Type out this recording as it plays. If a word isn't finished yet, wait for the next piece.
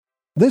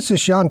This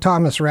is Sean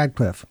Thomas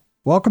Radcliffe.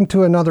 Welcome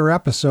to another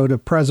episode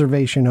of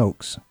Preservation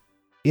Oaks.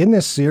 In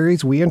this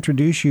series, we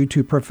introduce you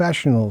to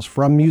professionals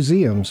from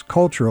museums,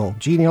 cultural,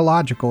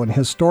 genealogical, and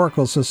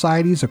historical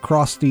societies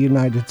across the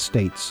United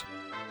States.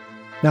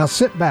 Now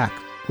sit back,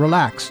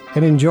 relax,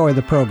 and enjoy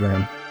the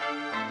program.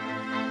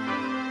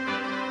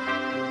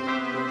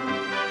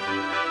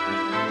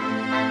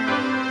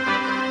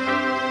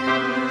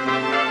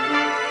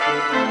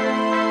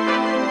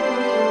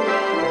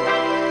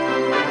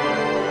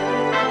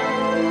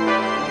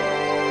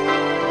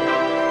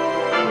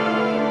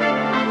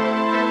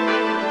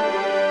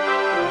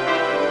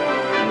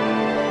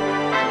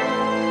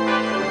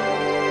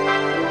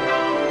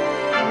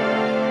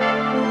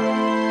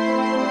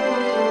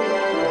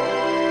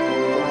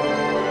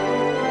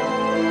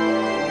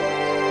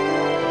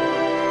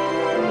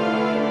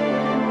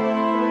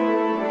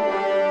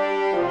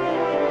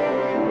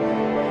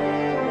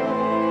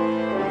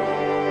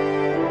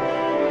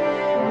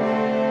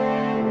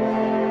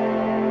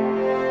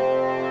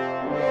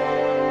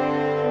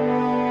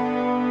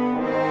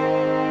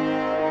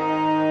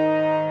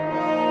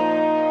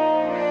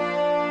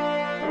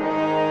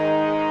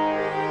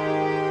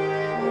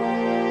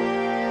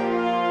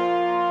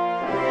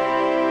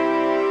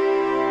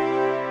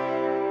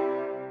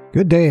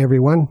 Good day,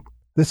 everyone.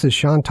 This is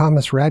Sean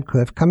Thomas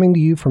Radcliffe coming to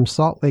you from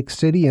Salt Lake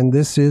City, and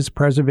this is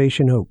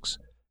Preservation Oaks,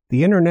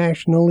 the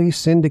internationally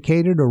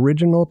syndicated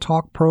original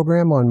talk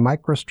program on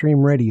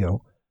MicroStream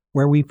Radio,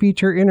 where we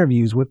feature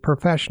interviews with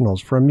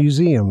professionals from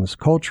museums,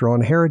 cultural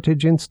and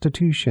heritage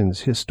institutions,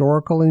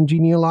 historical and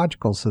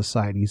genealogical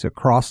societies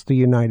across the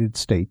United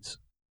States.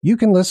 You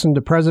can listen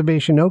to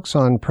Preservation Oaks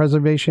on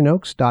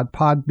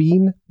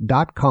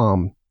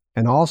preservationoaks.podbean.com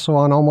and also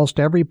on almost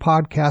every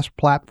podcast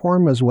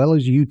platform as well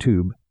as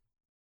YouTube.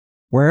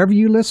 Wherever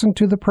you listen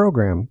to the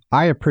program,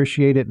 I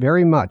appreciate it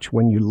very much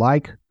when you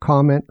like,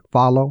 comment,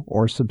 follow,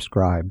 or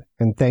subscribe,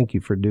 and thank you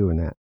for doing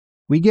that.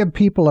 We give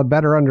people a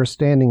better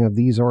understanding of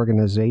these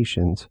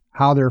organizations,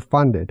 how they're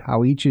funded,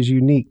 how each is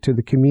unique to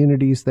the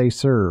communities they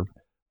serve,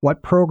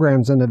 what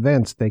programs and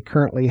events they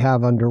currently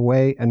have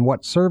underway, and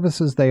what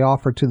services they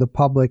offer to the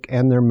public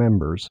and their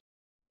members.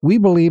 We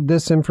believe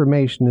this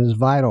information is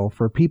vital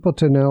for people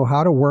to know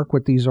how to work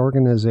with these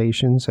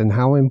organizations and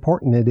how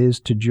important it is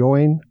to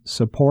join,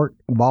 support,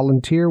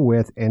 volunteer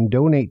with, and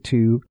donate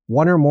to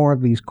one or more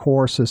of these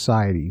core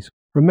societies.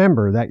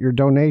 Remember that your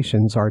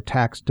donations are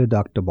tax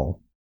deductible.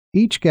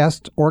 Each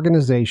guest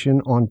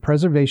organization on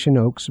Preservation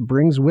Oaks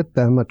brings with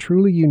them a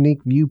truly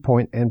unique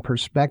viewpoint and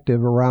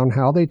perspective around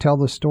how they tell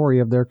the story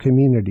of their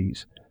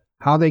communities,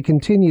 how they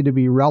continue to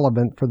be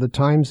relevant for the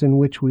times in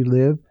which we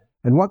live,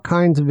 and what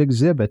kinds of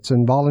exhibits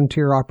and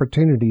volunteer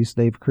opportunities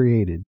they've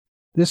created.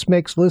 This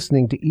makes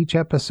listening to each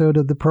episode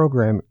of the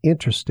program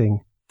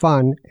interesting,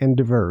 fun, and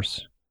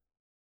diverse.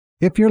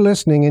 If you're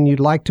listening and you'd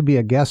like to be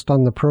a guest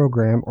on the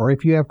program, or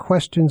if you have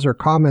questions or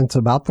comments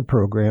about the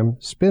program,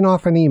 spin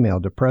off an email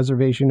to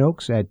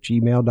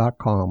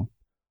preservationoaks@gmail.com.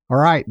 All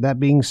right, that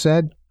being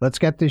said, let's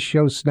get this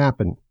show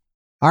snapping.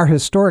 Our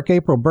historic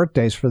April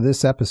birthdays for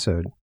this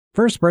episode.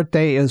 First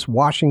birthday is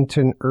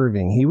Washington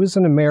Irving. He was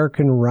an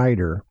American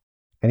writer,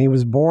 and he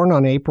was born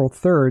on April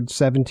 3rd,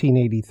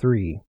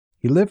 1783.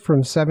 He lived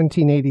from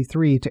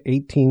 1783 to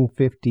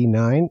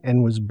 1859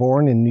 and was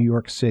born in New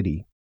York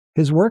City.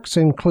 His works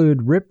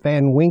include Rip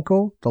Van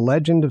Winkle, The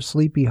Legend of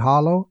Sleepy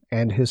Hollow,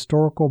 and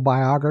historical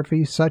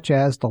biographies such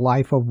as The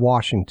Life of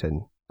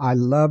Washington. I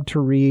love to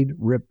read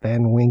Rip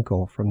Van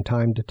Winkle from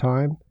time to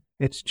time.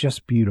 It's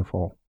just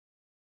beautiful.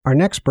 Our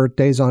next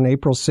birthday is on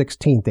April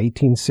 16th,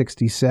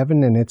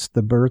 1867, and it's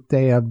the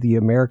birthday of the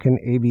American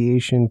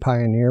aviation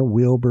pioneer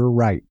Wilbur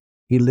Wright.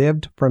 He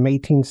lived from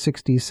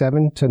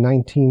 1867 to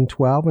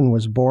 1912 and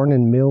was born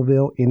in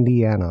Millville,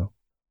 Indiana.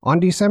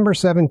 On December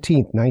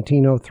 17,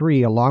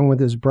 1903, along with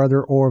his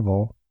brother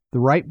Orville, the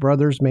Wright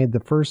brothers made the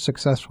first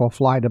successful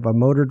flight of a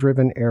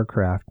motor-driven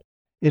aircraft.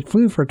 It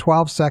flew for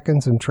 12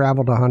 seconds and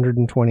traveled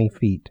 120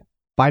 feet.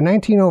 By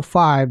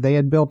 1905, they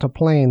had built a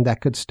plane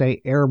that could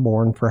stay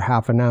airborne for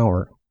half an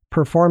hour,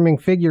 performing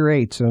figure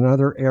eights and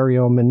other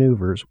aerial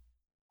maneuvers.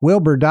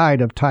 Wilbur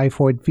died of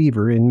typhoid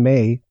fever in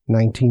May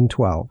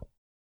 1912.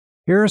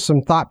 Here are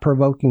some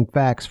thought-provoking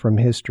facts from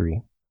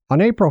history.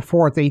 On April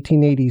 4,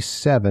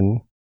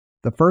 1887,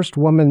 the first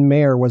woman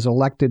mayor was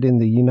elected in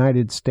the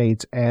United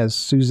States as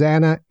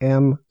Susanna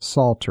M.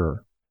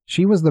 Salter.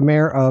 She was the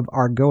mayor of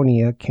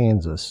Argonia,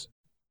 Kansas.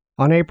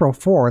 On April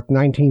 4,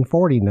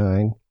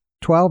 1949,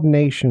 12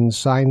 nations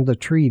signed the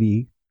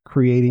treaty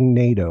creating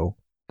NATO,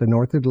 the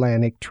North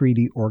Atlantic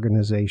Treaty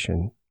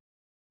Organization.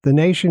 The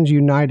nations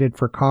united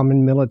for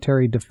common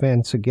military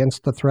defense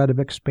against the threat of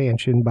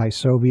expansion by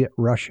Soviet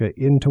Russia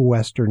into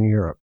Western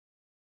Europe.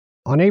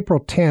 On April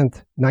 10,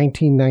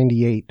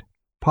 1998,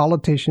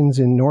 politicians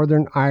in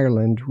Northern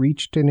Ireland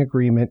reached an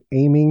agreement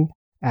aiming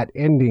at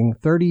ending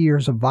 30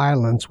 years of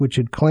violence which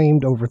had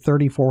claimed over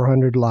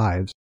 3,400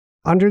 lives.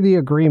 Under the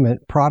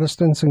agreement,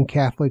 Protestants and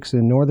Catholics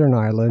in Northern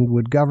Ireland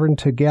would govern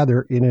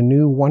together in a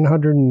new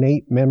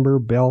 108-member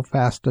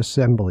Belfast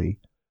Assembly,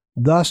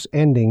 thus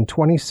ending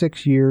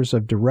 26 years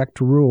of direct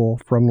rule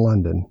from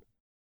London.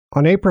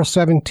 On April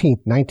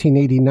 17,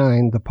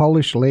 1989, the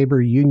Polish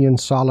labor union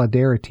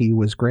Solidarity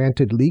was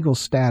granted legal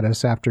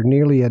status after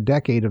nearly a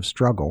decade of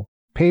struggle,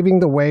 paving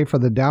the way for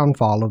the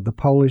downfall of the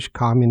Polish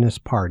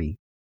Communist Party.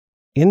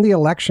 In the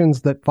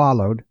elections that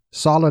followed,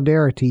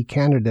 Solidarity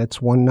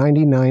candidates won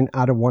 99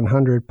 out of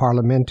 100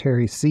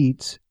 parliamentary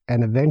seats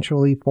and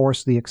eventually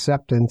forced the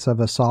acceptance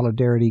of a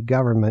Solidarity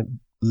government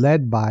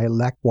led by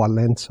Lech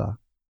Walesa.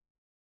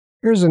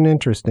 Here's an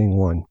interesting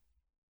one.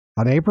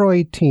 On April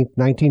 18,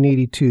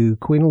 1982,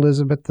 Queen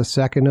Elizabeth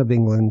II of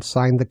England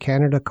signed the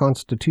Canada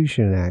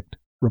Constitution Act,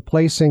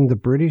 replacing the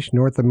British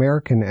North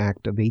American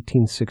Act of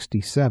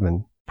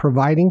 1867,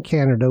 providing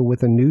Canada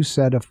with a new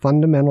set of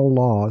fundamental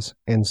laws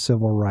and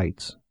civil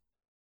rights.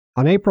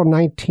 On April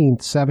 19,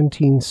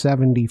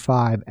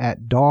 1775,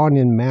 at dawn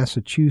in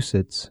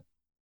Massachusetts,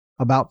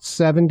 about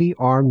 70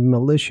 armed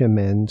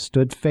militiamen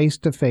stood face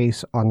to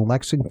face on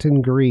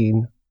Lexington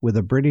Green with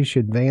a British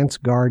advance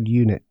guard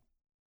unit.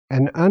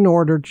 An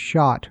unordered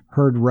shot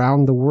heard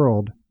round the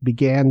world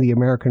began the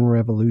American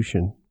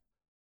Revolution.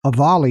 A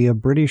volley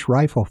of British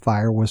rifle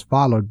fire was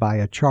followed by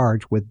a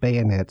charge with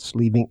bayonets,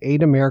 leaving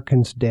 8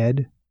 Americans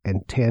dead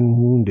and 10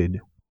 wounded.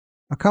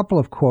 A couple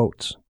of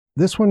quotes.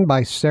 This one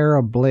by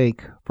Sarah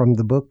Blake from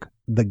the book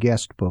The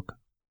Guest Book.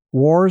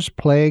 Wars,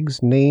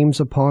 plagues, names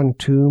upon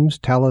tombs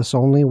tell us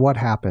only what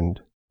happened,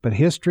 but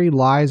history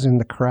lies in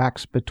the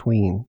cracks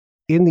between,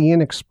 in the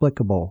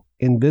inexplicable,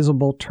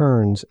 invisible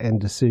turns and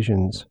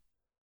decisions.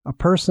 A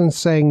person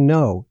saying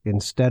no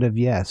instead of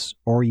yes,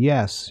 or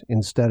yes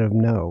instead of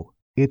no.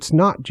 It's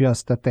not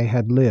just that they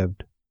had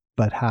lived,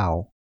 but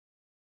how.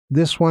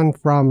 This one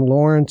from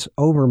Lawrence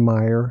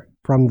Overmeyer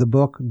from the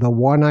book The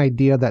One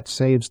Idea That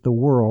Saves the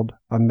World,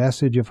 A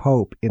Message of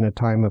Hope in a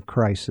Time of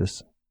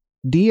Crisis.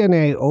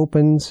 DNA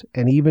opens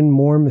an even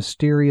more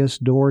mysterious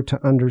door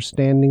to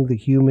understanding the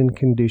human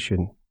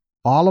condition.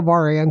 All of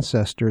our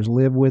ancestors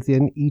live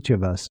within each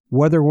of us,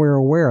 whether we're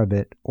aware of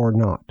it or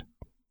not.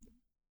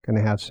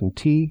 Gonna have some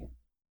tea.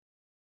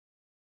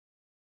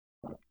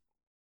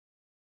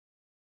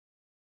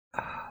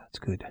 That's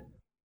good.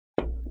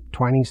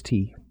 Twining's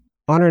tea.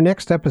 On our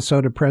next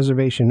episode of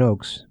Preservation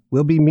Oaks,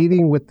 we'll be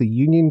meeting with the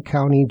Union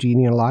County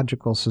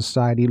Genealogical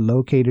Society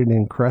located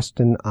in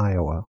Creston,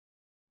 Iowa.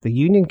 The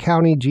Union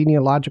County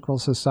Genealogical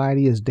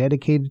Society is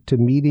dedicated to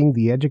meeting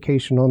the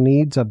educational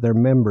needs of their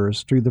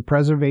members through the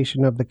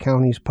preservation of the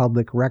county's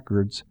public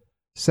records,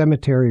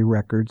 cemetery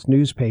records,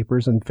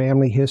 newspapers, and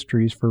family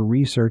histories for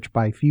research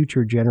by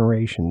future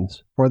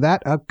generations. For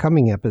that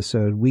upcoming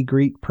episode, we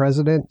greet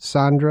President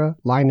Sandra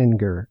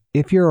Leininger.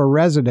 If you're a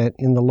resident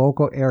in the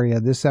local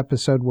area, this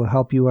episode will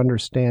help you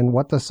understand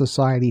what the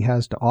Society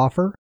has to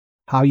offer,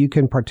 how you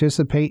can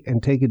participate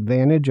and take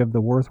advantage of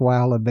the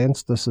worthwhile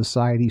events the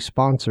Society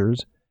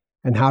sponsors,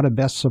 and how to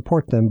best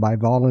support them by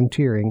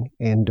volunteering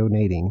and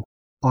donating.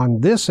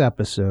 On this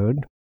episode,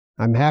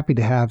 I'm happy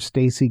to have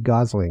Stacy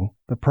Gosling,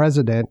 the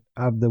president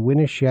of the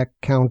Winneshiek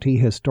County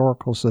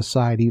Historical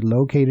Society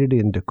located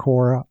in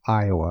Decorah,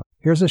 Iowa.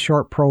 Here's a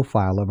short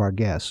profile of our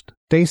guest.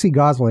 Stacy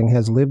Gosling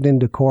has lived in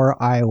Decorah,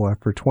 Iowa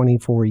for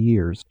 24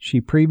 years.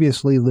 She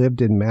previously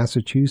lived in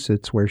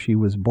Massachusetts, where she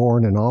was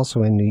born, and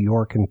also in New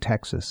York and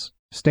Texas.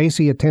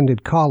 Stacy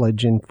attended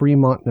college in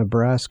Fremont,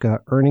 Nebraska,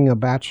 earning a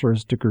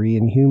bachelor's degree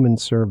in human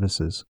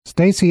services.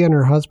 Stacy and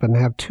her husband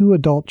have 2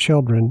 adult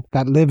children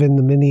that live in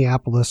the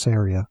Minneapolis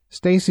area.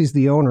 Stacy's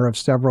the owner of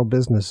several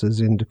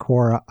businesses in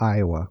Decorah,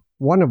 Iowa,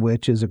 one of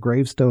which is a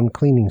gravestone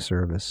cleaning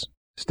service.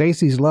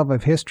 Stacy's love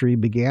of history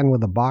began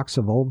with a box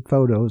of old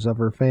photos of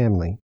her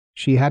family.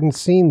 She hadn't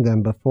seen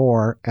them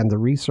before, and the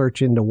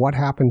research into what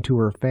happened to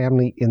her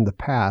family in the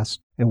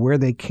past and where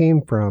they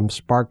came from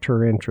sparked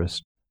her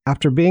interest.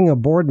 After being a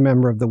board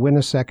member of the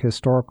Winneshiek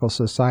Historical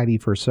Society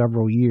for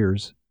several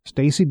years,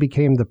 Stacy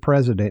became the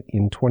president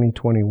in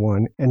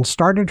 2021 and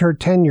started her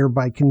tenure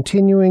by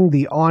continuing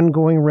the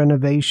ongoing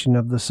renovation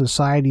of the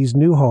Society's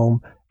new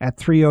home at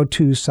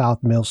 302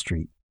 South Mill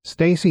Street.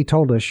 Stacy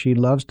told us she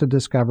loves to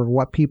discover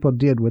what people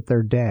did with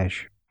their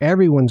dash.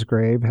 Everyone's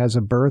grave has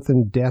a birth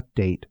and death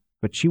date,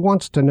 but she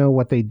wants to know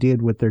what they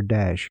did with their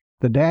dash.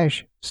 The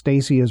dash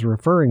Stacy is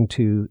referring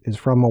to is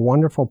from a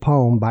wonderful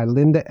poem by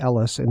Linda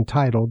Ellis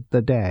entitled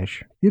The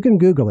Dash. You can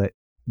Google it,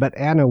 but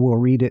Anna will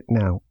read it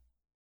now.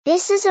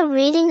 This is a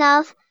reading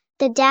of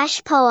The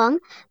Dash poem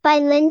by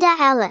Linda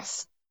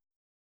Ellis.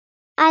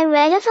 I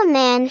read of a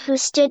man who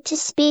stood to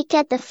speak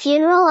at the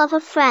funeral of a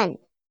friend.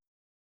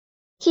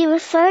 He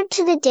referred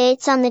to the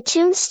dates on the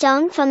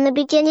tombstone from the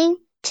beginning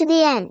to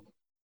the end.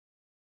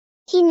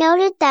 He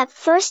noted that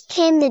first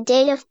came the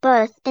date of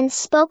birth and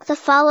spoke the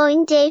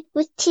following date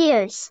with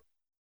tears.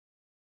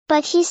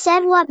 But he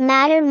said what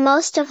mattered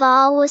most of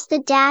all was the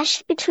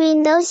dash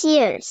between those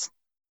years.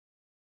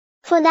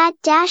 For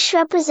that dash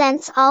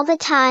represents all the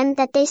time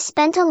that they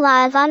spent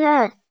alive on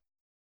earth.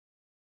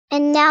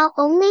 And now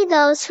only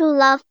those who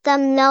loved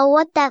them know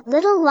what that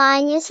little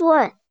line is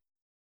worth.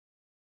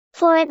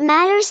 For it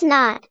matters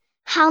not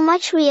how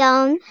much we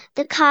own,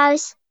 the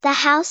cars, the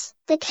house,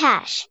 the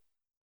cash.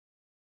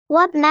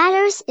 What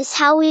matters is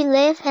how we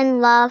live and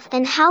love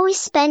and how we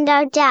spend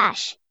our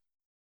dash.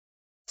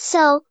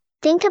 So,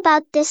 think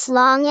about this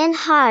long and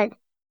hard.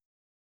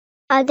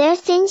 Are there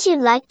things you'd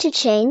like to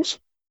change?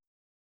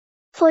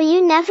 For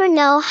you never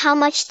know how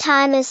much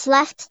time is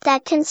left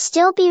that can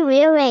still be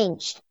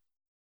rearranged.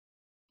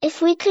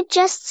 If we could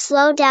just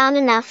slow down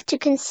enough to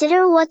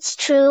consider what's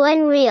true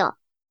and real.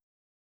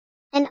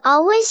 And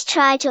always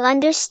try to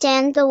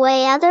understand the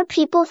way other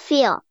people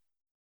feel.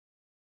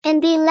 And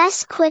be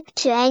less quick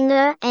to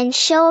anger and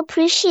show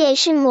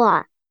appreciation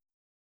more.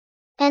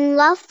 And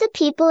love the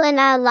people in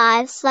our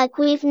lives like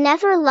we've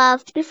never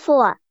loved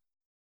before.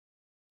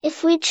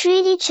 If we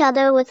treat each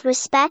other with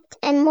respect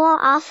and more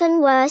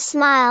often wear a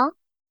smile,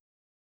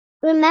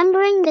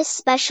 remembering this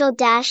special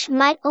dash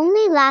might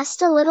only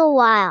last a little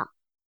while.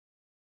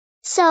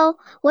 So,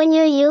 when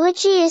your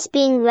eulogy is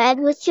being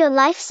read with your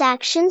life's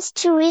actions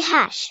to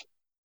rehash,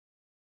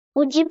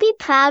 would you be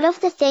proud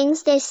of the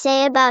things they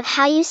say about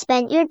how you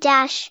spent your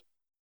dash?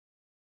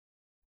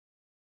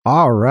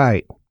 All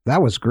right.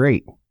 That was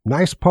great.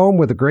 Nice poem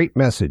with a great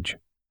message.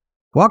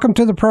 Welcome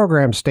to the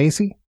program,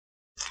 Stacy.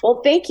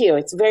 Well, thank you.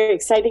 It's very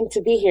exciting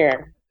to be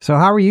here. So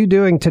how are you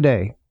doing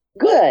today?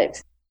 Good.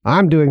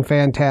 I'm doing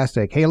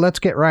fantastic. Hey, let's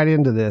get right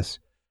into this.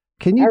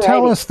 Can you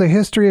tell us the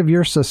history of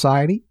your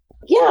society?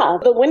 Yeah,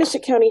 the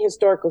Winneshiek County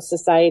Historical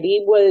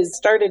Society was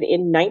started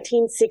in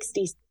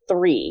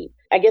 1963.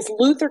 I guess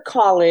Luther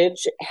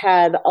College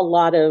had a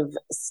lot of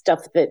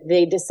stuff that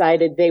they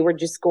decided they were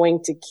just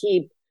going to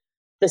keep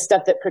the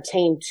stuff that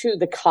pertained to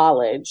the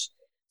college.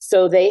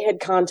 So they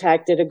had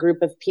contacted a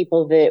group of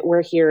people that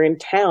were here in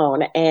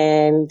town,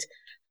 and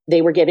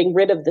they were getting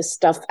rid of the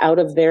stuff out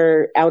of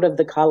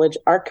the college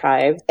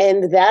archive.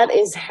 And that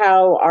is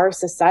how our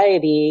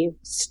society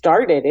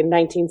started in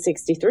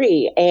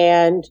 1963.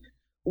 And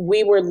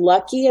we were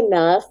lucky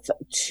enough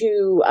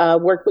to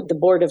work with the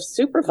Board of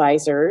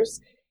Supervisors,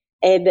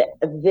 and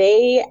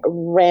they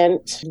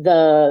rent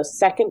the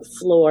second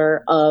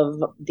floor of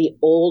the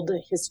old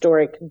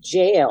historic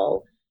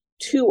jail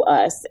to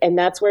us, and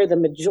that's where the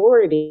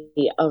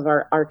majority of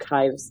our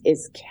archives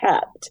is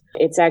kept.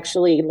 It's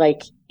actually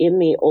like in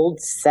the old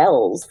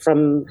cells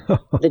from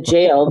the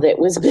jail that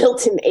was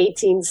built in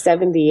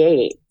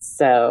 1878.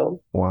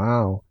 So,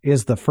 wow.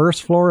 Is the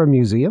first floor a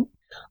museum?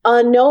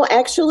 No,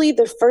 actually,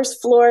 the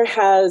first floor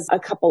has a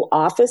couple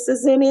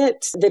offices in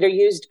it that are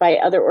used by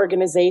other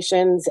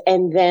organizations.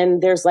 And then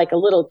there's like a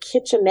little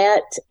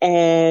kitchenette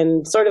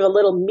and sort of a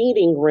little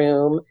meeting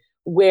room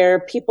where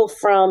people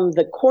from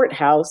the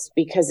courthouse,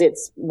 because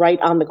it's right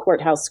on the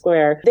courthouse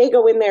square, they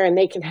go in there and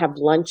they can have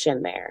lunch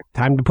in there.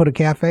 Time to put a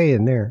cafe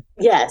in there.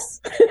 Yes.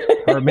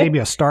 Or maybe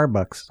a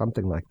Starbucks,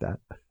 something like that.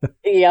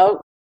 Yep.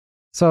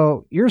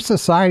 So your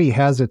society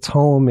has its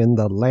home in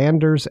the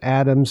Landers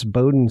Adams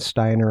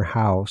Bodensteiner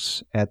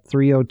house at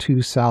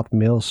 302 South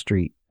Mill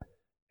Street.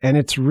 And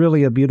it's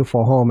really a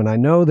beautiful home. And I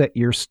know that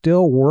you're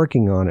still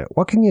working on it.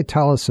 What can you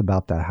tell us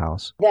about that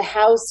house? The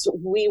house,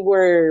 we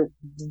were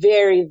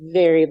very,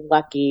 very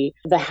lucky.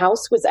 The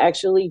house was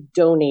actually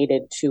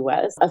donated to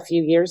us a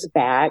few years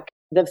back.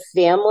 The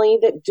family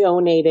that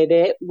donated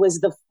it was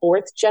the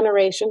fourth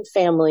generation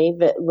family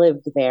that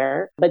lived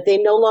there, but they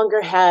no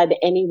longer had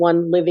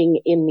anyone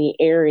living in the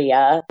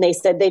area. They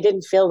said they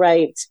didn't feel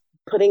right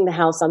putting the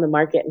house on the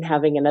market and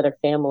having another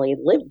family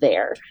live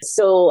there.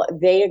 So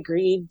they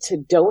agreed to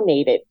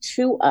donate it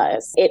to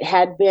us. It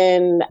had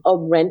been a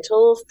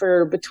rental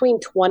for between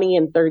 20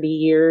 and 30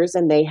 years,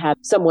 and they had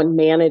someone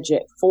manage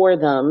it for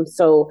them.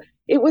 So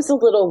it was a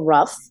little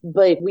rough,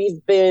 but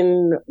we've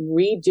been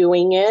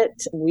redoing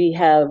it. We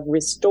have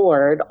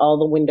restored all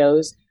the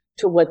windows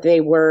to what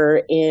they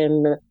were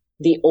in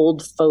the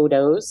old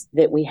photos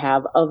that we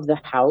have of the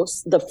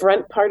house. The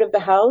front part of the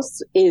house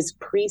is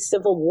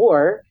pre-Civil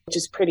War, which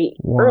is pretty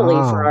early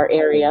for our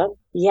area.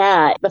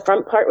 Yeah, the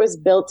front part was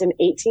built in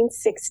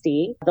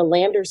 1860. The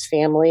Landers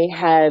family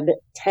had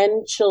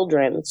 10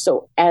 children.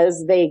 So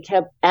as they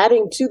kept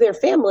adding to their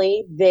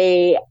family,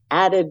 they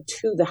added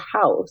to the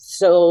house.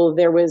 So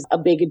there was a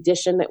big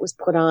addition that was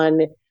put on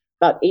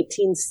about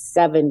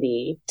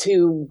 1870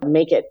 to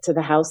make it to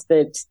the house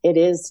that it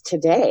is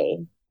today.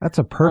 That's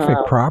a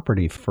perfect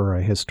property for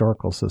a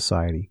historical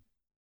society.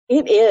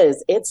 It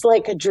is. It's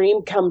like a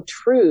dream come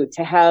true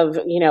to have,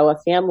 a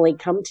family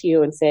come to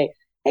you and say,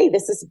 hey,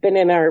 this has been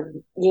in our,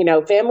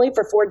 family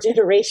for 4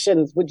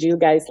 generations. Would you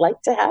guys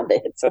like to have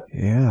it?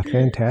 Yeah,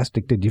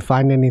 fantastic. Did you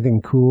find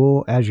anything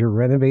cool as you're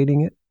renovating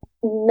it?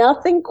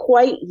 Nothing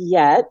quite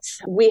yet.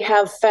 We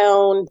have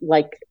found,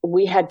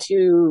 we had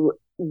to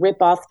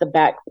rip off the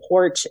back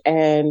porch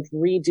and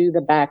redo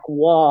the back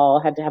wall,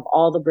 had to have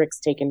all the bricks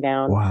taken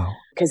down. Wow.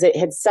 Because it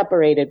had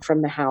separated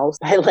from the house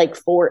by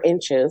 4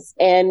 inches.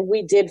 And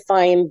we did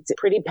find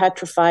pretty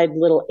petrified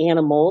little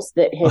animals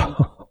that had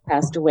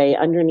passed away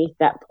underneath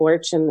that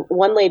porch. And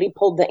one lady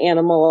pulled the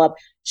animal up.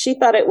 She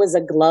thought it was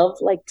a glove,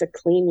 to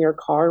clean your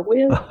car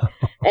with,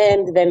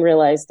 and then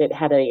realized it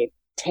had a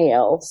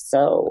tail.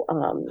 So,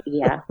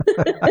 yeah.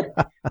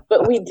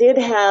 But we did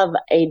have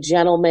a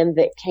gentleman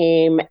that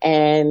came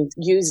and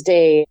used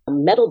a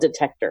metal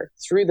detector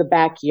through the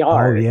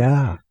backyard. Oh,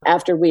 yeah.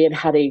 After we had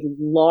had a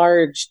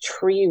large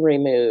tree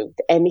removed.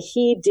 And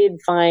he did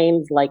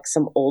find like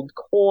some old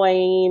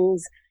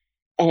coins.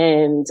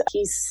 And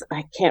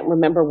I can't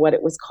remember what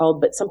it was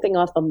called, but something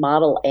off a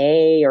Model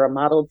A or a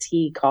Model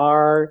T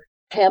car.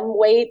 Hem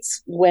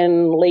weights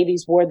when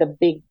ladies wore the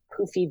big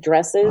poofy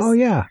dresses. Oh,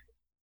 yeah.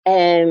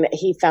 And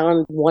he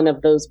found one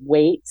of those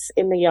weights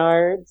in the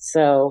yard.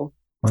 So,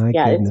 My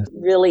goodness. It's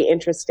really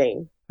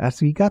interesting.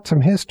 You got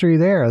some history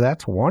there.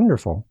 That's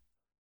wonderful.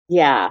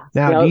 Yeah.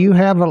 Now, do you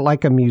have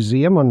like a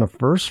museum on the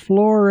first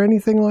floor or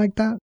anything like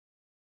that?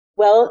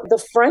 Well,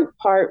 the front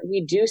part,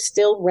 we do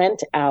still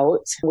rent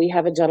out. We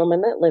have a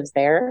gentleman that lives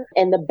there.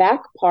 And the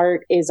back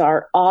part is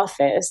our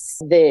office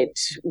that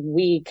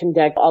we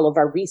conduct all of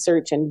our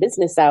research and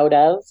business out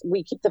of.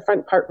 We keep the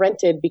front part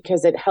rented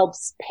because it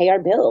helps pay our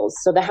bills.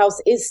 So the house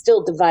is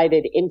still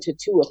divided into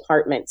 2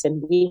 apartments,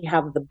 and we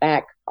have the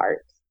back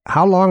part.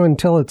 How long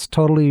until it's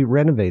totally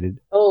renovated?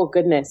 Oh,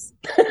 goodness.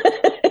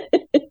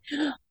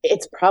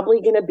 It's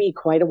probably going to be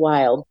quite a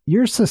while.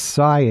 Your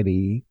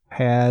society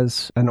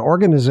has an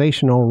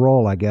organizational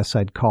role, I guess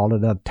I'd call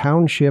it, of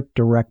township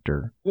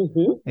director.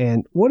 Mm-hmm.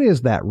 And what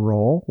is that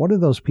role? What do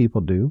those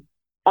people do?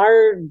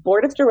 Our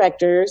board of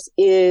directors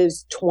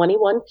is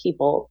 21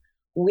 people.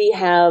 We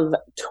have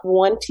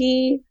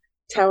 20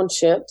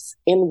 townships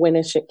in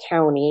Winneshiek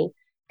County.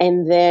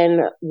 And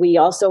then we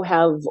also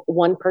have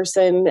one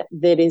person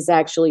that is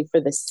actually for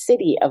the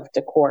city of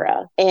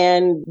Decorah.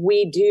 And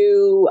we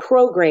do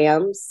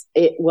programs,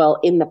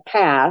 in the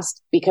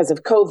past, because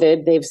of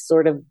COVID, they've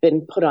sort of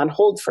been put on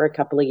hold for a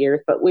couple of years,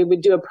 but we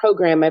would do a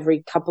program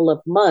every couple of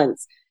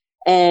months.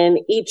 And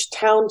each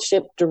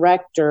township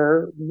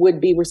director would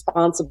be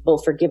responsible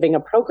for giving a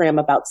program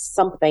about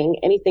something,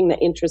 anything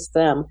that interests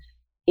them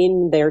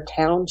in their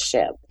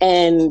township.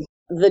 And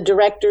the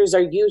directors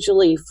are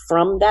usually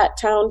from that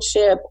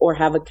township or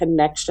have a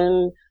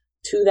connection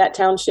to that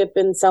township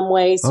in some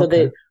way, so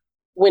that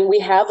when we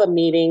have a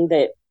meeting,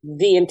 that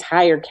the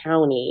entire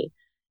county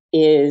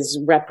is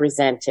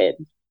represented.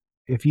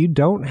 If you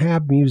don't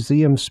have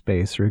museum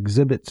space or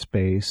exhibit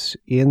space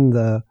in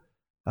the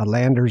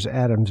Landers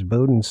Adams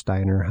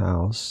Bodensteiner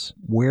house,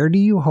 where do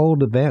you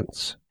hold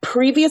events?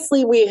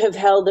 Previously, we have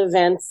held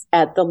events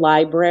at the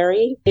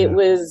library. Yeah. It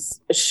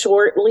was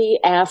shortly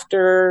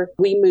after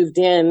we moved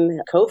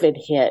in, COVID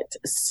hit.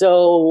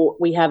 So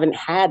we haven't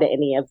had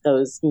any of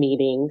those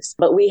meetings,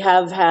 but we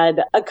have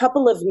had a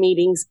couple of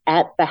meetings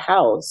at the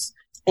house.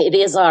 It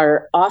is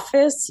our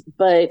office,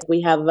 but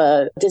we have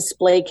a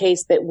display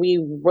case that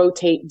we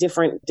rotate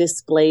different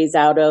displays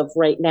out of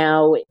right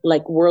now,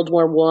 like World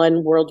War I,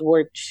 World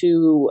War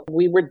II.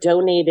 We were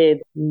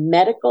donated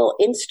medical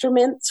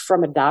instruments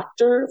from a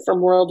doctor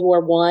from World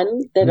War I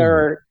that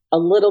are a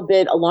little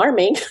bit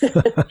alarming.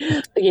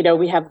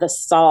 We have the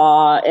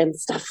saw and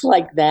stuff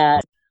like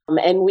that.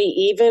 And we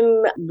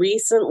even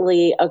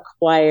recently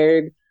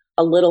acquired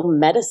a little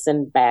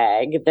medicine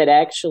bag that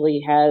actually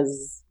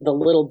has the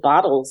little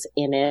bottles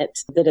in it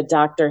that a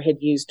doctor had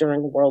used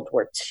during World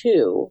War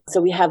II.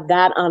 So we have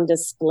that on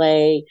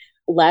display.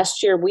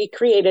 Last year, we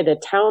created a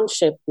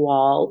township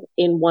wall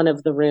in one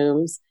of the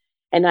rooms,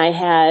 and I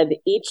had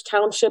each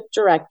township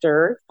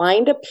director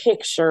find a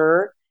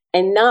picture,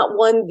 and not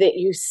one that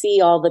you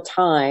see all the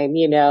time,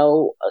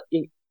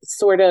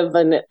 sort of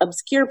an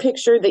obscure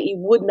picture that you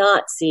would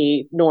not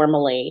see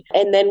normally.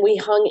 And then we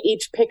hung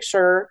each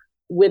picture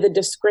with a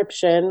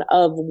description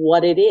of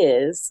what it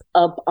is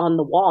up on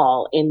the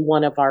wall in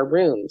one of our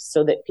rooms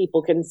so that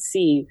people can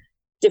see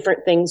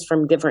different things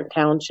from different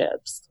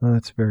townships. Oh,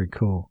 that's very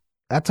cool.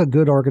 That's a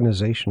good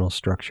organizational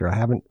structure. I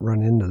haven't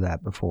run into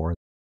that before.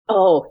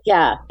 Oh,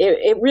 yeah.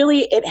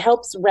 It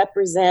helps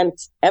represent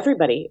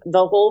everybody,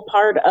 the whole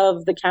part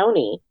of the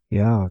county.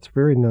 Yeah, it's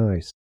very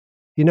nice.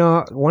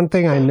 One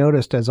thing I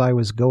noticed as I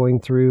was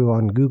going through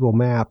on Google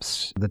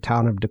Maps, the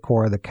town of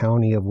Decorah, the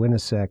county of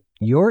Winneshiek,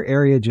 your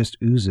area just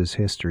oozes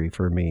history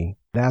for me.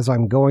 As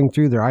I'm going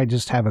through there, I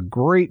just have a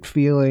great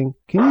feeling.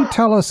 Can you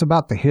tell us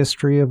about the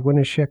history of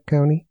Winneshiek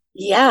County?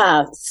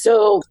 Yeah.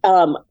 So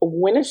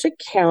Winneshiek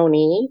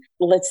County,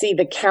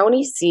 the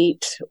county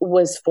seat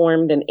was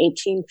formed in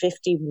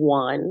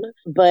 1851,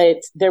 but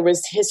there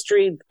was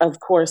history, of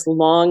course,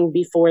 long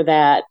before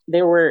that.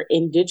 There were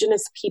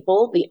indigenous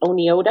people, the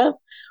Oneota,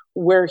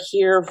 were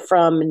here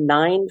from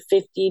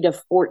 950 to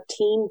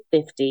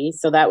 1450.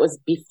 So that was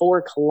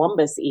before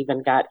Columbus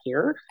even got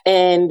here.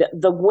 And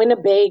the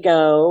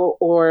Winnebago,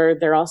 or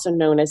they're also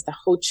known as the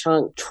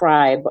Ho-Chunk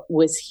tribe,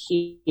 was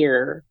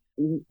here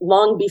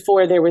long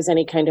before there was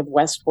any kind of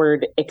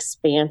westward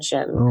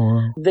expansion. Oh,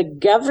 wow. The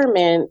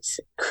government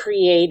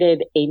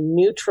created a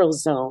neutral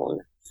zone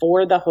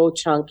for the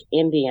Ho-Chunk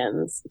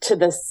Indians. To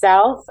the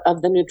south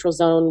of the neutral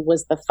zone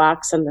was the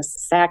Fox and the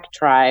Sac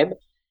tribe.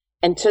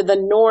 And to the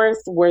north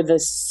were the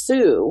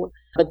Sioux,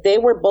 but they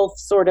were both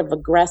sort of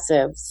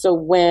aggressive. So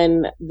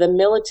when the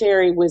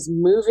military was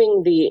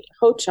moving the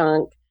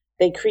Ho-Chunk,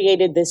 they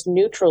created this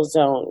neutral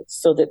zone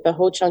so that the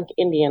Ho-Chunk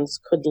Indians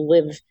could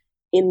live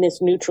in this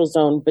neutral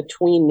zone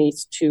between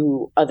these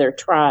two other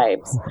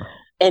tribes.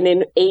 And in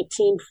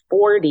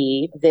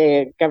 1840,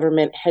 the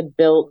government had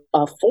built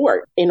a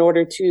fort in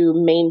order to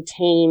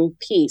maintain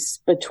peace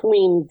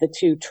between the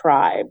two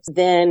tribes.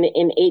 Then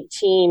in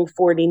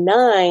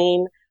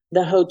 1849,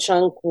 the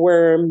Ho-Chunk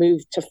were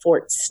moved to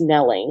Fort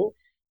Snelling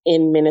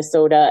in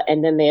Minnesota,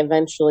 and then they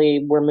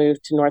eventually were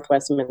moved to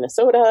northwest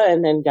Minnesota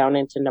and then down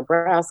into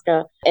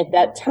Nebraska. At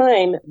that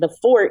time, the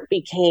fort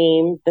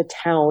became the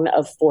town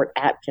of Fort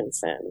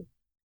Atkinson.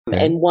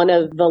 And one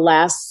of the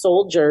last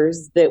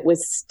soldiers that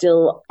was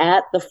still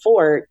at the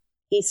fort,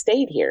 he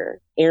stayed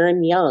here.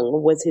 Aaron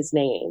Young was his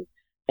name.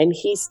 And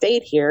he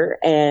stayed here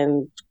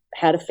and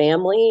had a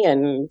family.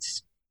 And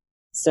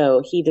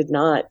so he did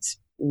not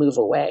move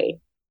away.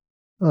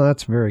 Oh,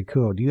 that's very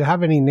cool. Do you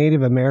have any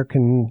Native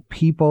American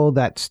people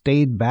that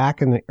stayed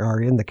back and are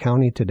in the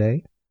county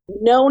today?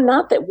 No,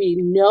 not that we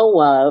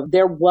know of.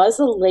 There was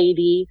a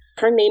lady,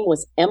 her name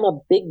was Emma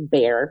Big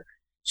Bear.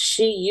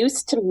 She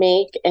used to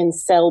make and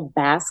sell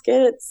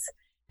baskets,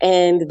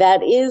 and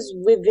that is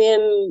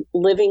within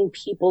living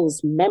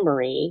people's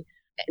memory.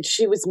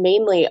 She was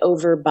mainly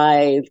over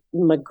by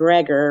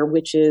McGregor,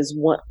 which is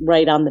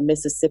right on the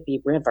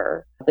Mississippi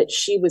River, but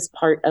she was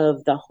part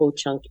of the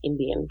Ho-Chunk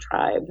Indian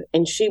tribe,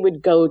 and she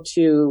would go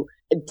to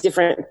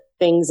different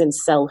things and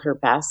sell her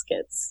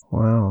baskets.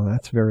 Wow,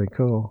 that's very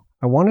cool.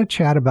 I want to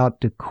chat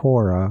about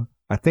Decorah.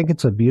 I think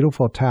it's a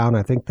beautiful town.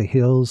 I think the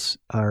hills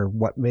are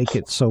what make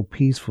it so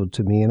peaceful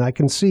to me. And I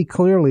can see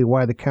clearly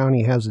why the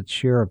county has its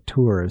share of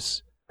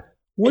tourists.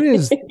 What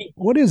is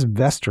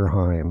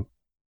Vesterheim?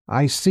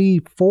 I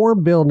see 4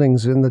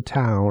 buildings in the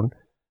town.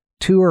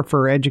 2 are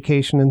for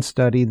education and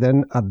study,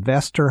 then a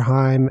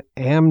Vesterheim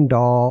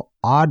Amdahl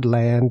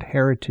Oddland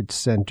Heritage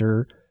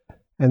Center,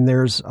 and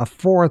there's a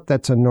 4th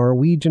that's a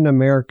Norwegian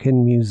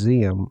American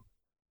Museum.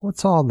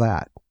 What's all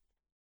that?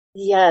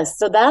 Yes,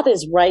 so that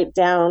is right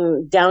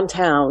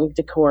downtown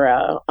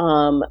Decorah.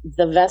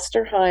 The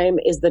Vesterheim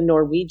is the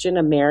Norwegian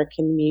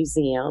American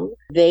Museum.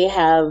 They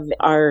have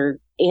our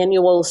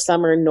annual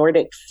summer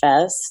Nordic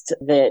Fest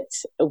that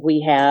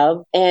we have,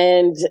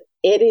 and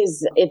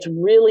it's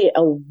really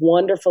a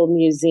wonderful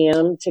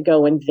museum to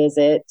go and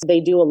visit.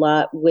 They do a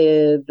lot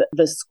with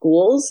the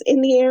schools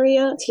in the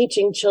area,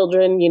 teaching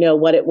children,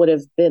 what it would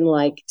have been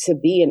like to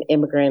be an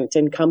immigrant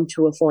and come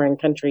to a foreign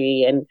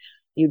country and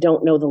you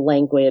don't know the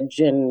language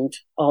and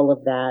all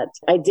of that.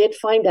 I did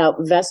find out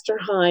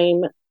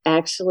Vesterheim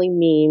actually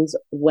means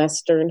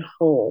Western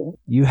home.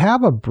 You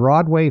have a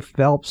Broadway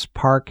Phelps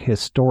Park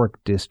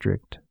Historic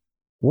District.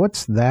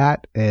 What's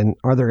that? And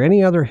are there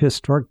any other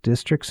historic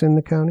districts in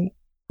the county?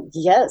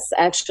 Yes,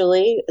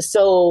 actually.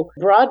 So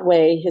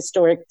Broadway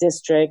Historic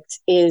District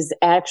is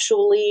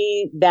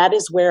that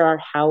is where our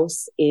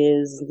house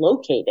is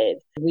located.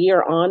 We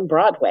are on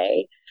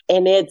Broadway,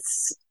 and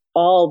it's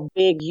all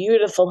big,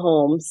 beautiful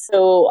homes.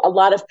 So a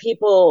lot of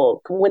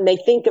people, when they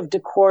think of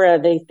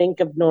Decorah, they think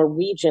of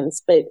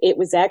Norwegians, but it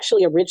was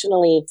actually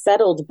originally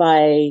settled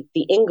by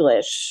the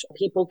English.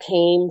 People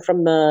came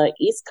from the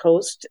East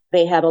Coast.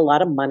 They had a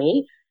lot of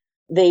money.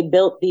 They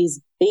built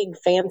these big,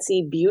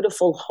 fancy,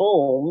 beautiful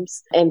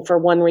homes. And for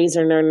one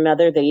reason or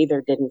another, they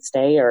either didn't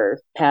stay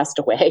or passed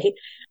away.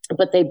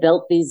 But they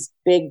built these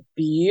big,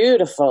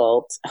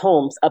 beautiful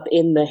homes up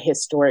in the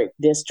historic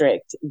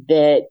district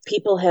that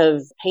people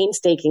have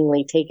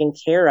painstakingly taken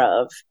care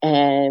of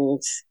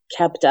and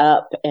kept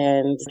up.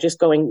 And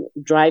just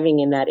driving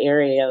in that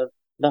area,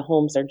 the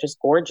homes are just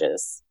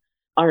gorgeous.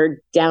 Our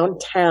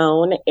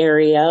downtown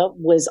area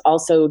was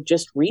also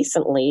just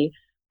recently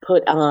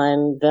put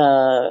on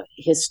the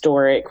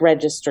historic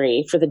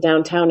registry for the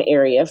downtown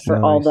area for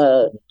all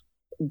the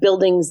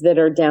buildings that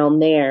are down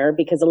there,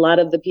 because a lot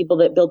of the people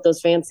that built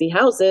those fancy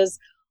houses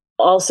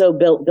also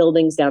built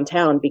buildings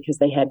downtown because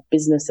they had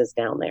businesses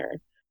down there.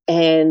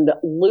 And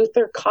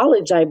Luther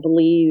College, I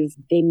believe,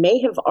 they may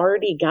have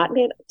already gotten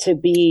it to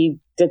be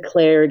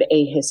declared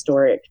a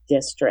historic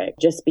district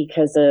just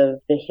because of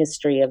the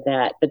history of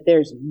that. But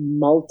there's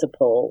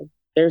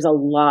a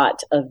lot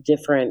of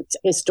different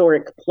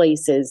historic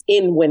places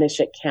in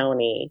Winneshiek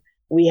County.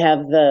 We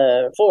have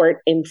the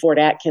fort in Fort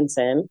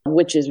Atkinson,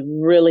 which is a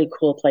really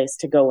cool place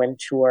to go and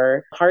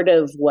tour. Part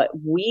of what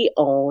we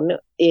own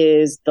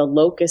is the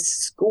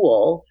Locust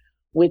School,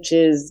 which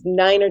is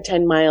 9 or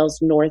 10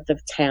 miles north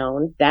of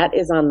town. That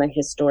is on the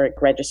historic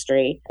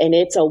registry. And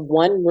it's a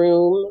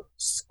 1-room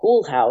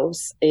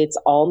schoolhouse. It's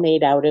all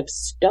made out of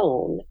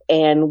stone.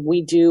 And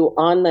we do,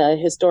 on the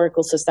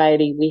Historical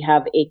Society, we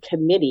have a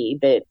committee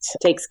that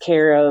takes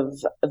care of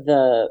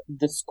the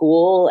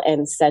school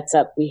and sets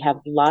up. We have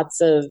lots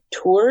of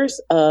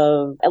tours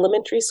of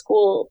elementary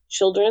school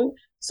children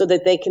so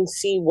that they can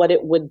see what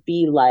it would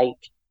be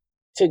like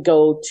to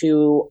go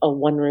to a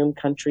 1-room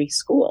country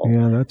school.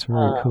 Yeah, that's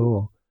very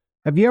cool.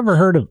 Have you ever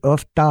heard of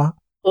UFTA?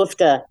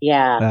 UFTA,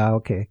 yeah.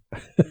 Okay.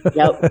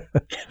 Yep.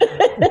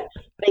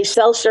 They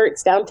sell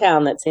shirts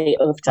downtown that say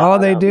UFTA. Oh,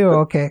 they do?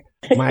 Okay.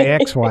 My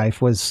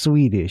ex-wife was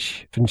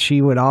Swedish, and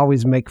she would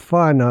always make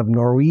fun of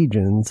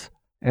Norwegians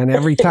And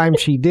every time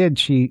she did,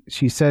 she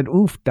said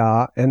 "oof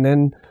da." And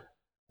then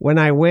when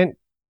I went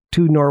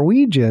to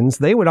Norwegians,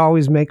 they would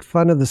always make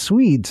fun of the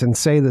Swedes and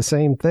say the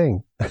same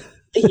thing.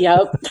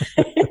 Yep.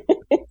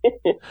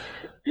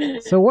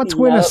 So what's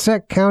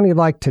Winnesec County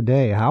like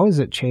today? How has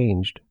it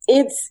changed?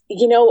 It's,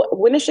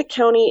 Winnesec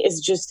County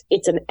is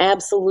it's an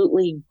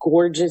absolutely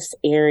gorgeous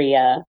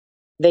area.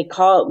 They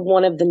call it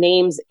one of the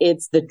names,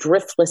 it's the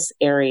driftless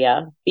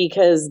area,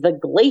 because the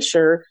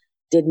glacier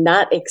did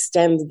not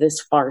extend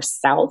this far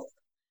south,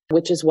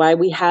 which is why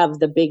we have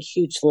the big,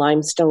 huge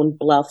limestone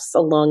bluffs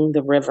along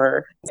the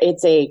river.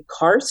 It's a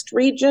karst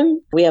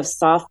region. We have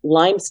soft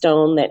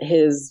limestone that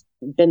has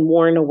been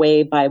worn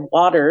away by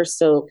water.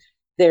 So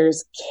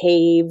there's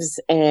caves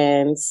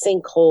and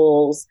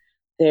sinkholes.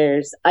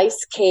 There's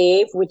Ice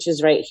Cave, which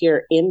is right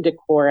here in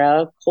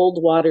Decorah,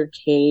 Coldwater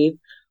Cave,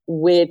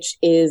 which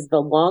is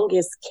the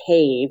longest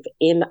cave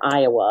in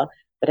Iowa,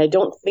 but I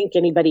don't think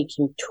anybody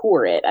can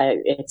tour it.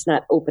 It's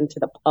not open to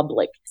the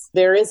public.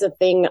 There is a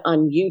thing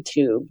on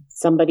YouTube.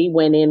 Somebody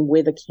went in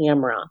with a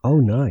camera. Oh,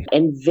 nice.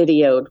 And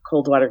videoed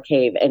Coldwater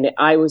Cave. And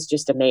I was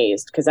just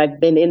amazed because I've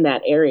been in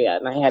that area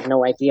and I had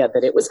no idea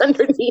that it was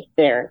underneath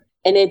there.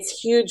 And it's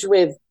huge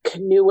with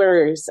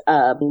canoers,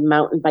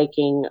 mountain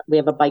biking. We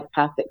have a bike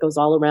path that goes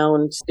all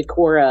around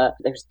Decorah.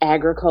 There's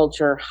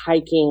agriculture,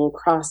 hiking,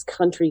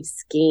 cross-country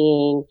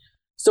skiing.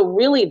 So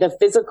really the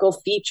physical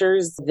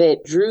features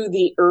that drew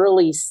the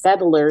early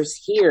settlers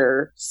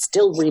here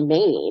still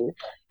remain.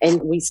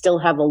 And we still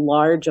have a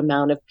large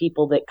amount of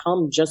people that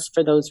come just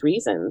for those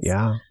reasons.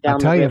 Yeah. I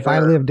tell you, if I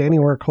lived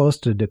anywhere close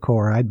to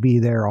Decorah, I'd be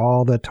there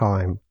all the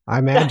time. I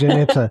imagine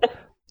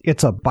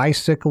it's a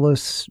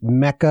bicyclist's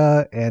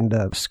mecca and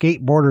a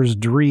skateboarder's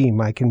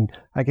dream. I can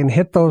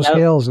hit those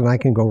hills and I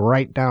can go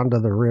right down to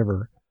the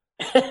river.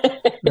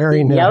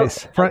 Very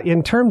nice. Yep.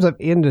 In terms of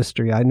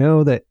industry, I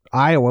know that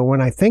Iowa,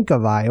 when I think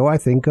of Iowa, I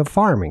think of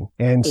farming.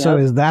 And so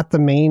is that the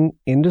main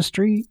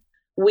industry?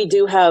 We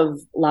do have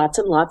lots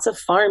and lots of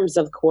farms,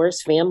 of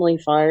course, family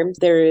farms.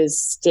 There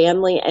is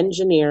Stanley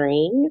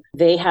Engineering.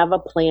 They have a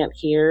plant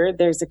here.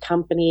 There's a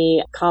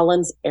company,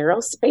 Collins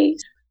Aerospace.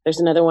 There's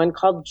another one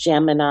called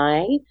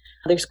Gemini.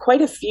 There's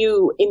quite a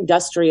few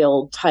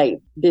industrial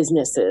type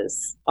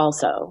businesses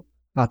also.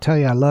 I'll tell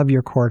you, I love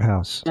your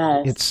courthouse.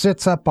 Yes. It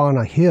sits up on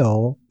a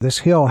hill. This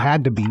hill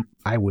had to be,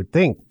 I would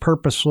think,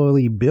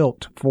 purposely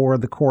built for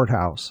the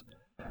courthouse.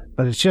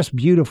 But it's just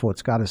beautiful.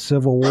 It's got a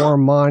Civil War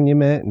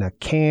monument and a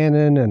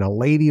cannon and a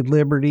Lady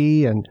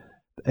Liberty, and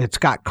it's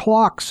got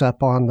clocks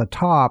up on the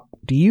top.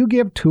 Do you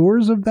give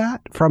tours of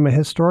that from a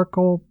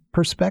historical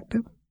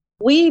perspective?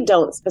 We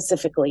don't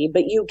specifically,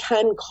 but you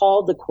can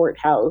call the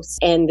courthouse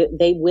and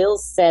they will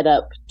set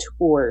up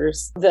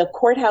tours. The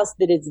courthouse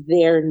that is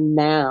there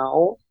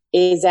now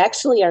is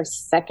actually our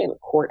second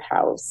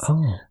courthouse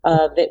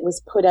that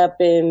was put up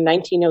in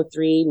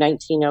 1903,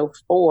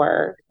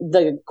 1904.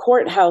 The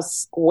courthouse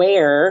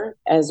square,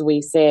 as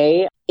we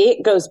say,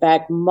 it goes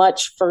back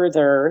much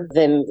further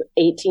than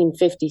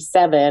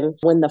 1857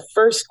 when the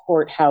first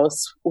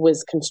courthouse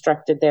was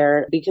constructed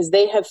there, because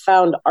they have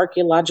found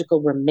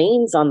archaeological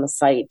remains on the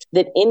site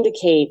that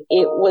indicate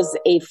it was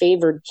a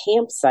favored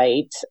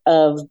campsite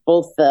of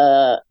both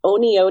the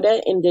Oneota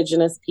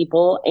indigenous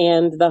people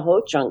and the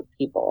Ho-Chunk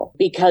people.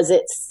 Because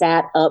it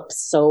sat up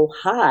so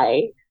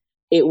high,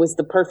 it was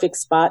the perfect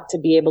spot to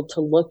be able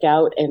to look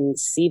out and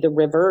see the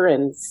river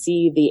and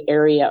see the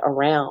area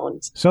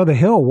around. So the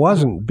hill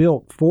wasn't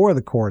built for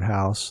the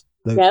courthouse.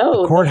 The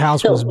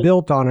courthouse was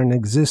built on an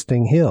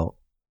existing hill.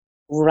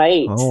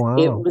 Right. Oh, wow.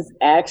 It was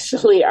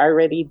actually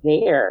already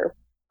there.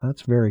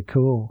 That's very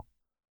cool.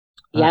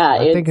 Yeah.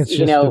 I think it's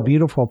just a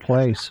beautiful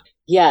place.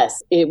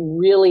 Yes, it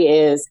really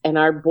is. And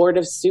our board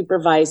of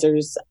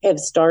supervisors have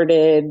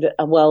started,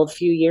 a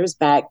few years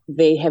back,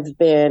 they have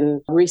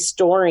been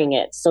restoring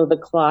it. So the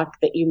clock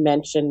that you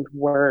mentioned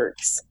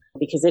works,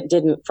 because it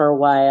didn't for a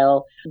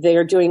while.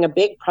 They're doing a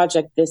big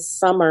project this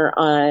summer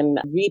on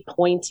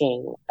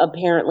repointing.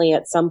 Apparently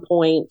at some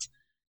point,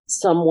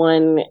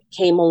 someone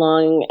came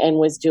along and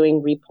was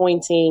doing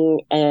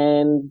repointing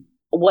and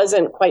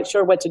wasn't quite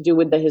sure what to do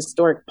with the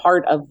historic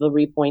part of the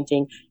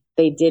repointing.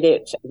 They did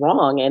it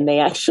wrong, and they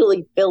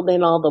actually filled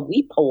in all the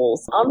weep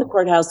holes on the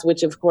courthouse,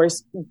 which of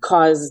course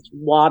caused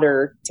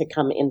water to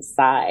come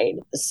inside.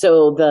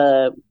 So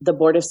the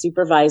Board of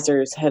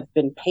Supervisors have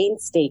been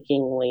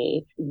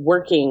painstakingly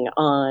working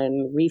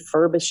on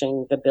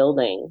refurbishing the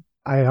building.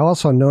 I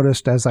also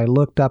noticed as I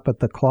looked up at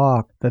the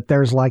clock that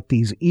there's like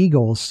these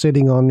eagles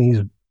sitting on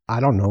these, I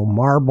don't know,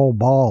 marble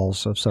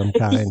balls of some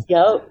kind.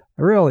 Yep.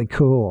 Really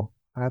cool.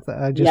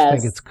 I just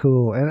think it's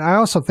cool. And I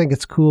also think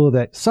it's cool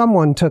that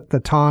someone took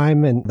the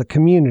time, and the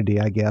community,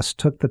 I guess,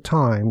 took the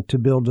time to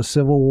build a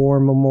Civil War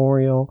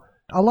memorial.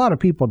 A lot of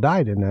people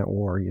died in that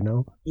war, you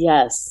know?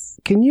 Yes.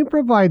 Can you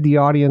provide the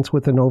audience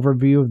with an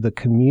overview of the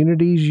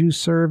communities you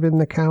serve in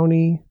the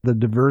county, the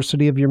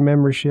diversity of your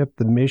membership,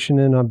 the mission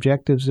and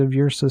objectives of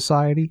your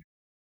society?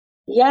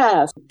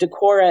 Yeah,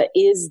 Decorah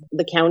is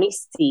the county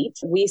seat.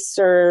 We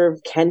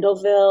serve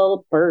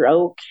Kendallville, Burr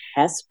Oak,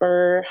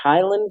 Hesper,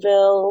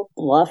 Highlandville,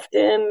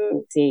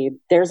 Bluffton. See,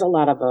 there's a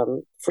lot of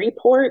them.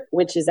 Freeport,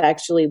 which is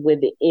actually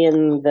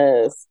within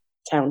the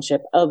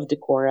township of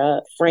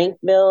Decorah,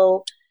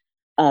 Frankville,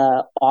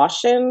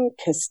 Austin,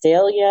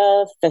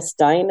 Castalia,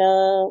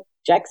 Festina,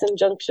 Jackson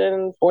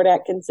Junction, Fort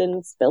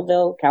Atkinson,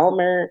 Spillville,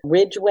 Calmer,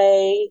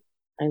 Ridgeway,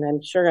 and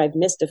I'm sure I've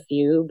missed a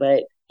few,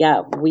 but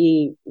yeah,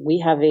 we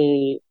have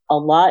a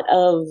lot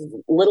of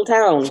little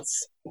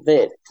towns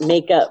that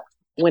make up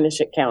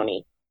Winneshiek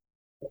County.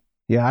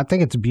 Yeah, I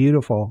think it's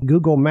beautiful.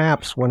 Google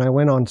Maps, when I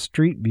went on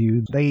Street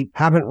View, they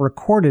haven't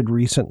recorded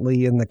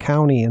recently in the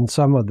county in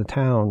some of the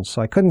towns,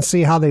 so I couldn't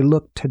see how they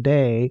look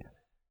today.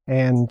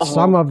 And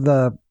some of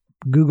the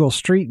Google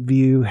Street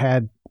View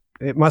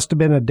it must have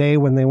been a day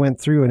when they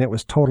went through and it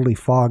was totally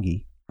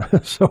foggy.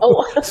 So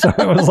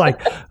it was like,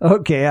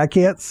 okay, I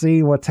can't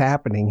see what's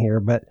happening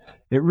here, but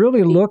it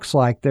really looks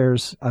like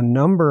there's a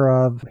number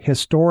of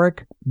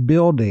historic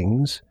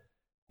buildings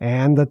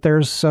and that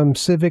there's some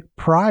civic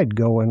pride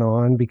going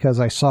on because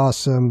I saw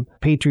some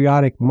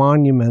patriotic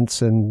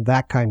monuments and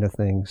that kind of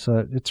thing.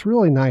 So it's a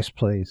really nice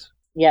place.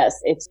 Yes,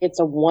 it's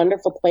a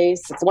wonderful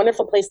place. It's a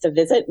wonderful place to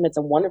visit, and it's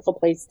a wonderful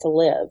place to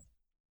live.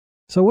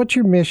 So what's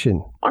your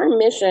mission? Our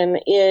mission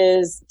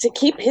is to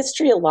keep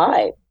history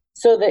alive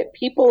so that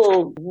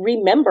people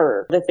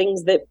remember the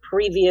things that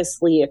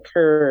previously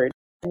occurred.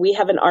 We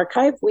have an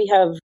archive. We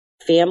have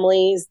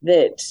families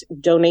that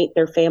donate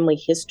their family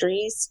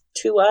histories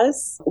to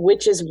us,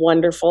 which is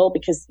wonderful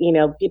because,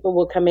 people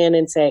will come in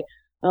and say,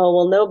 oh,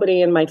 well,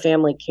 nobody in my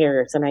family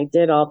cares. And I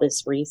did all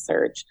this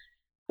research.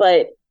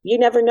 But you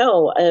never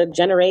know. A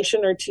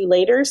generation or two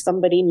later,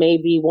 somebody may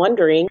be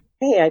wondering,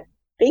 hey, I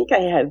think I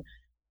had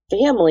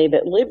family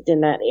that lived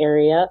in that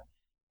area.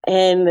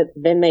 And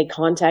then they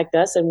contact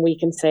us and we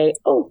can say,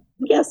 oh,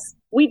 yes,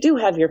 we do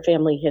have your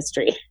family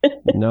history.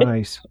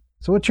 Nice.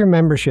 So what's your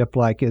membership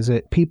like? Is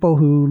it people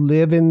who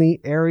live in the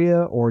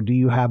area or do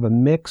you have a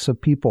mix of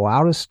people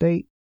out of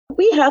state?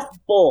 We have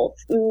both.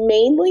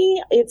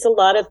 Mainly, it's a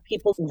lot of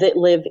people that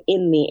live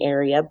in the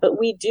area, but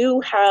we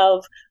do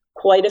have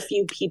quite a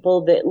few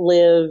people that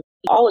live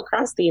all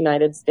across the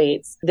United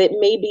States that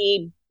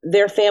maybe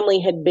their family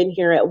had been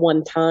here at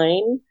one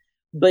time,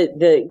 but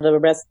the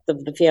rest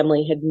of the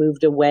family had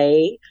moved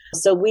away.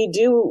 So we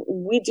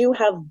do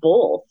have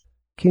both.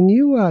 Can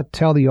you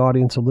tell the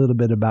audience a little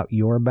bit about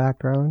your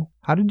background?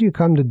 How did you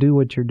come to do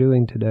what you're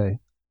doing today?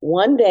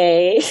 One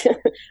day,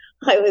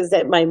 I was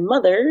at my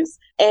mother's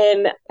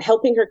and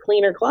helping her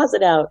clean her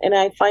closet out. And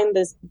I find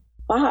this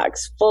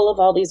box full of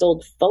all these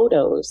old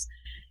photos.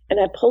 And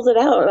I pulled it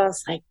out and I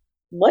was like,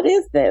 what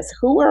is this?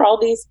 Who are all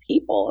these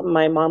people? And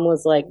my mom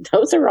was like,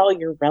 those are all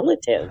your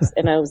relatives.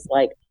 And I was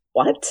like,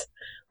 what?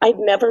 I'd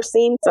never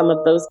seen some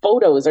of those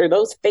photos or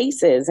those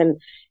faces.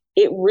 And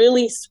it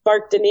really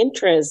sparked an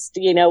interest,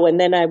 and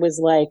then I was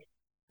like,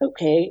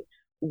 okay,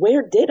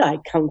 where did I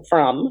come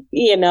from?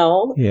 Yeah.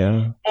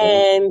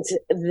 And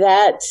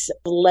that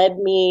led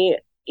me,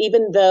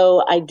 even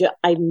though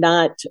I'm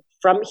not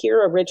from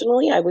here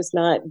originally, I was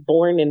not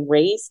born and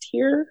raised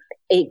here.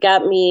 It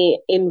got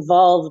me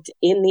involved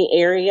in the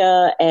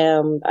area.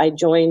 I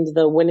joined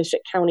the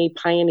Winneshiek County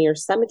Pioneer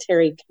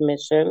Cemetery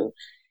Commission.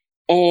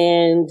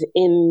 And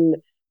in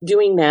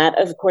doing that,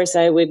 of course,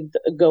 I would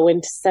go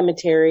into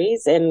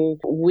cemeteries and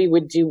we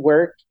would do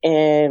work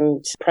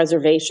and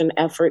preservation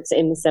efforts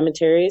in the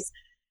cemeteries.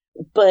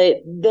 But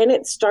then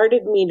it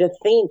started me to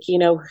think,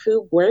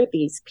 who were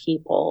these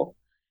people?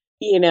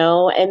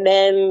 And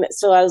then,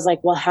 so I was like,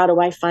 well, how do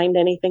I find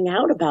anything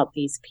out about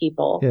these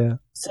people? Yeah.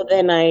 So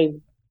then I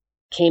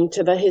came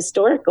to the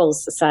Historical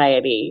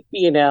Society,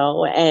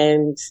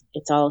 and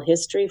it's all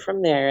history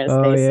from there, as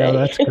they say. Oh, yeah,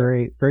 that's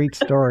great. Great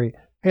story.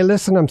 Hey,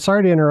 listen, I'm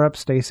sorry to interrupt,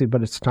 Stacy,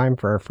 but it's time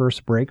for our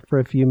first break for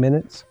a few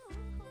minutes.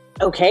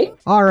 Okay.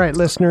 All right,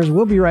 listeners,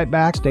 we'll be right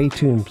back. Stay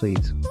tuned,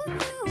 please.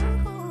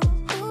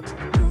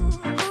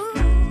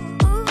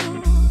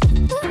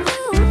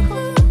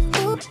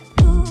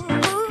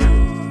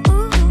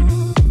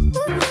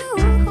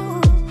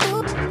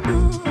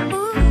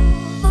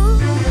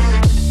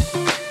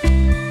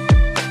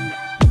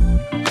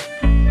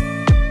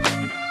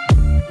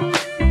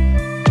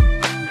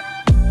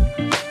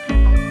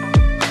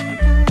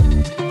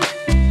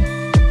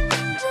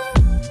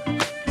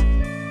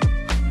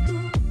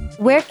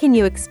 Where can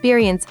you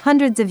experience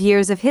hundreds of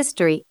years of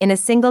history in a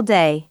single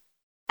day?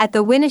 At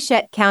the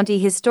Winneshiek County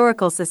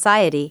Historical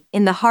Society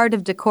in the heart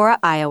of Decorah,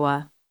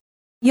 Iowa.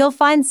 You'll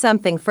find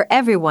something for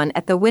everyone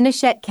at the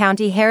Winneshiek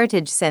County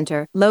Heritage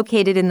Center,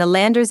 located in the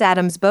Landers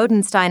Adams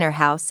Bodensteiner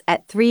House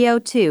at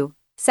 302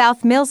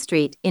 South Mill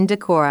Street in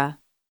Decorah.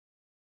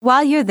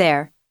 While you're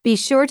there, be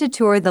sure to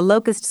tour the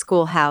Locust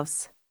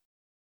Schoolhouse.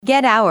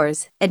 Get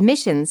hours,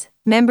 admissions,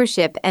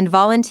 membership, and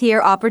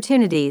volunteer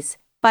opportunities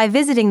by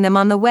visiting them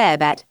on the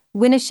web at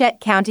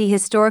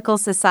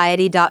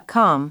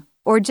WinneshiekCountyHistoricalSociety.com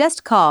or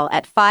just call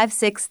at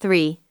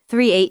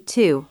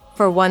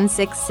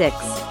 563-382-4166.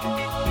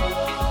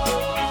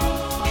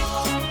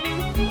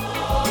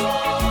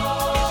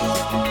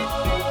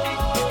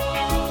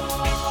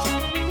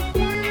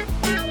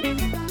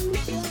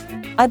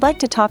 I'd like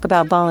to talk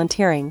about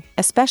volunteering,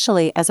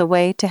 especially as a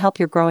way to help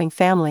your growing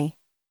family.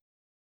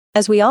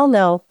 As we all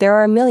know, there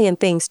are a million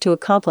things to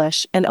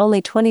accomplish and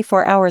only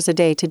 24 hours a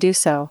day to do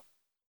so.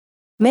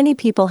 Many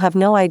people have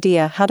no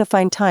idea how to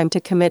find time to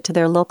commit to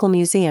their local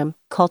museum,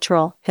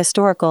 cultural,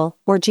 historical,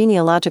 or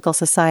genealogical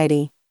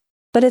society.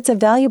 But it's a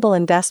valuable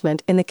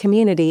investment in the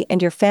community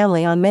and your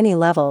family on many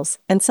levels,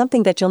 and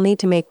something that you'll need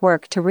to make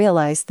work to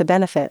realize the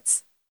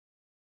benefits.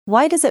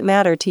 Why does it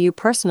matter to you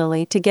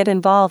personally to get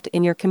involved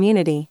in your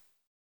community?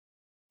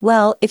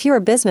 Well, if you're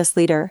a business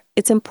leader,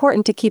 it's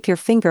important to keep your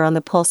finger on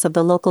the pulse of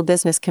the local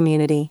business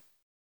community.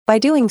 By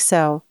doing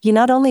so, you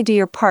not only do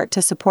your part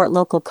to support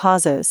local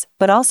causes,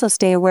 but also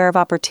stay aware of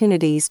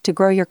opportunities to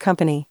grow your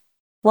company.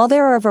 While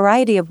there are a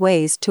variety of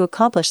ways to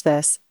accomplish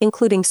this,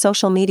 including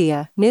social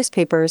media,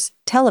 newspapers,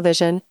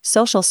 television,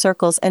 social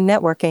circles, and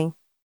networking,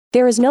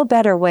 there is no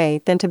better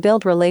way than to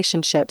build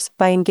relationships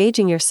by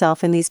engaging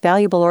yourself in these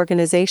valuable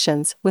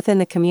organizations within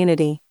the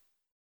community.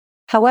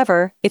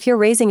 However, if you're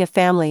raising a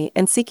family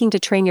and seeking to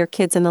train your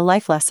kids in the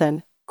life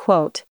lesson,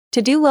 quote,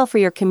 to do well for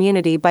your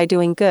community by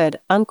doing good,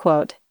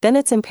 unquote, then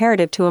it's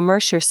imperative to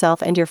immerse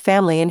yourself and your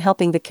family in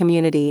helping the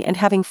community and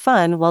having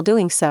fun while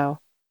doing so.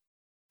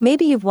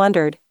 Maybe you've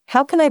wondered,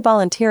 how can I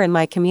volunteer in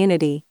my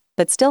community,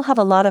 but still have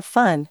a lot of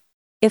fun?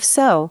 If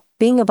so,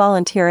 being a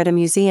volunteer at a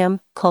museum,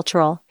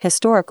 cultural,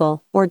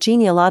 historical, or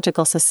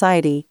genealogical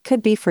society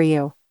could be for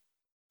you.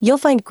 You'll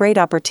find great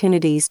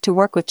opportunities to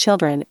work with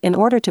children in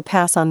order to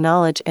pass on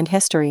knowledge and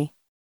history.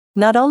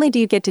 Not only do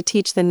you get to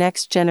teach the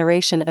next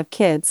generation of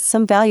kids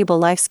some valuable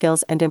life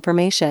skills and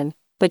information,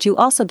 but you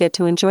also get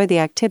to enjoy the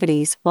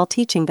activities while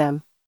teaching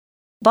them.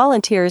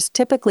 Volunteers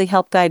typically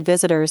help guide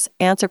visitors,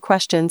 answer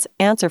questions,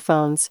 answer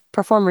phones,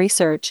 perform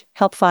research,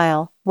 help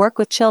file, work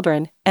with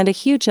children, and a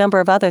huge number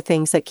of other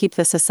things that keep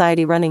the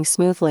society running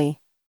smoothly.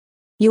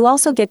 You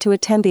also get to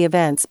attend the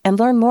events and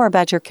learn more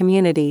about your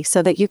community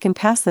so that you can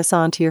pass this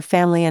on to your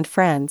family and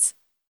friends.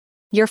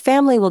 Your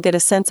family will get a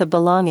sense of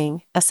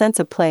belonging, a sense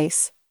of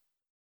place.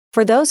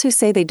 For those who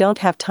say they don't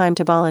have time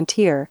to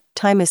volunteer,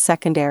 time is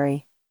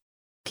secondary.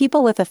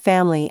 People with a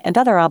family and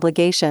other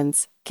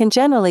obligations can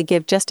generally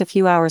give just a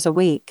few hours a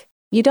week.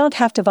 You don't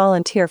have to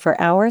volunteer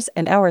for hours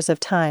and hours of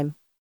time.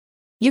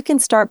 You can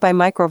start by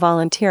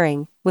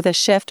micro-volunteering, with a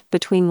shift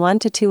between 1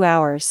 to 2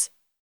 hours.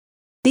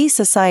 These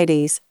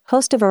societies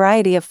host a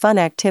variety of fun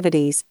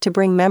activities to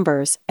bring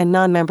members and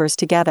non-members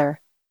together.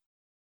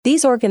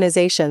 These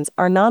organizations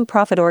are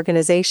non-profit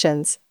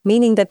organizations,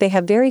 meaning that they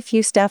have very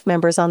few staff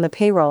members on the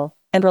payroll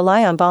and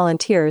rely on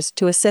volunteers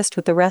to assist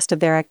with the rest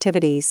of their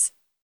activities.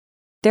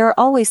 There are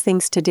always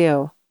things to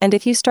do, and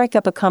if you strike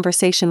up a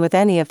conversation with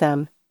any of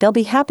them, they'll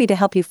be happy to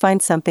help you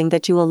find something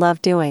that you will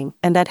love doing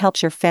and that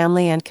helps your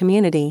family and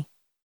community.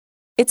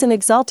 It's an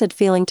exalted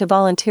feeling to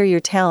volunteer your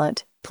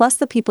talent, plus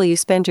the people you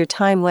spend your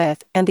time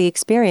with and the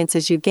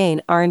experiences you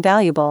gain are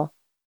invaluable.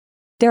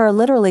 There are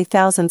literally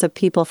thousands of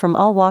people from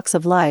all walks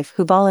of life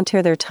who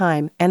volunteer their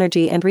time,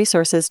 energy, and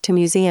resources to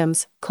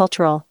museums,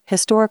 cultural,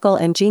 historical,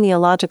 and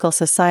genealogical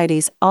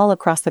societies all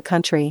across the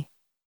country.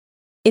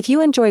 If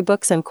you enjoy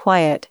books and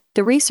quiet,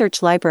 the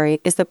research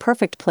library is the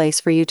perfect place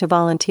for you to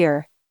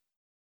volunteer.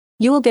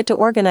 You will get to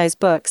organize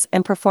books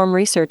and perform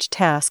research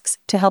tasks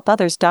to help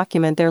others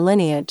document their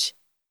lineage.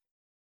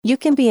 You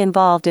can be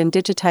involved in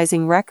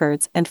digitizing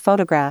records and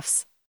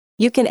photographs.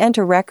 You can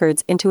enter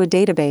records into a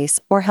database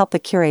or help the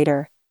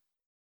curator.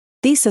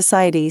 These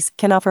societies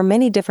can offer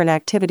many different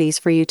activities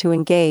for you to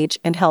engage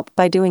and help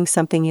by doing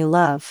something you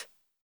love.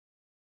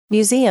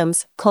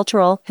 Museums,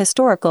 cultural,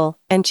 historical,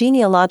 and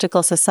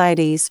genealogical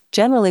societies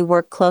generally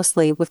work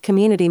closely with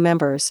community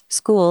members,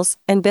 schools,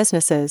 and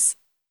businesses.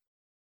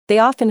 They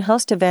often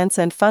host events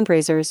and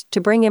fundraisers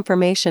to bring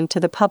information to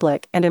the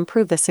public and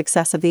improve the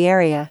success of the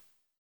area.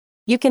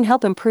 You can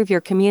help improve your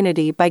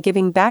community by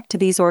giving back to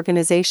these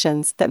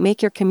organizations that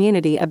make your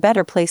community a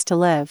better place to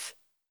live.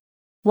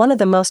 One of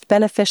the most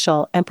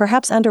beneficial and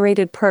perhaps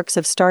underrated perks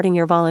of starting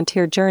your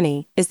volunteer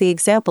journey is the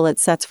example it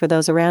sets for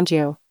those around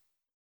you.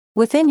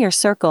 Within your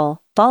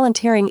circle,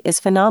 volunteering is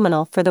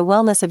phenomenal for the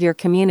wellness of your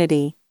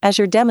community, as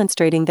you're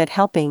demonstrating that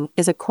helping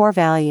is a core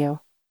value.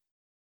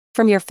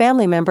 From your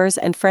family members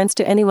and friends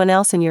to anyone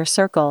else in your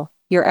circle,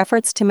 your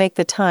efforts to make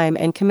the time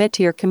and commit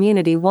to your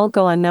community won't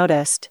go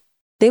unnoticed.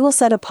 They will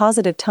set a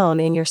positive tone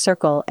in your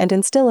circle and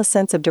instill a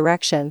sense of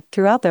direction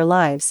throughout their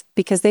lives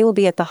because they will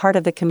be at the heart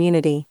of the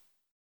community.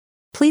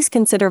 Please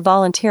consider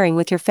volunteering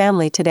with your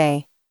family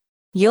today.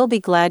 You'll be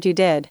glad you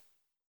did.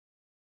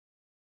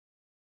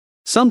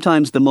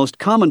 Sometimes the most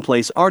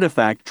commonplace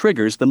artifact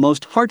triggers the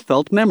most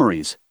heartfelt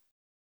memories.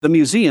 The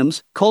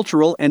museums,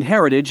 cultural and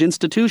heritage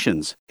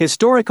institutions,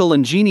 historical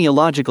and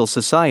genealogical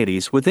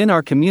societies within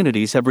our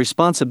communities have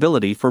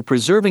responsibility for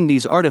preserving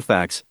these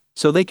artifacts,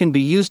 so they can be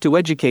used to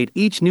educate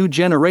each new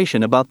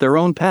generation about their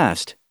own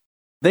past.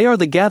 They are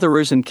the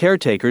gatherers and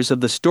caretakers of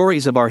the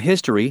stories of our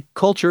history,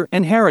 culture,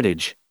 and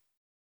heritage.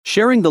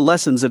 Sharing the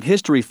lessons of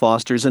history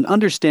fosters an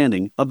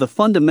understanding of the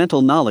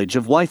fundamental knowledge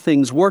of why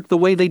things work the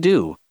way they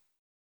do.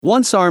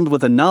 Once armed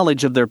with a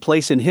knowledge of their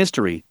place in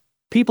history,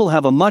 people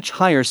have a much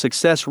higher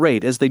success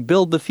rate as they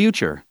build the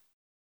future.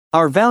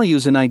 Our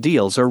values and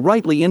ideals are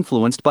rightly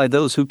influenced by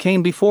those who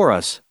came before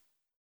us.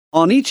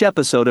 On each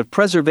episode of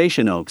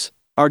Preservation Oaks,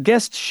 our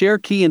guests share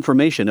key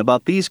information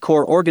about these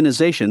core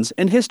organizations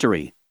and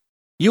history.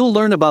 You'll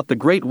learn about the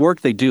great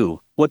work they do,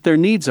 what their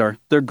needs are,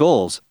 their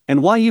goals,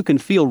 and why you can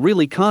feel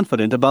really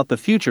confident about the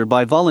future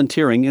by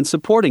volunteering and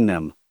supporting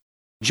them.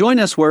 Join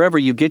us wherever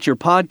you get your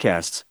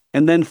podcasts,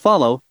 and then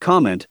follow,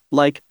 comment,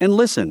 like, and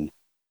listen.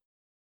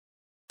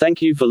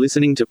 Thank you for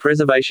listening to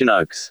Preservation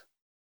Oaks.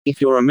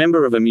 If you're a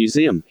member of a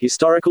museum,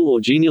 historical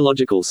or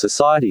genealogical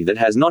society that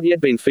has not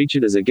yet been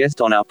featured as a guest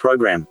on our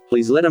program,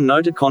 please let them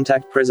know to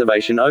contact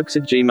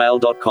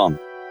preservationoaks@gmail.com.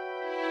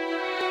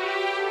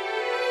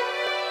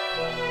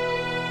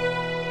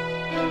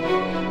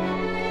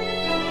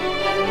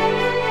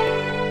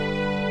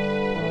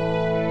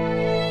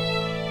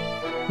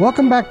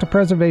 Welcome back to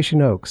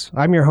Preservation Oaks.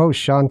 I'm your host,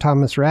 Sean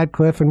Thomas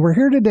Radcliffe, and we're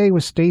here today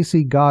with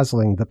Stacy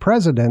Gosling, the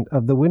president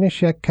of the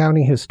Winneshiek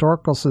County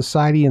Historical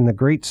Society in the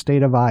great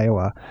state of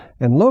Iowa,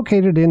 and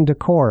located in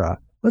Decorah.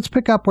 Let's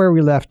pick up where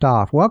we left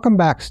off. Welcome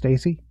back,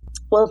 Stacy.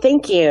 Well,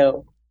 thank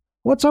you.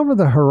 What's over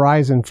the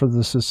horizon for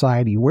the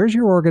society? Where's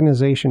your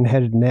organization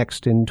headed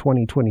next in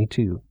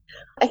 2022?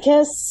 I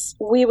guess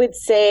we would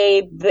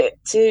say that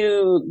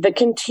to the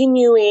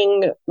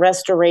continuing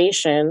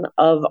restoration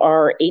of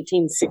our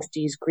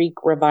 1860s Greek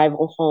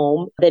Revival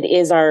home that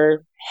is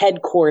our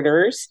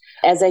headquarters.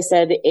 As I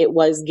said, it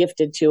was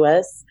gifted to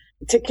us.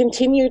 To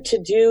continue to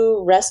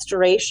do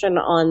restoration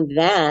on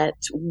that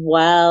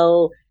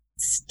while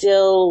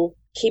still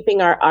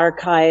keeping our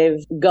archive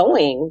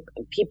going.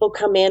 People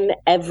come in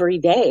every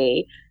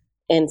day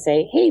and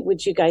say, hey,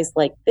 would you guys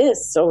like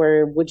this?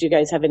 Or would you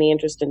guys have any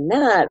interest in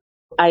that?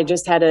 I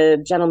just had a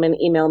gentleman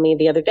email me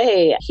the other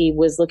day. He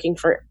was looking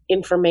for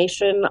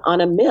information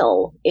on a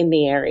mill in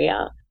the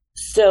area.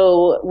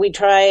 So we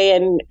try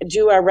and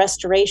do our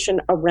restoration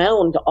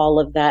around all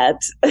of that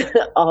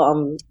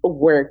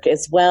work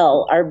as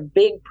well. Our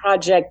big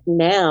project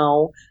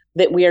now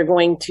that we are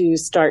going to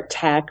start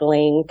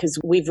tackling, because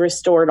we've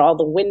restored all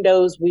the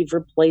windows, we've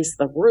replaced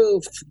the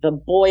roof, the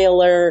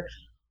boiler,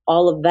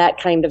 all of that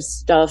kind of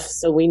stuff,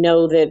 so we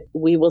know that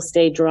we will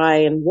stay dry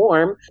and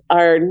warm.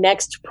 Our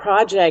next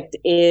project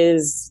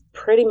is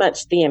pretty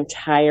much the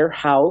entire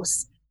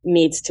house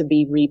needs to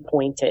be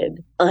repointed.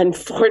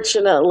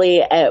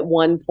 Unfortunately, at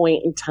one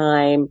point in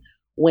time,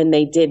 when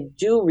they did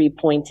do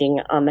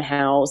repointing on the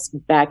house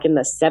back in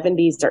the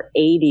 70s or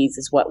 80s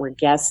is what we're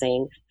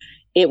guessing,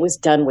 it was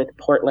done with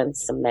Portland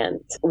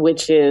cement,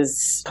 which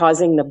is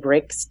causing the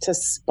bricks to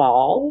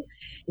spall.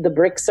 The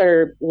bricks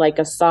are like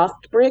a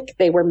soft brick.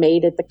 They were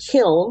made at the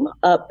kiln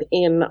up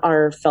in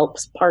our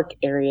Phelps Park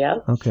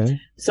area. Okay.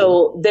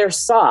 So they're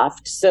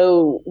soft.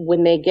 So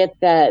when they get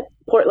that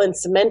Portland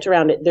cement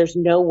around it, there's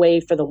no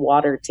way for the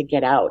water to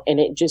get out, and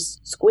it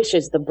just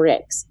squishes the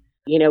bricks.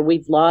 You know,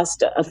 we've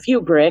lost a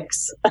few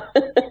bricks,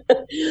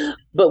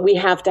 but we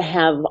have to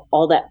have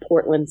all that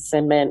Portland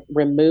cement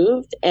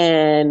removed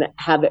and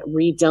have it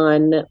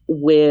redone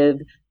with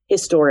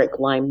historic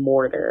lime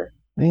mortar.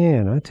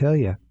 Man, I tell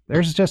you,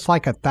 there's just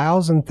like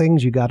 1,000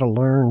 things you got to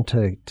learn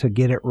to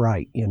get it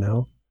right, you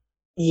know?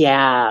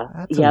 Yeah.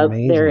 That's yep,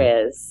 amazing.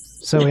 there is.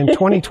 So in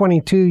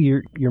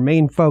 2022, your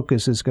main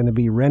focus is going to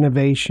be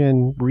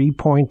renovation,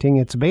 repointing.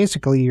 It's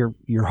basically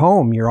your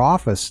home, your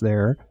office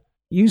there.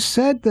 You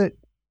said that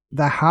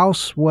the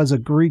house was a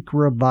Greek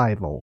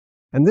revival.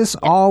 And this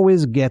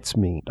always gets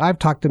me. I've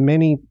talked to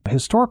many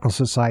historical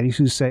societies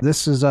who say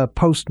this is a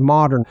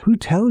postmodern. Who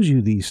tells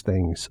you these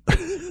things?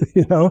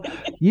 You know,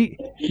 you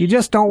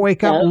just don't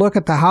wake up, look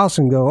at the house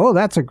and go, oh,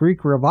 that's a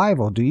Greek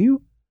revival. Do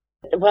you?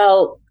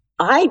 Well,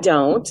 I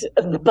don't,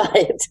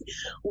 but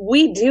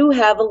we do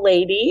have a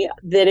lady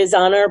that is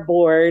on our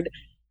board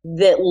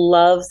that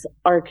loves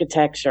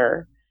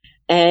architecture.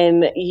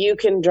 And you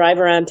can drive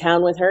around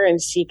town with her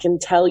and she can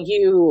tell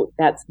you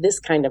that's this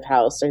kind of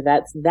house or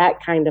that's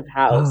that kind of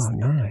house. Oh,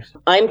 nice.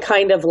 I'm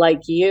kind of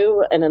like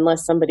you. And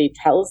unless somebody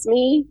tells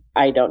me,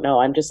 I don't know.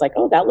 I'm just like,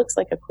 oh, that looks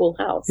like a cool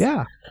house.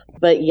 Yeah.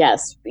 But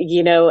yes,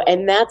 you know,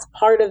 and that's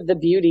part of the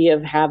beauty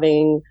of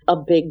having a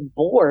big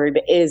board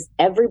is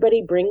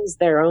everybody brings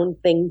their own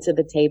thing to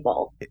the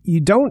table. You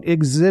don't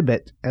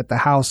exhibit at the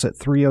house at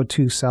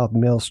 302 South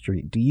Mill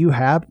Street. Do you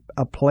have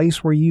a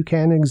place where you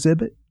can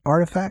exhibit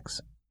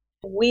artifacts?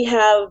 We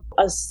have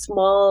a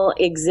small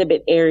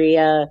exhibit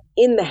area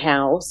in the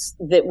house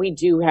that we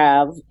do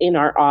have in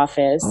our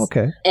office.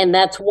 Okay. And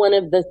that's one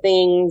of the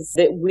things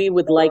that we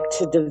would like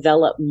to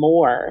develop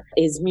more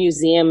is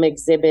museum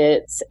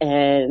exhibits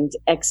and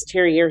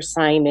exterior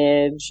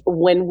signage.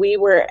 When we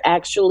were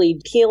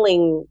actually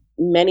peeling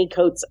many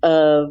coats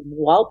of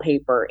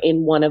wallpaper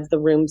in one of the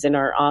rooms in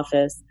our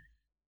office,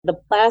 the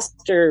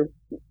plaster,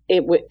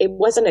 it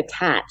wasn't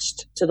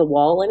attached to the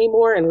wall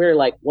anymore. And we were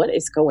like, what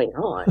is going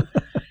on?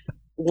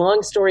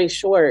 Long story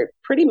short,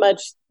 pretty much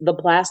the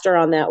plaster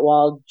on that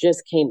wall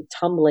just came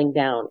tumbling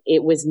down.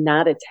 It was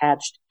not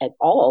attached at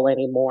all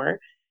anymore.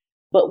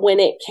 But when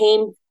it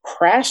came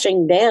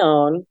crashing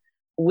down,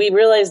 we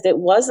realized it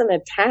wasn't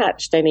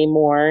attached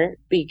anymore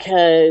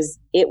because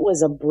it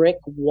was a brick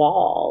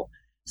wall.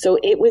 So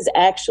it was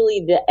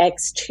actually the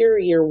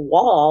exterior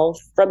wall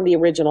from the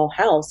original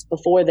house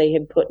before they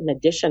had put an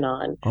addition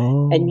on.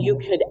 Oh. And you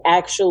could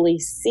actually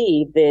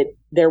see that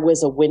there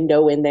was a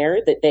window in there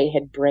that they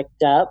had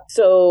bricked up.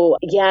 So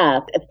yeah,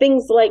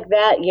 things like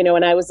that,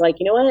 and I was like,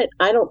 you know what?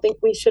 I don't think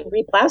we should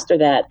replaster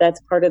that. That's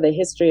part of the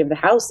history of the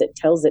house. It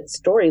tells its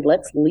story.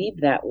 Let's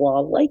leave that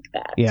wall like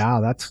that.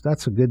 Yeah,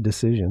 that's a good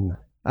decision.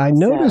 I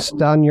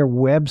noticed on your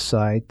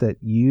website that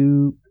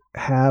you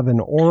have an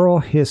oral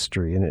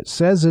history, and it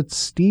says it's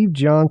Steve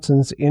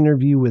Johnson's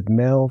interview with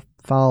Mel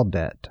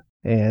Faldet.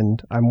 And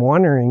I'm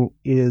wondering,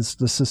 is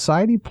the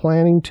society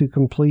planning to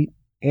complete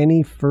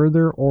any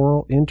further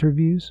oral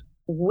interviews?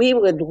 We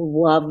would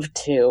love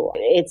to.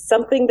 It's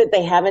something that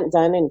they haven't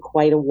done in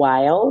quite a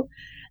while,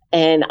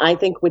 and I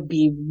think would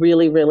be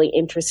really, really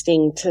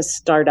interesting to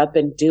start up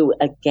and do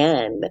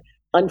again.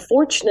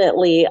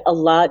 Unfortunately, a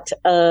lot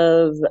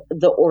of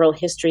the oral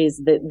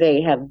histories that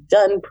they have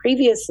done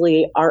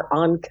previously are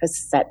on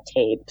cassette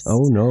tapes.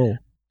 Oh, no.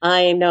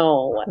 I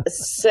know.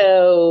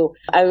 So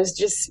I was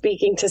just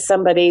speaking to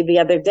somebody the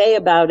other day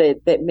about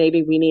it, that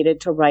maybe we needed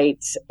to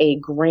write a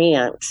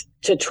grant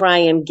to try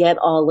and get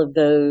all of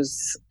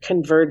those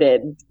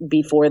converted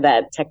before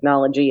that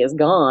technology is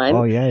gone.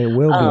 Oh, yeah, it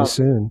will be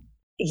soon.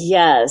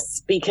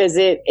 Yes, because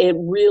it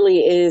really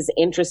is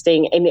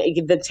interesting. And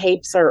the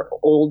tapes are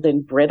old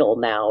and brittle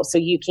now. So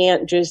you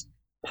can't just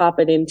pop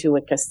it into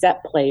a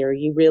cassette player.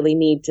 You really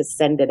need to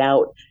send it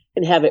out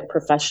and have it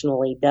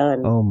professionally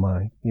done. Oh,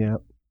 my. Yeah.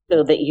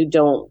 So that you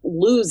don't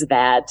lose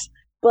that.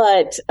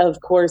 But of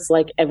course,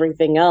 like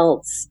everything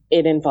else,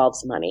 it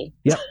involves money.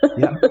 Yep.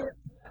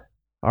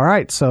 All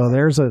right. So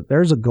there's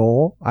a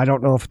goal. I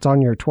don't know if it's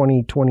on your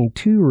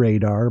 2022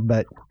 radar,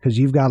 but because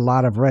you've got a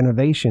lot of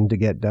renovation to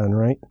get done,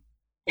 right?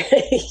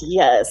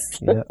 Yes.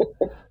 Yeah.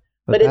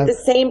 But at the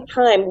same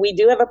time, we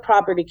do have a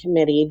property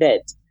committee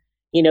that,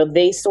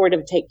 they sort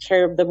of take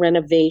care of the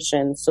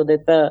renovation so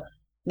that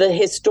the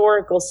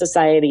historical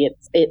society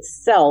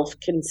itself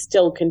can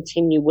still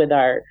continue with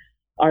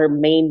our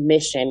main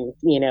mission,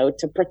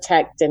 to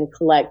protect and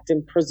collect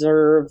and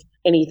preserve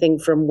anything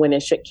from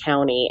Winneshiek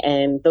County.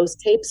 And those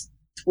tapes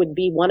would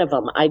be one of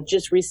them. I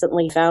just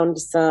recently found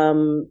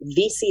some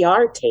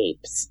VCR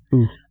tapes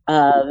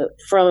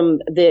from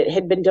that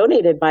had been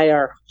donated by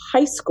our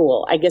high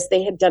school. I guess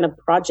they had done a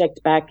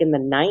project back in the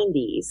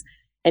 90s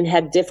and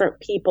had different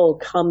people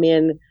come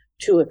in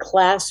to a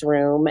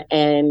classroom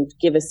and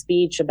give a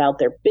speech about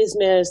their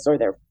business or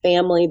their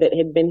family that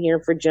had been here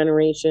for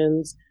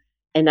generations.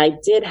 And I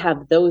did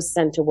have those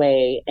sent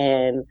away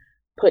and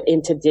put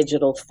into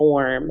digital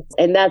form.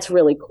 And that's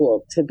really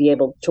cool to be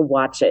able to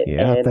watch it.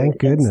 Yeah, thank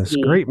goodness.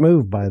 Great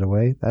move, by the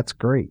way. That's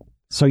great.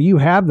 So you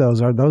have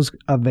those. Are those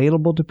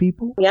available to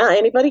people? Yeah,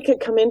 anybody could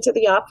come into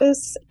the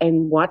office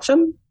and watch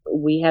them.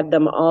 We had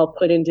them all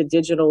put into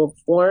digital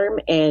form.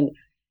 And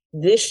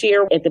this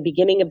year, at the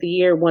beginning of the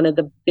year, one of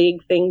the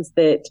big things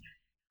that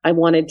I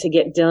wanted to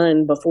get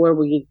done before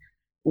we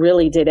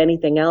really did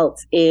anything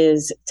else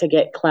is to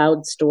get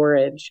cloud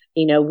storage.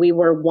 We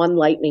were one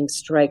lightning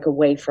strike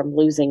away from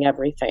losing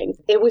everything.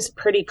 It was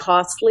pretty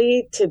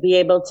costly to be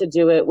able to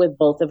do it with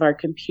both of our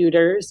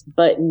computers,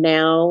 but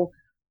now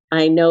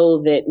I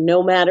know that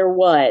no matter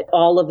what,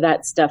 all of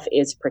that stuff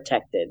is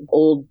protected.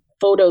 Old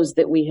photos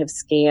that we have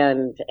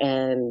scanned,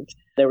 and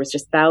there was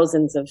just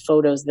thousands of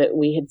photos that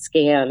we had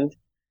scanned,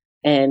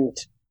 and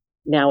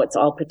now it's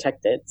all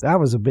protected.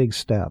 That was a big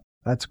step.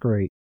 That's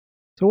great.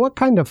 So what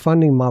kind of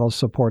funding model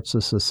supports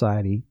the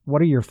society?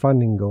 What are your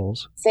funding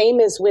goals?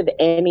 Same as with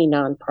any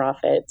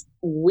nonprofit.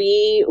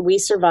 We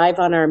survive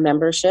on our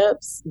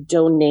memberships,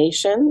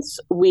 donations.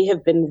 We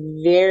have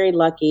been very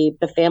lucky.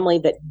 The family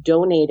that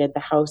donated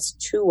the house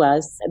to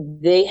us,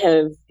 they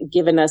have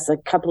given us a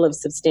couple of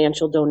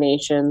substantial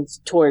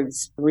donations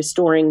towards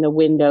restoring the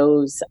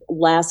windows.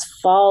 Last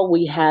fall,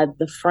 we had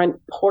the front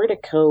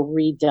portico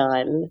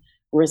redone,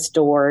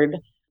 restored,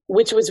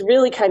 which was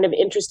really kind of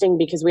interesting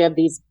because we have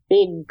these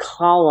big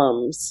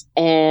columns,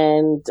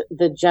 and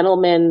the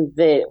gentleman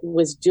that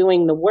was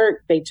doing the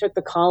work, they took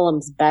the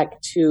columns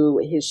back to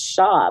his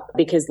shop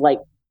because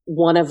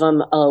one of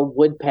them, a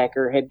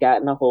woodpecker had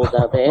gotten a hold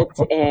of it.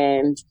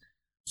 And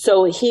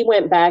so he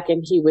went back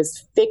and he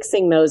was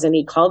fixing those, and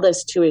he called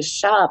us to his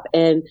shop,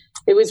 and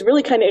it was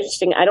really kind of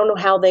interesting. I don't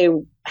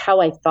know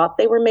how I thought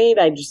they were made.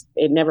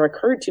 It never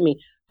occurred to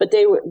me, but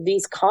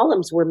these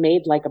columns were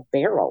made like a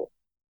barrel.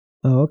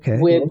 Oh, okay.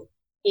 With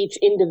each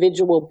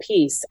individual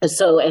piece.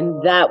 So,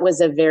 and that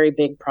was a very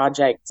big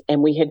project,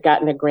 and we had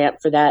gotten a grant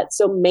for that.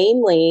 So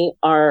mainly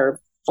our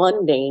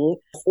funding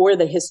for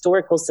the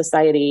Historical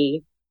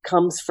Society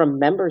comes from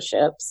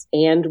memberships,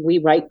 and we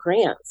write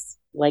grants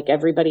like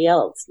everybody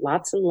else.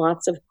 Lots and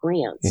lots of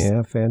grants.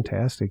 Yeah,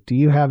 fantastic. Do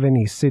you have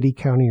any city,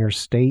 county, or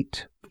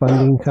state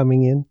funding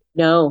coming in?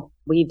 No,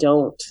 we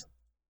don't.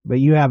 But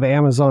you have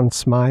Amazon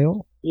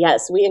Smile?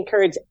 Yes, we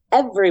encourage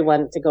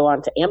everyone to go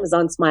on to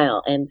Amazon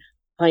Smile and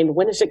find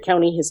Winneshiek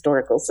County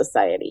Historical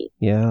Society.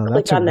 Yeah, that's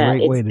Click a on that.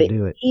 great way It's to the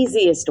do it.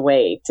 easiest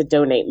way to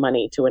donate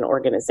money to an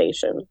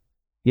organization.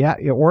 Yeah,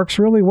 it works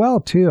really well,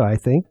 too, I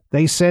think.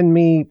 They send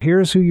me,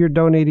 here's who you're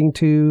donating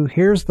to,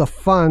 here's the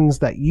funds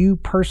that you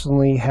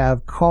personally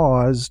have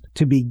caused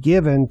to be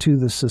given to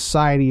the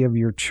society of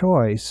your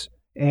choice.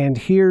 And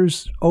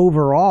here's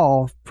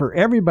overall, for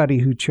everybody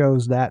who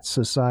chose that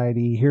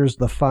society, here's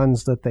the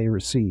funds that they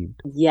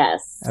received.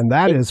 Yes. And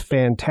that is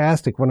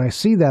fantastic. When I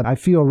see that, I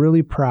feel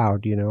really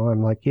proud,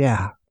 I'm like,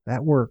 yeah,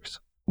 that works.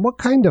 What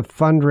kind of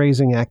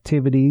fundraising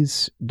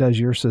activities does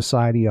your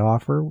society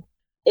offer?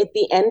 At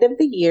the end of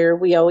the year,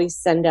 we always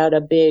send out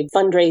a big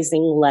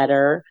fundraising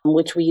letter,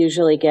 which we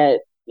usually get,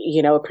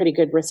 a pretty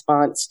good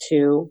response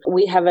to.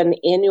 We have an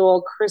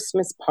annual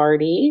Christmas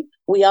party.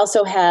 We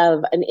also have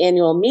an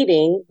annual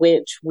meeting,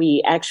 which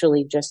we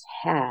actually just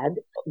had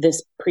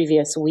this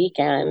previous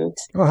weekend.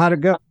 Oh, how'd it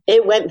go?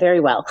 It went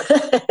very well.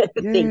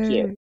 Thank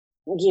you.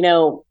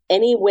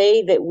 Any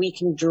way that we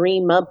can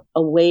dream up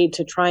a way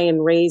to try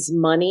and raise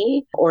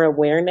money or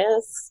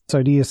awareness.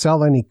 So do you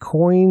sell any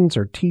coins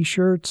or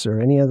T-shirts or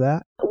any of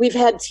that? We've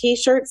had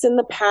T-shirts in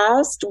the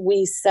past.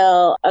 We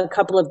sell a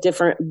couple of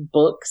different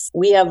books.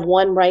 We have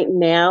one right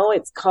now.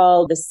 It's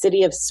called The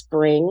City of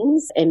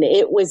Springs, and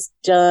it was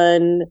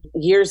done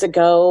years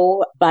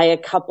ago by a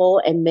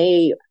couple, and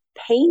they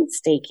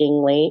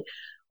painstakingly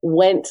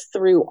went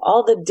through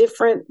all the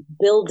different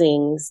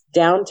buildings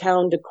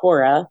downtown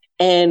Decorah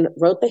and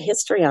wrote the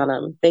history on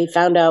them. They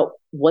found out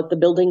what the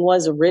building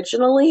was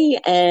originally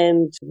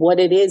and what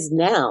it is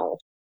now.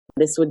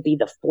 This would be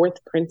the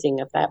fourth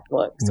printing of that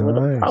book, so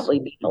it'll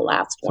probably be the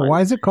last one. So why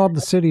is it called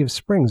the City of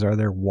Springs? Are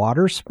there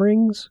water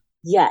springs?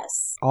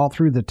 Yes. All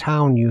through the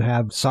town, you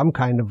have some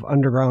kind of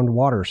underground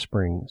water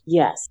springs.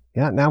 Yes.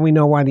 Yeah, now we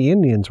know why the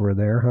Indians were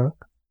there,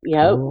 huh?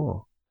 Yep.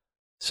 Cool.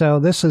 So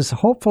this is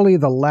hopefully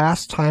the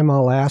last time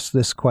I'll ask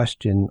this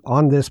question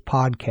on this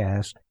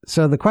podcast.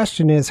 So the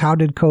question is, how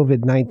did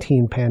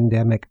COVID-19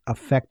 pandemic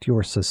affect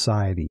your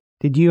society?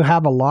 Did you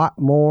have a lot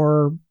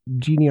more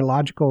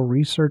genealogical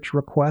research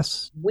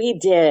requests? We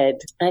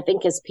did. I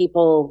think as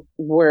people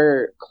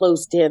were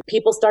closed in,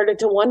 people started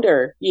to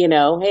wonder,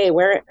 hey,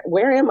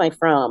 where am I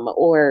from?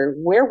 Or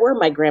where were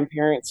my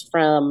grandparents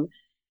from?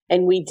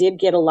 And we did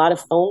get a lot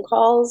of phone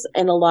calls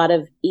and a lot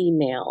of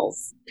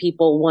emails,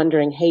 people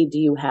wondering, hey, do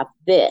you have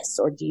this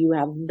or do you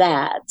have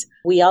that?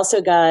 We also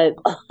got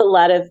a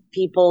lot of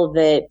people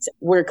that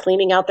were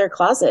cleaning out their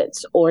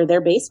closets or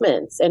their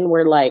basements and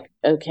were like,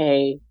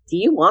 okay, do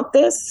you want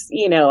this?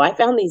 I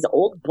found these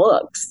old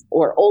books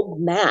or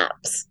old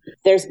maps.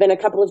 There's been a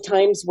couple of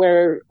times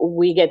where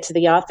we get to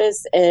the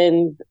office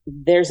and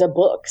there's a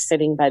book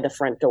sitting by the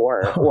front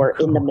door or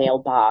in the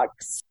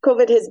mailbox.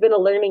 COVID has been a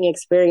learning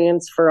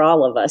experience for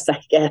all of us,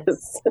 I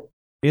guess.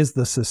 Is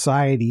the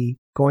society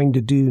going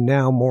to do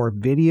now more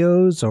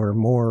videos or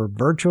more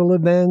virtual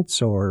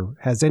events, or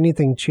has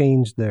anything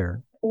changed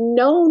there?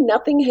 No,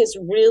 nothing has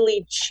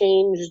really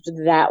changed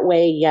that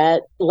way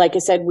yet. Like I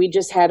said, we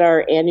just had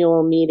our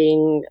annual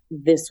meeting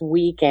this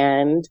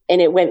weekend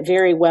and it went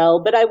very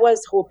well, but I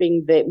was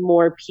hoping that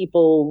more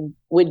people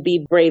would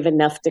be brave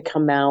enough to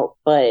come out,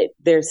 but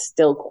there's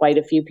still quite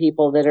a few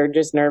people that are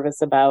just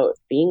nervous about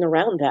being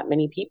around that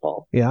many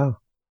people. Yeah.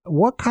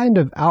 What kind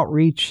of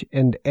outreach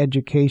and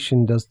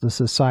education does the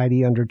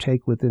society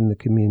undertake within the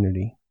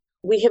community?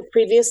 We have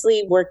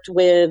previously worked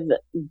with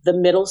the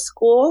middle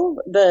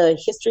school,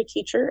 the history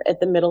teacher at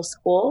the middle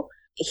school.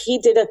 He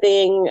did a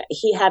thing.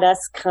 He had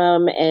us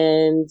come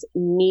and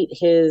meet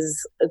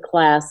his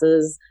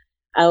classes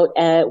out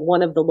at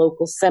one of the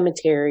local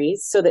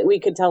cemeteries so that we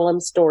could tell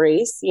them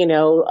stories,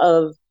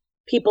 of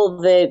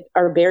people that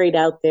are buried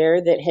out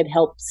there that had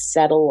helped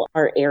settle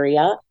our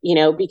area,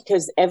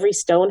 because every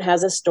stone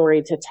has a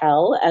story to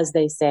tell, as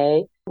they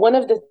say. One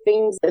of the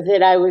things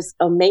that I was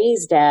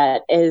amazed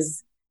at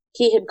is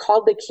he had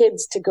called the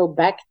kids to go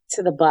back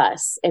to the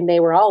bus and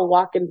they were all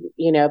walking,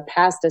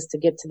 past us to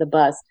get to the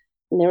bus.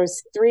 And there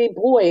was 3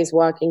 boys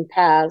walking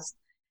past.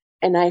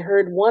 And I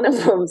heard one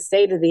of them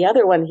say to the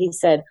other one, he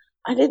said,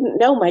 I didn't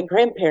know my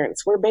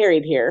grandparents were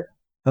buried here.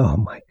 Oh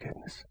my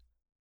goodness.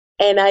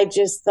 And I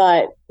just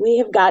thought, we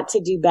have got to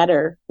do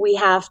better. We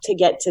have to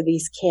get to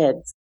these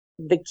kids.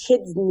 The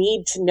kids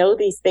need to know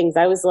these things.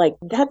 I was like,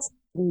 that's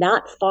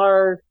not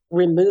far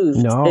removed.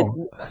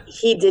 No.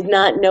 He did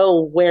not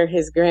know where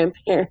his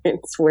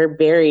grandparents were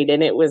buried,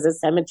 and it was a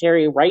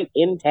cemetery right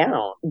in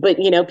town. But,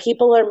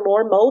 people are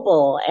more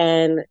mobile,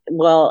 and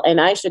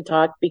I should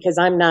talk because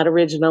I'm not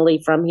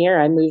originally from here.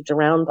 I moved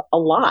around a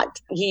lot.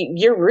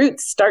 Your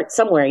roots start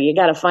somewhere. You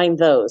got to find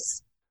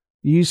those.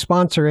 You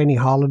sponsor any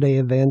holiday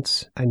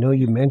events? I know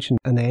you mentioned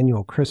an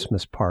annual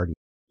Christmas party.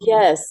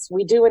 Yes,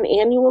 we do an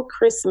annual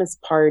Christmas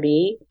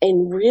party,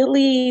 and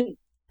really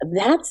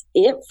that's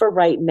it for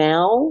right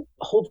now.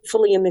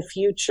 Hopefully in the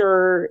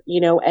future,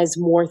 as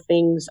more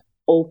things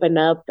open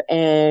up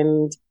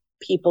and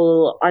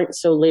people aren't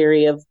so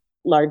leery of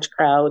large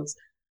crowds,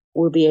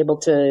 we'll be able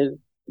to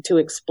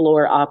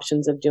explore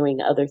options of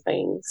doing other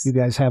things. You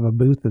guys have a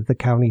booth at the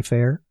county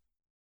fair?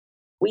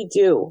 We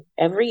do.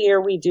 Every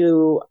year we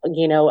do,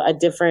 a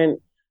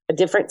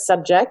different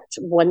subject.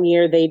 One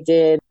year they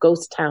did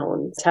ghost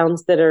towns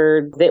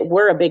that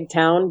were a big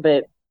town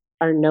but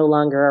are no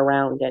longer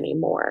around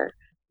anymore.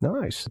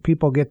 Nice.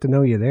 People get to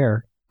know you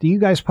there. Do you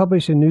guys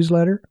publish a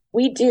newsletter?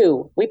 We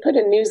do. We put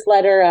a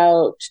newsletter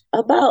out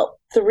about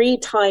 3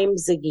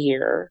 times a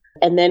year.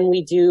 And then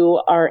we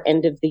do our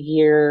end of the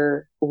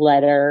year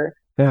letter.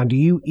 Now, do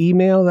you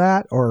email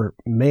that or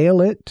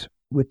mail it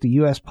with the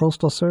U.S.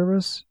 Postal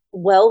Service?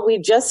 Well, we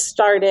just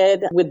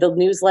started with the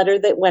newsletter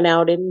that went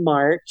out in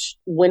March.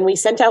 When we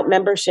sent out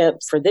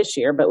memberships for this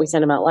year, but we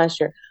sent them out last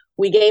year,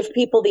 we gave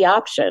people the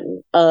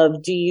option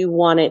of, do you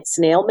want it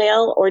snail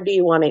mail or do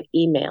you want it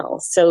email?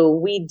 So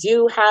we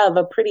do have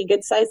a pretty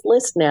good sized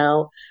list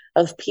now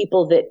of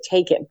people that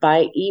take it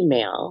by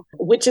email,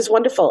 which is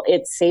wonderful.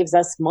 It saves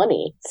us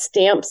money.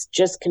 Stamps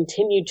just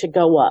continue to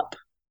go up.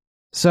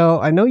 So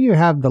I know you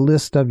have the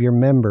list of your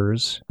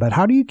members, but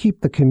how do you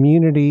keep the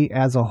community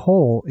as a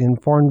whole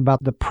informed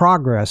about the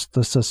progress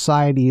the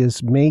society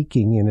is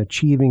making in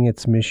achieving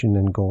its mission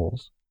and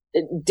goals?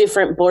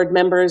 Different board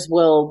members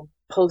will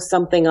post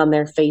something on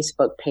their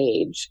Facebook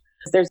page.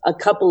 There's a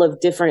couple of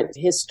different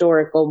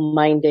historical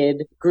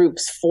minded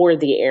groups for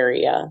the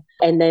area,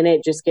 and then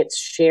it just gets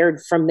shared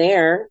from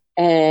there.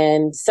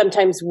 And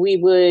sometimes we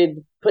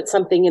would put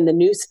something in the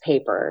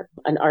newspaper,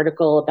 an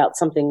article about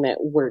something that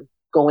we're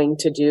going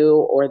to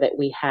do or that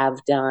we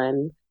have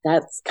done.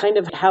 That's kind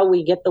of how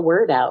we get the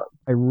word out.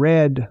 I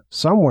read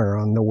somewhere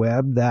on the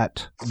web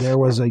that there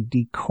was a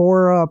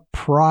Decorah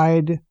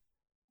Pride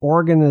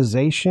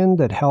organization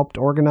that helped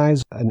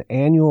organize an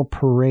annual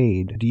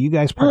parade. Do you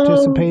guys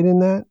participate in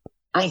that?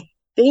 I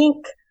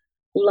think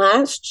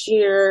last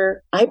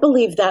year, I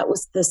believe that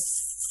was the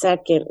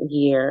second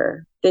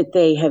year that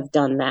they have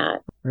done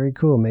that. Very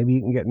cool. Maybe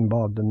you can get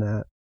involved in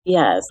that.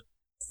 Yes.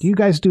 Do you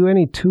guys do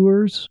any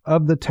tours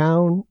of the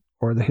town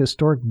or the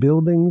historic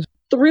buildings?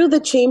 Through the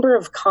Chamber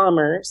of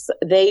Commerce,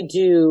 they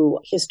do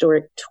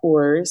historic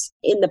tours.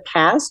 In the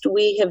past,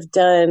 we have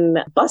done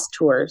bus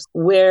tours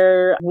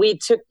where we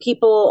took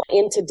people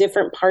into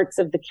different parts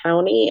of the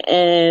county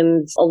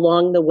and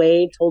along the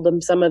way told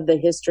them some of the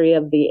history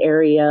of the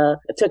area,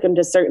 took them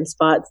to certain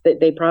spots that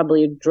they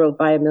probably drove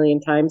by a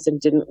million times and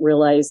didn't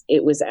realize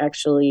it was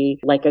actually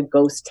like a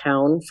ghost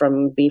town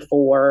from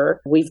before.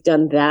 We've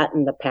done that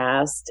in the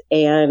past.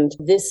 And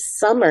this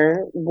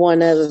summer,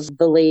 one of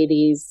the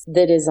ladies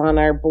that is on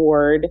our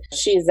board,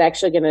 she's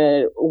actually going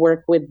to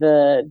work with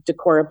the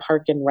Decorah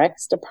Park and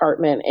Recs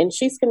department, and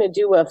she's going to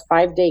do a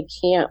 5-day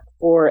camp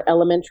for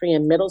elementary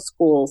and middle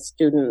school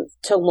students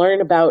to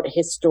learn about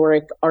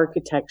historic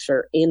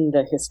architecture in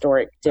the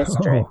historic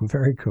district. Oh,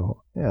 very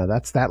cool. Yeah,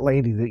 that's that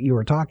lady that you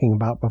were talking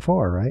about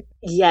before, right?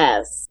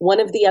 Yes. One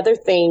of the other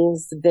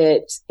things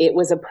that it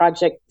was a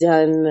project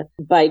done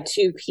by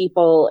 2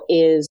 people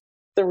is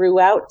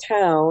throughout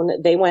town,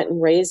 they went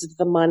and raised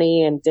the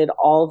money and did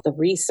all the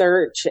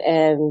research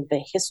and the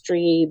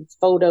history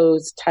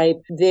photos type.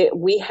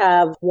 We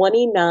have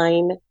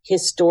 29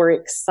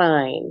 historic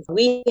signs.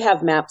 We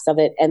have maps of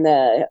it, and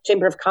the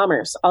Chamber of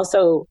Commerce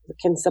also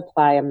can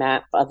supply a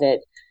map of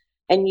it.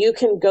 And you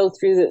can go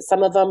through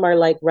some of them are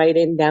like right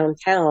in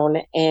downtown.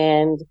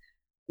 And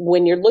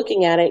when you're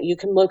looking at it, you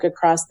can look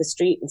across the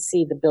street and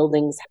see the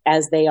buildings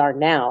as they are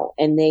now.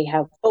 And they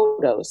have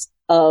photos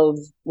of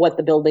what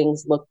the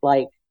buildings looked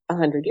like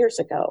 100 years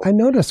ago. I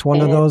noticed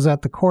one of those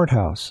at the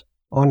courthouse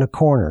on the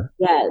corner.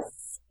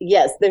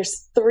 Yes.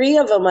 There's 3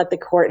 of them at the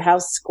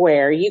courthouse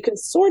square. You can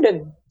sort of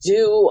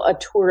do a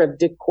tour of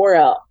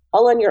Decorah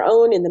all on your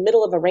own in the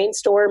middle of a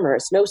rainstorm or a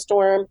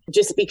snowstorm,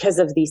 just because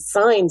of these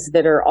signs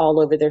that are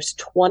all over. There's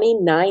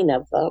 29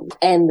 of them,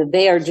 and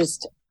they are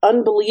just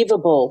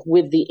unbelievable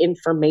with the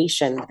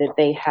information that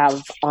they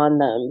have on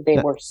them. They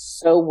were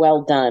so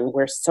well done.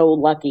 We're so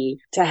lucky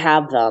to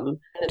have them.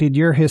 Did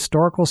your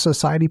historical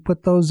society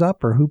put those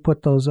up, or who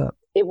put those up?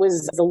 It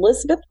was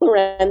Elizabeth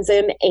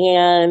Lorenzen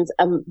and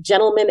a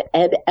gentleman,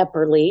 Ed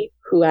Epperly,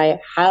 who I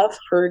have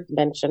heard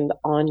mentioned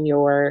on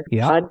your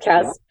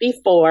podcast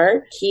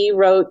before. He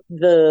wrote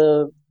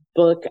the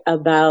book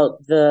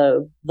about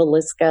the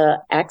Villisca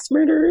axe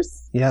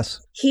murders. Yes.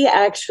 He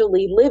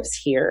actually lives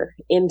here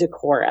in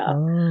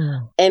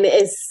Decorah and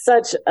is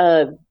such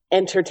a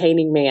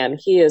entertaining man.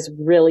 He is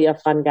really a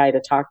fun guy to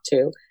talk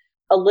to.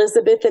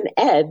 Elizabeth and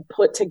Ed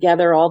put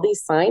together all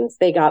these signs.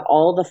 They got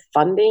all the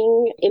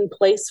funding in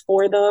place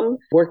for them,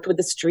 worked with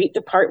the street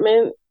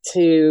department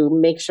to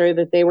make sure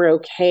that they were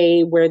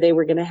okay where they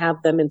were going to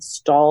have them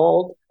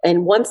installed.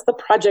 And once the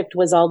project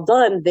was all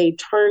done, they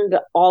turned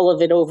all of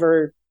it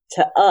over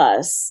to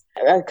us.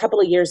 A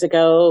couple of years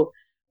ago,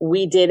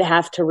 we did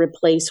have to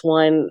replace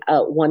one.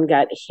 One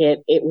got hit.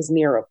 It was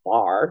near a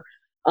bar.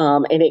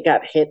 And it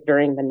got hit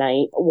during the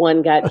night.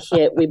 One got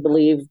hit, we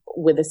believe,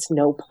 with a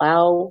snow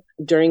plow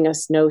during a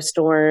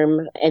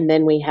snowstorm. And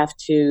then we have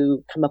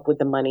to come up with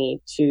the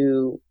money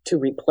to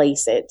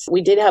replace it.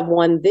 We did have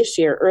one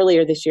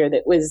earlier this year,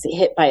 that was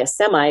hit by a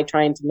semi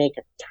trying to make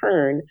a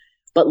turn.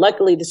 But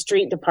luckily, the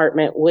street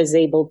department was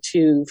able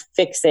to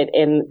fix it,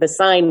 and the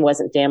sign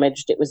wasn't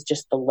damaged. It was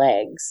just the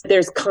legs.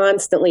 There's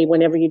constantly,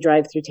 whenever you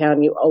drive through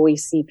town, you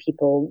always see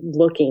people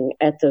looking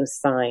at those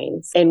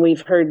signs. And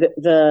we've heard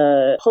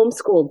the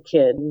homeschooled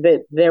kid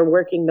that they're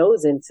working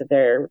those into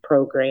their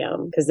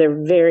program because they're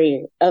a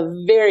very,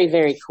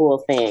 very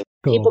cool thing.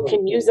 Cool. People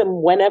can use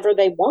them whenever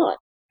they want.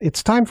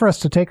 It's time for us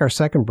to take our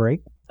second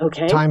break.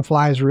 Okay. Time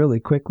flies really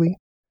quickly.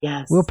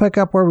 Yes. We'll pick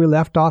up where we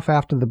left off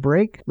after the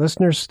break.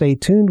 Listeners, stay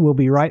tuned. We'll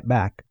be right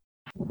back.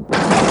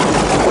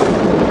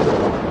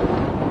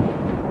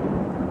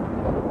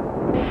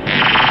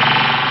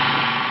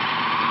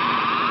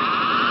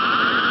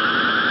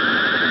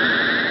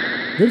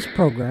 This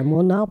program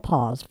will now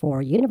pause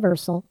for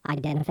universal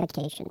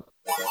identification.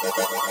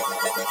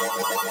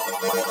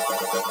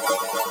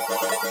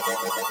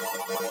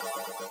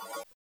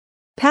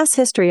 Pass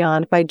history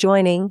on by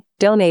joining,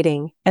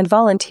 donating, and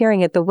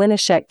volunteering at the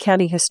Winneshiek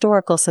County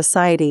Historical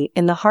Society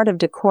in the heart of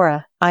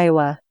Decorah,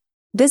 Iowa.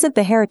 Visit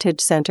the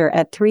Heritage Center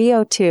at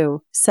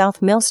 302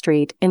 South Mill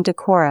Street in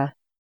Decorah.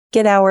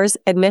 Get hours,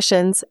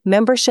 admissions,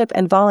 membership,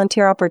 and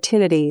volunteer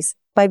opportunities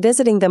by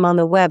visiting them on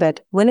the web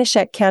at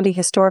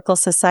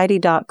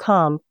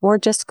WinneshiekCountyHistoricalSociety.com or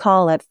just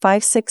call at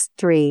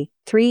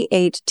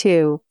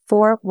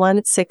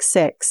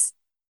 563-382-4166.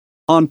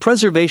 On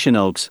Preservation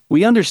Oaks,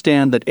 we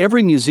understand that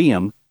every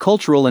museum,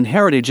 cultural and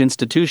heritage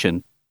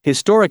institution,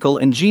 historical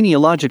and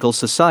genealogical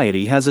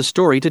society has a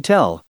story to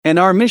tell, and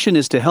our mission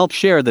is to help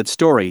share that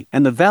story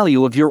and the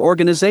value of your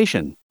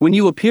organization. When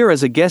you appear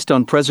as a guest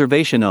on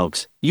Preservation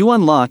Oaks, you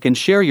unlock and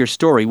share your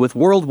story with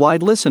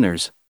worldwide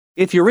listeners.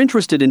 If you're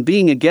interested in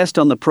being a guest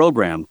on the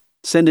program,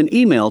 send an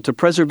email to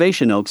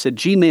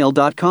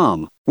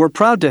preservationoaks@gmail.com. We're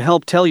proud to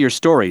help tell your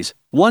stories,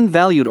 one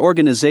valued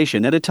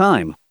organization at a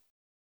time.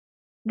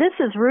 This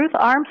is Ruth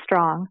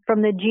Armstrong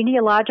from the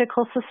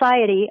Genealogical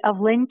Society of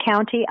Linn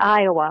County,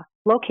 Iowa,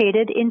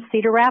 located in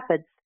Cedar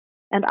Rapids,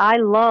 and I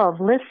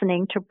love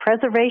listening to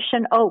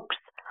Preservation Oaks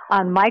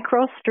on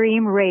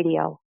MicroStream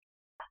Radio.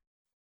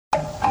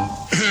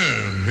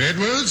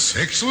 Edwards,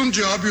 excellent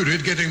job you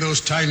did getting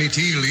those tiny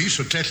tea leaves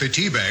for Tetley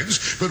tea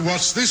bags, but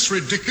what's this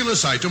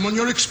ridiculous item on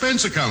your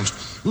expense account?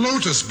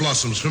 Lotus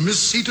blossoms for Miss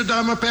Sita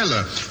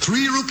Dharmapella,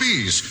 3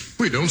 rupees.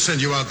 We don't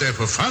send you out there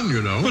for fun,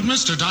 you know. But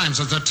Mr. Dimes,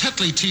 as a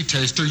Tetley tea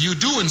taster, you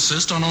do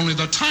insist on only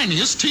the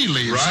tiniest tea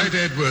leaves. Right,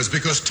 Edwards,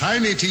 because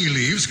tiny tea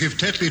leaves give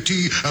Tetley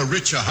tea a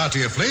richer,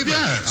 heartier flavor.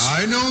 Yes.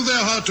 I know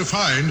they're hard to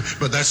find,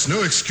 but that's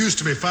no excuse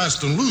to be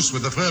fast and loose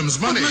with the firm's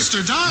money. But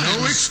Mr. Dimes...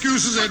 No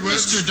excuses,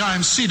 Edwards. Mr.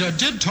 Dimes, Sita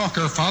did talk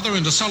her father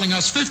into selling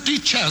us 50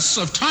 chests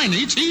of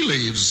tiny tea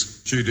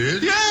leaves. She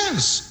did?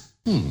 Yes.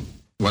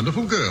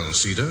 Wonderful girl,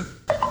 Sita.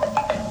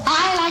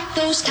 I like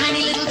those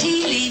tiny little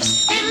tea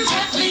leaves in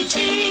Tetley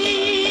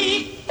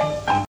tea.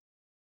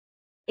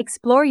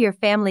 Explore your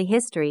family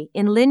history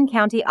in Linn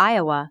County,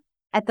 Iowa,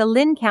 at the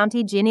Linn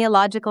County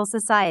Genealogical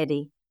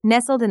Society,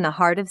 nestled in the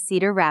heart of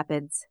Cedar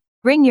Rapids.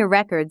 Bring your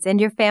records and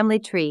your family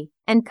tree,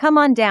 and come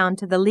on down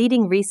to the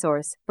leading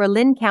resource for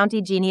Linn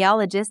County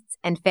genealogists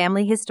and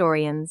family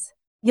historians.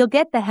 You'll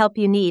get the help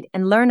you need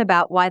and learn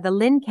about why the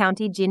Linn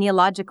County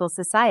Genealogical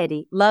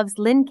Society loves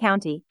Linn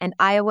County and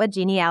Iowa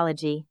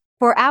genealogy.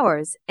 For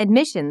hours,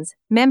 admissions,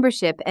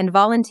 membership, and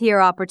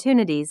volunteer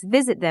opportunities,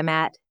 visit them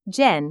at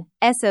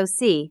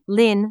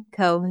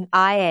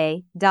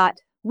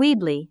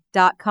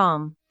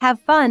gensoc.linncoia.weebly.com. Have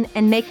fun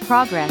and make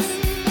progress.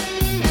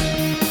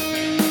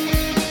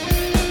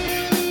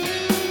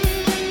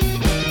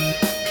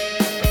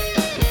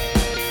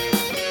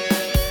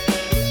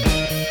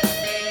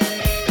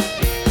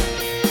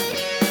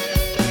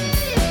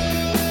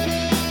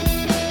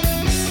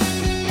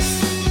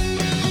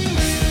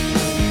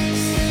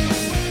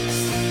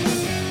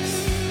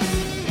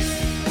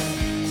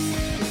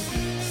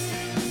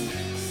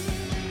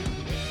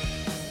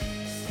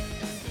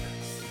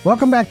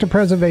 Welcome back to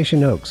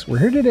Preservation Oaks. We're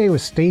here today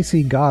with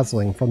Stacy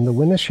Gosling from the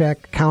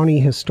Winneshiek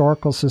County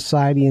Historical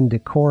Society in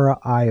Decorah,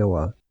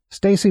 Iowa.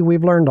 Stacy,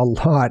 we've learned a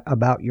lot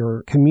about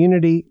your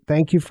community.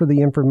 Thank you for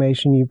the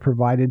information you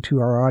provided to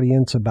our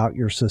audience about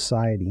your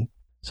society.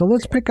 So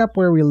let's pick up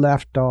where we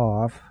left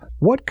off.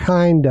 What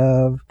kind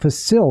of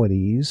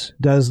facilities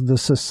does the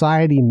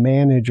society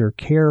manage or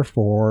care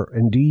for?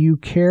 And do you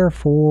care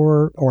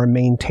for or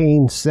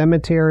maintain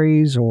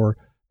cemeteries or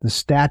the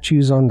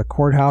statues on the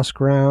courthouse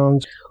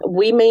grounds?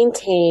 We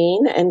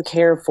maintain and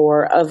care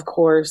for, of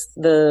course,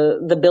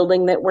 the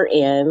building that we're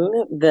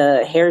in,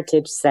 the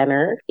Heritage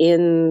Center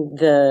in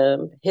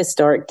the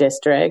Historic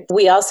District.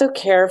 We also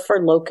care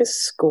for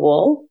Locust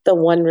School, the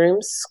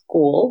one-room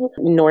school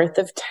north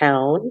of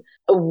town.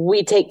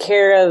 We take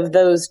care of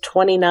those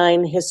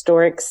 29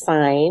 historic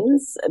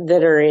signs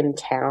that are in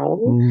town.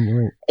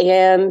 Mm-hmm.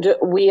 And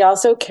we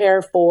also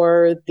care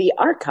for the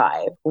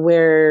archive,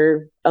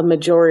 where a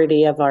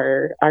majority of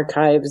our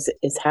archives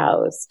is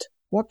housed.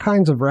 What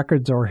kinds of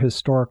records or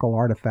historical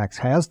artifacts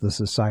has the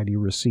Society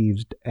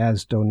received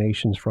as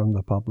donations from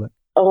the public?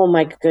 Oh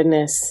my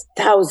goodness,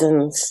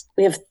 thousands.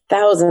 We have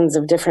thousands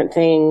of different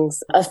things.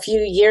 A few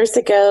years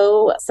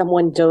ago,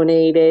 someone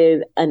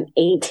donated an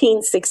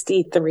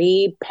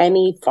 1863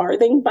 penny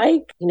farthing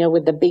bike,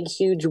 with the big,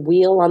 huge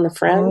wheel on the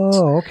front.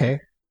 Oh,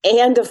 okay.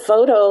 And a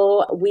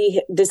photo.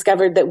 We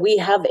discovered that we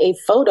have a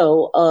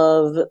photo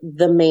of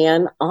the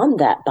man on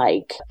that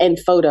bike, and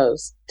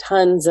photos,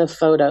 tons of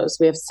photos.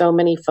 We have so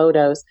many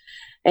photos.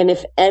 And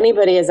if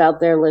anybody is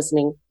out there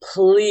listening,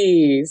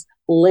 please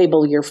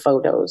label your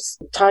photos.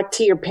 Talk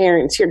to your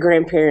parents, your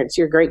grandparents,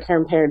 your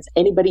great-grandparents,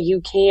 anybody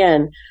you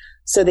can,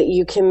 so that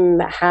you can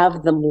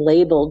have them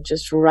labeled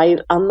just right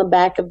on the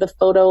back of the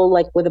photo,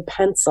 like with a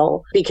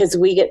pencil. Because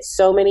we get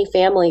so many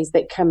families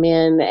that come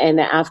in, and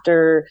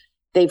after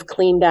they've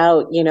cleaned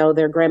out,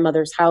 their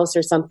grandmother's house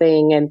or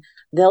something, and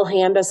they'll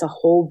hand us a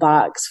whole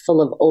box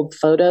full of old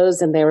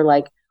photos. And they were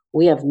like,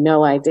 we have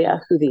no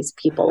idea who these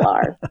people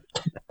are.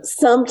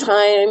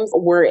 Sometimes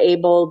we're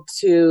able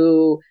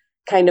to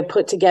kind of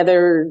put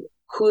together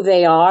who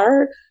they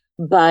are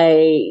by,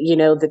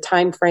 the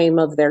time frame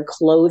of their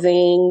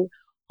clothing,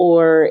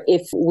 or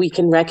if we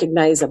can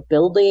recognize a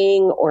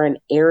building or an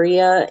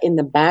area in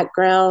the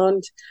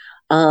background.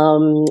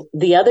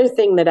 The other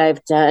thing that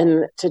I've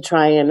done to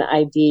try and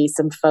ID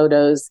some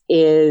photos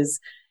is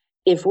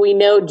if we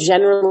know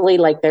generally,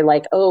 like they're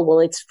like, oh, well,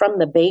 it's from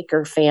the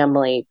Baker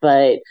family,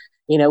 but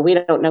we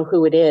don't know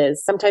who it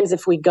is. Sometimes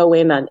if we go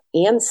in on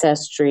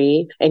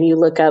Ancestry and you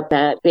look up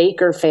that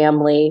Baker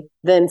family,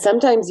 then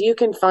sometimes you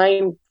can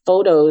find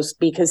photos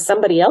because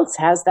somebody else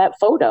has that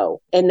photo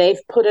and they've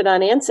put it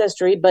on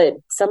Ancestry, but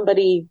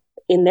somebody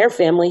in their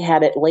family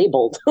had it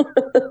labeled.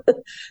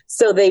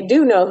 So they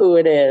do know who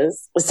it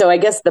is. So I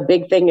guess the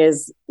big thing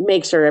is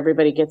make sure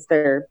everybody gets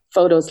their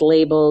photos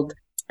labeled.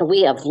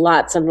 We have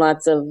lots and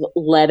lots of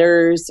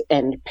letters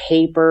and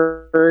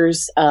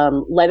papers,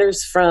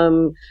 letters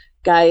from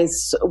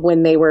guys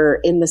when they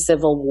were in the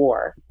Civil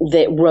War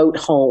that wrote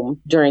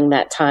home during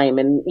that time.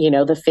 And,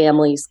 the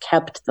families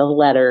kept the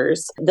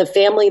letters. The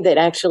family that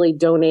actually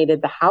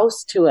donated the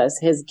house to us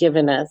has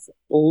given us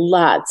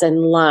lots and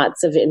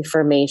lots of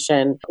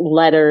information,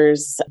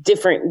 letters,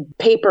 different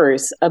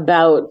papers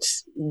about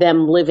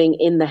them living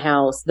in the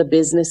house, the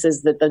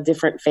businesses that the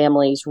different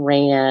families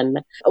ran.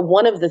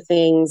 One of the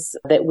things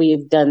that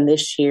we've done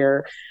this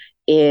year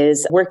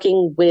is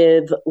working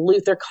with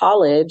Luther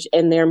College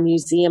and their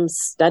museum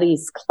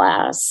studies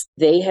class.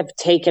 They have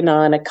taken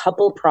on a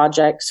couple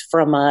projects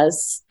from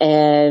us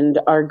and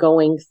are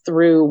going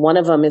through, one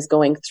of them is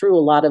going through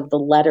a lot of the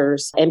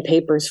letters and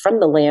papers from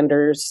the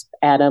Landers,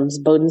 Adams,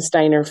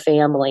 Bodensteiner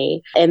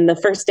family. And the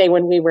first day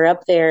when we were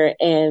up there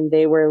and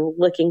they were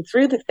looking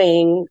through the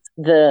thing,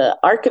 the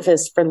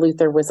archivist for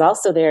Luther was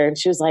also there, and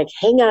she was like,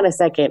 hang on a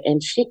second.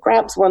 And she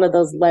grabs one of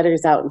those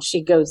letters out and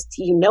she goes,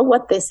 do you know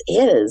what this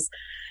is?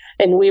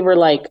 And we were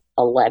like,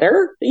 a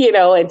letter,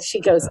 and she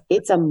goes,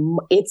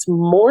 it's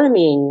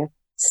mourning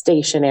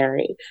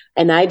stationery.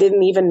 And I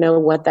didn't even know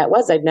what that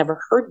was. I'd never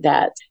heard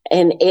that.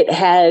 And it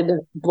had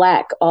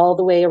black all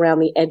the way around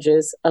the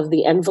edges of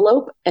the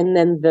envelope. And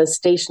then the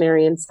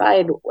stationery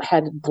inside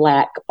had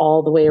black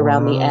all the way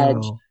around the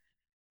edge.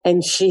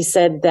 And she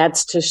said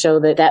that's to show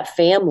that that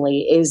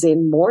family is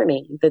in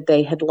mourning, that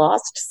they had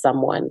lost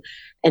someone.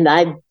 And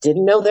I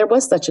didn't know there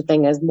was such a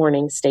thing as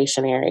mourning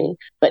stationery,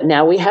 but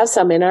now we have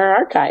some in our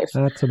archive.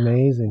 That's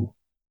amazing.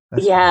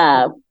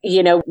 Yeah.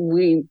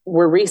 We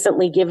were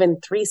recently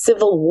given 3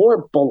 Civil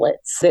War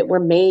bullets that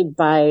were made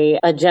by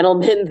a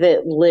gentleman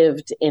that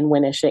lived in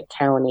Winneshiek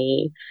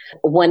County.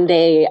 One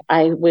day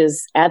I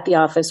was at the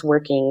office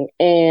working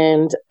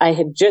and I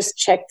had just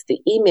checked the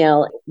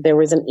email. There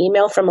was an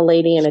email from a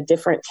lady in a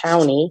different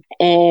county,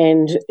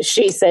 and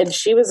she said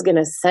she was going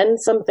to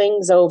send some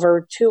things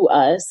over to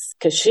us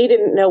because she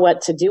didn't know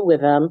what to do with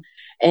them.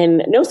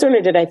 And no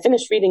sooner did I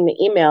finish reading the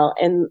email,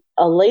 and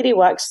a lady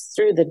walks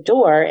through the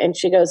door and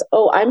she goes,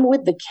 oh, I'm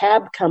with the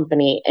cab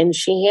company. And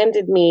she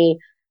handed me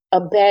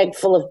a bag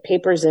full of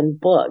papers and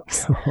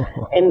books.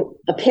 And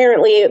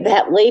apparently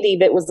that lady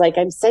that was like,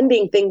 I'm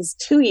sending things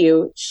to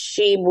you,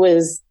 she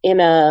was in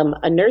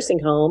a nursing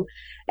home.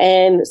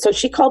 And so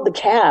she called the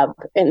cab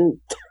and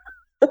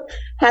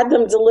had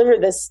them deliver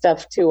this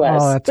stuff to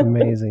us. Oh, that's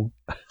amazing.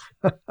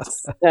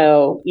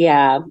 So,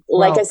 yeah,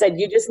 like I said,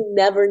 you just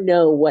never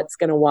know what's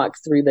going to walk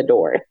through the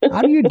door.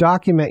 How do you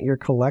document your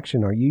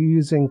collection? Are you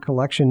using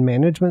collection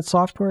management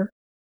software?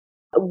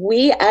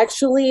 We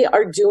actually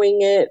are doing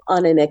it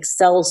on an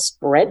Excel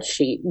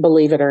spreadsheet,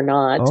 believe it or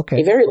not.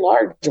 Okay. A very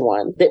large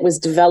one that was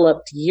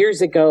developed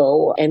years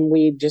ago, and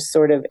we just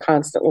sort of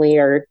constantly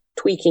are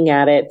tweaking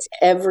at it.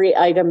 Every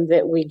item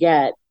that we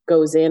get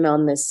goes in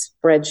on this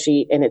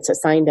spreadsheet, and it's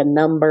assigned a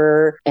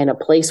number and a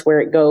place where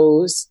it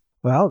goes.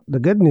 Well, the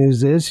good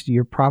news is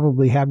you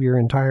probably have your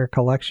entire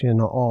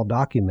collection all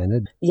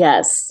documented.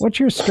 Yes. What's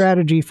your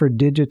strategy for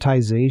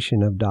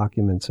digitization of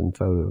documents and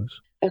photos?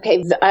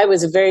 Okay, I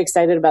was very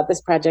excited about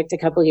this project a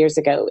couple years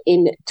ago.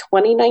 In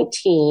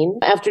 2019,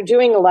 after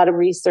doing a lot of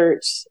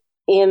research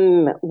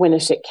in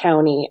Winneshiek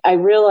County, I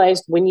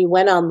realized when you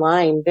went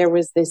online, there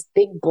was this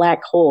big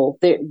black hole.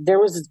 There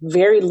was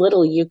very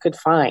little you could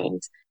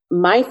find.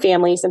 My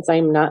family, since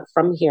I'm not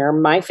from here,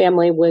 my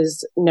family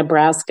was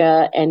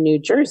Nebraska and New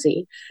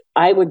Jersey.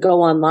 I would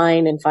go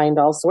online and find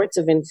all sorts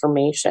of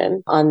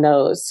information on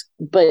those.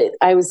 But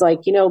I was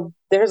like,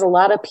 there's a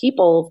lot of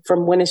people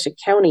from Winneshiek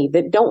County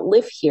that don't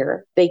live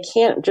here. They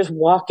can't just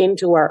walk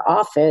into our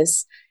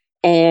office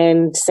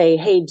and say,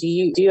 hey, do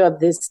you have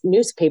this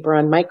newspaper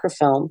on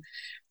microfilm?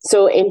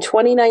 So in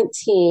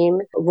 2019,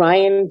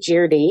 Ryan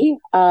Girdy,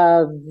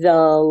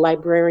 the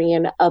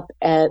librarian up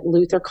at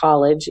Luther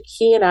College,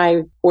 he and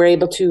I were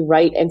able to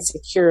write and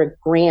secure a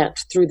grant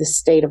through the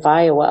state of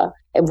Iowa.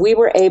 And we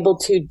were able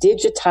to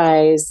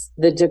digitize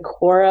the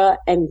Decorah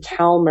and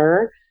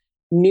Calmer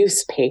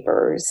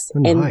newspapers.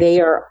 Nice. And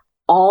they are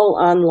all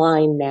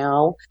online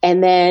now.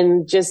 And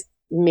then just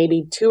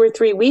maybe 2 or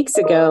 3 weeks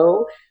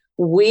ago,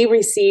 we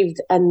received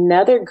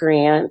another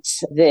grant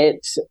that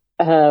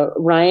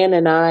Ryan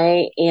and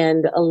I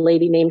and a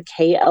lady named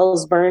Kay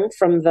Ellsburn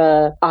from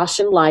the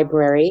Oshen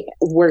Library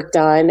worked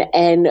on,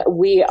 and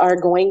we are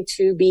going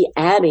to be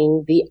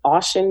adding the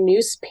Oshen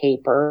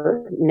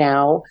newspaper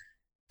now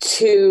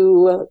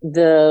to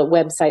the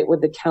website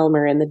with the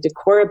Calmer and the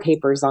Decorah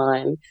papers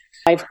on.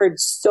 I've heard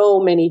so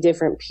many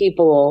different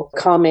people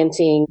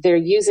commenting they're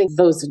using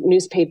those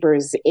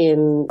newspapers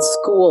in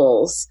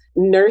schools.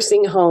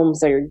 Nursing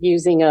homes are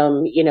using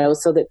them,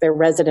 so that their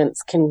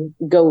residents can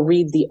go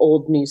read the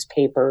old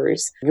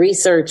newspapers.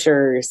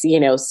 Researchers,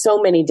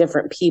 so many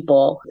different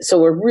people. So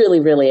we're really,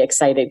 really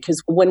excited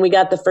because when we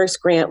got the first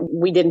grant,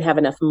 we didn't have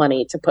enough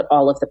money to put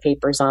all of the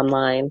papers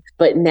online.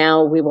 But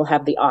now we will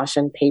have the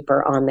Oshen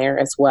paper on there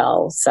as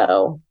well.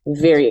 So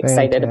very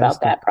excited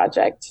about that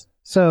project.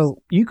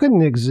 So you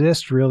couldn't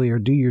exist really or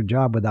do your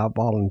job without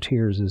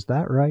volunteers. Is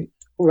that right?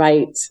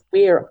 Right.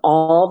 We are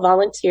all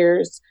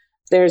volunteers.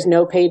 There's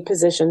no paid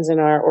positions in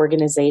our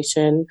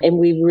organization, and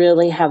we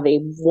really have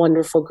a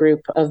wonderful group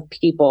of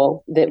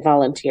people that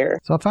volunteer.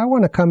 So if I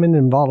want to come in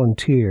and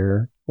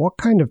volunteer, what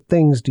kind of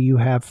things do you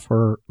have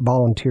for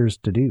volunteers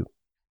to do?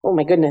 Oh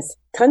my goodness,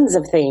 tons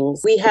of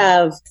things. We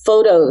have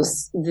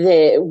photos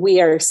that we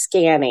are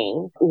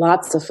scanning,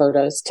 lots of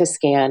photos to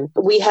scan.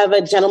 We have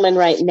a gentleman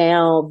right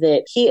now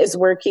that he is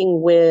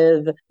working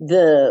with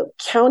the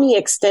county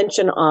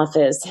extension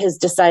office, has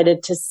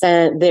decided to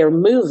they're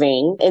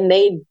moving, and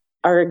they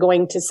are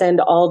going to send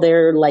all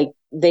their,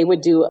 they would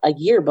do a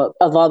yearbook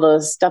of all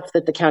the stuff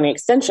that the county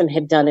extension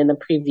had done in the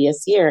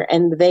previous year.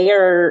 And they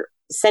are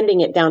sending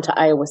it down to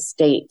Iowa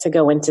State to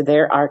go into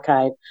their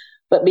archive.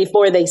 But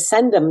before they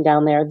send them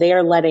down there, they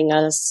are letting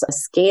us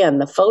scan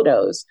the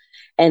photos.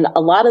 And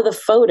a lot of the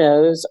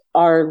photos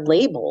are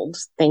labeled,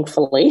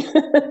 thankfully,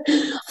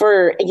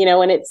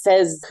 and it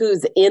says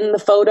who's in the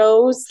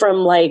photos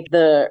from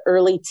the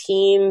early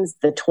teens,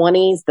 the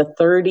 20s, the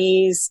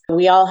 30s.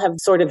 We all have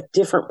sort of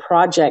different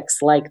projects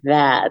like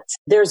that.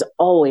 There's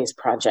always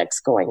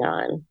projects going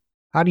on.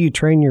 How do you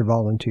train your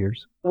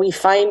volunteers? We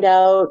find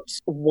out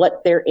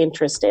what their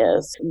interest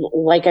is.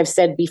 Like I've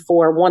said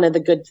before, one of the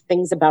good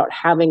things about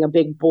having a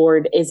big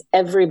board is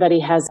everybody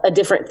has a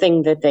different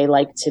thing that they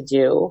like to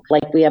do.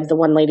 Like we have the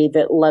one lady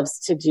that loves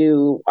to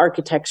do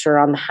architecture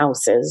on the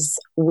houses.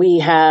 We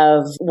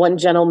have one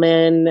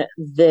gentleman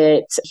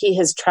that he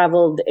has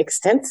traveled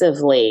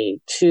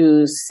extensively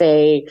to,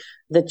 say,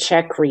 the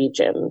Czech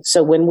region.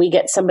 So when we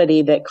get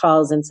somebody that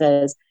calls and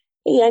says,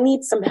 hey, I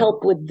need some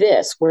help with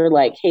this, we're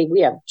like, hey, we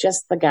have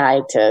just the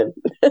guy to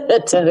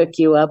hook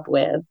you up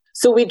with.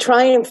 So we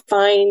try and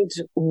find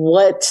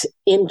what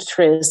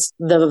interest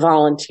the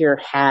volunteer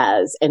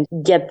has and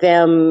get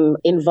them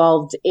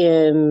involved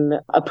in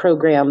a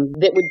program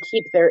that would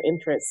keep their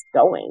interest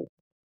going.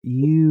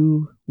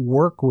 You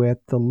work with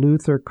the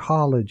Luther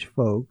College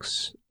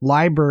folks,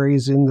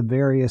 libraries in the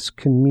various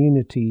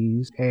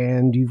communities,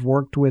 and you've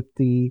worked with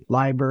the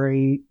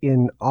library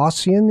in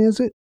Oshen, is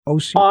it?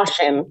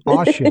 Oshen.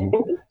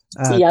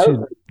 Yep.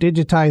 To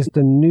digitize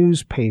the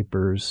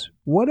newspapers.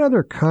 What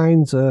other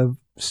kinds of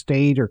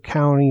state or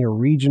county or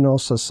regional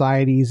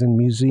societies and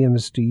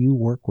museums do you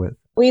work with?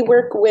 We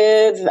work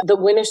with the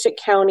Winneshiek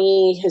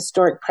County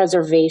Historic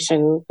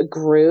Preservation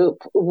Group.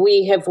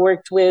 We have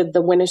worked with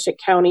the Winneshiek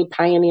County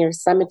Pioneer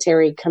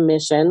Cemetery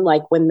Commission,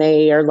 like when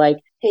they are like,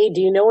 hey,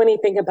 do you know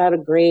anything about a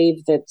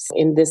grave that's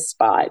in this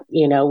spot?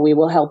 We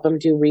will help them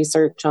do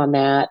research on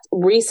that.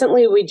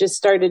 Recently, we just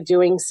started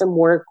doing some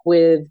work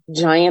with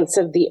Giants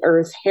of the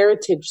Earth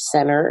Heritage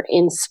Center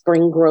in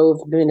Spring Grove,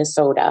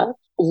 Minnesota.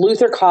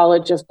 Luther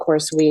College, of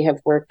course, we have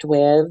worked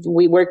with.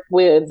 We work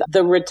with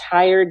the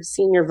Retired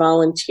Senior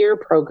Volunteer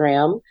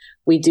Program.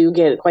 We do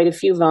get quite a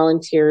few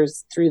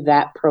volunteers through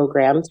that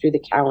program, through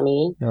the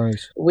county.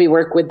 Nice. We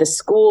work with the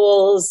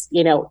schools.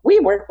 We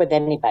work with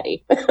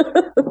anybody.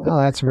 Oh,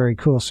 that's very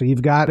cool. So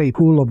you've got a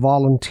pool of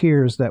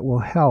volunteers that will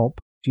help.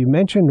 You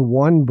mentioned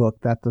one book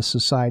that the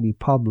Society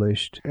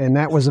published, and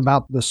that was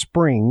about the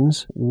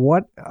Springs.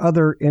 What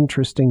other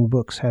interesting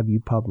books have you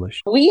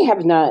published? We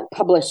have not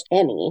published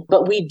any,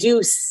 but we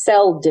do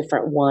sell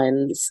different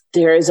ones.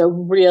 There is a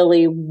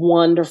really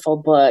wonderful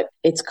book.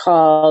 It's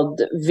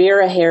called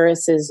Vera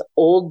Harris's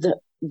Old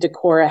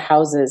Decorah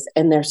Houses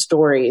and Their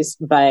Stories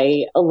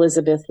by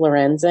Elizabeth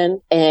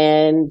Lorenzen.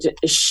 And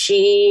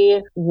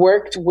she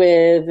worked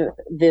with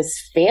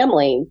this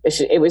family.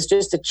 It was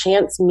just a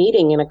chance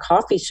meeting in a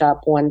coffee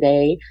shop one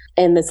day.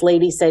 And this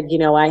lady said,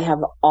 I have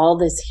all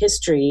this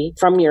history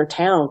from your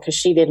town, because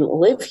she didn't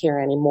live here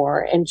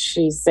anymore. And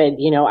she said,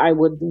 I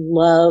would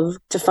love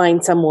to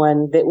find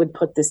someone that would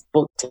put this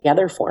book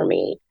together for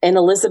me. And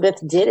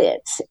Elizabeth did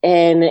it.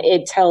 And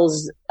it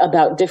tells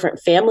about different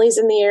families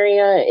in the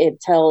area. It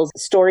tells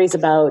stories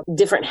about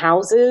different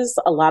houses.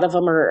 A lot of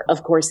them are,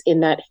 of course,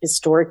 in that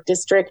historic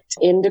district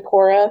in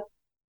Decorah.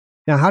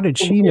 Now, how did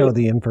she know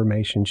the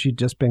information? She'd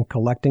just been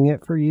collecting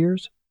it for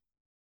years?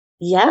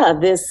 Yeah,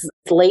 this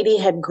lady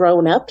had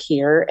grown up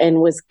here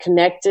and was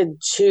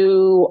connected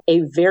to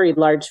a very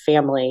large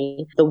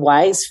family, the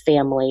Wise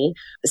family.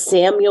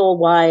 Samuel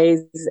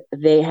Wise,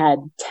 they had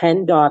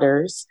 10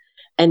 daughters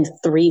and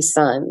 3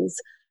 sons.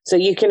 So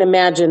you can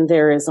imagine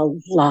there is a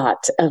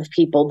lot of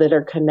people that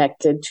are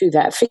connected to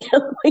that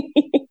family.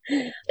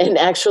 And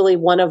actually,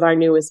 one of our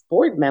newest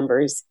board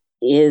members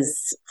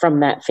is from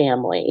that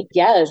family.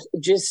 Yeah,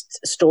 just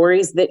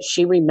stories that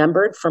she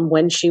remembered from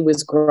when she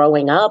was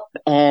growing up,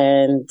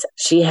 and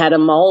she had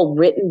them all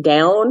written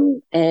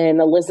down,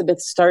 and Elizabeth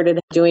started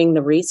doing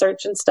the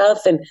research and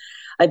stuff. And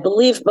I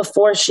believe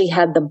before she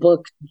had the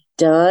book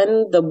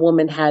done, the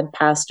woman had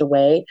passed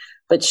away,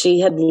 but she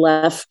had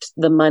left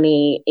the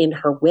money in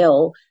her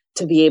will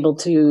to be able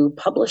to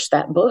publish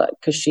that book,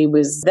 because she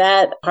was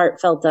that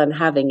heartfelt on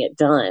having it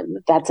done.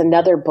 That's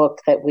another book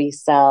that we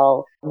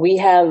sell. We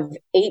have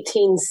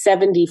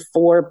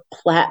 1874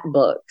 plat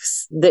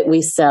books that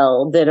we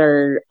sell that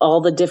are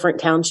all the different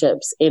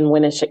townships in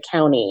Winneshiek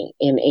County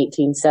in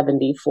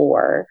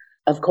 1874.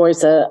 Of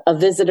course, a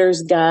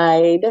visitor's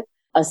guide,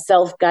 a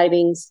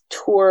self-guiding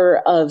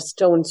tour of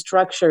stone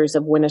structures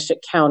of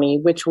Winneshiek County,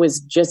 which was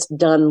just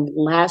done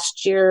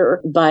last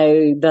year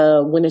by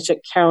the Winneshiek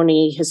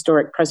County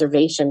Historic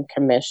Preservation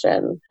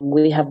Commission.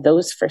 We have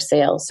those for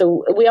sale.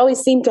 So we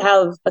always seem to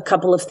have a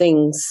couple of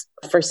things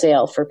for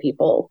sale for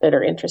people that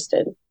are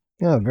interested.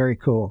 Yeah, very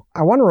cool.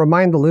 I want to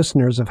remind the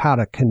listeners of how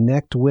to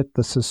connect with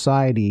the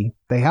Society.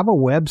 They have a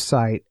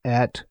website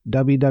at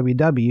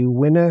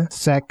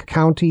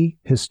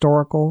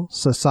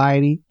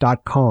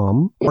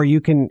www.winneseccountyhistoricalsociety.com, or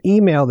you can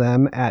email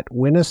them at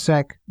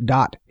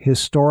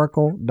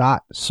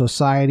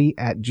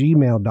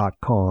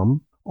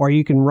winnesec.historical.society@gmail.com, or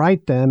you can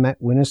write them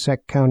at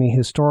Winnesec County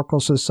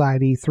Historical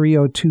Society,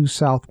 302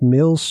 South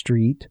Mill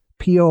Street,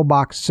 P.O.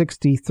 Box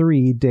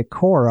 63,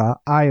 Decorah,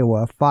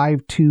 Iowa,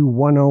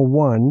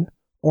 52101,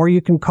 or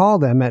you can call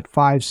them at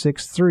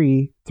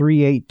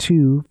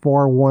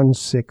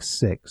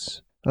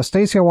 563-382-4166. Now,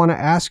 Stacy, I want to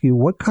ask you,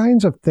 what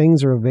kinds of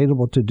things are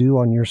available to do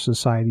on your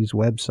society's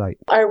website?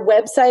 Our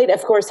website,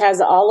 of course, has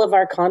all of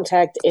our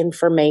contact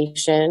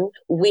information.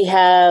 We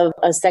have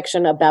a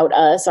section about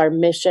us, our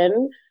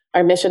mission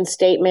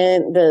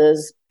statement,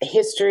 the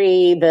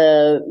history,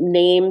 the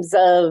names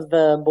of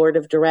the board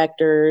of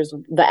directors,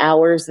 the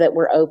hours that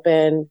we're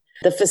open,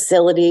 the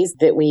facilities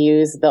that we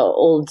use, the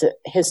old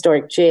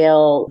historic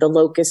jail, the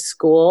Locust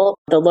School.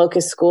 The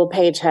Locust School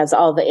page has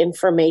all the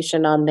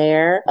information on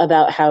there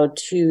about how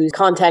to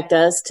contact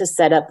us to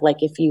set up,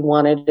 like if you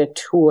wanted a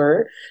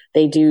tour.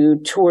 They do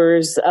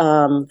tours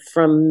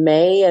from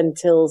May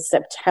until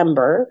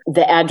September.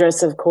 The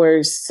address, of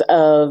course,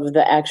 of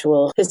the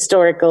actual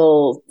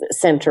historical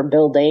center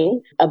building.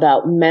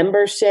 About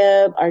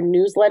membership, our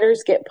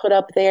newsletters get put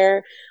up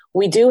there.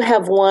 We do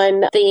have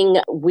one thing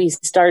we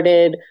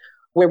started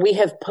where we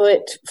have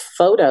put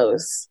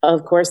photos,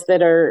 of course,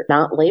 that are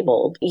not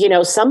labeled.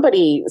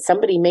 Somebody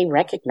may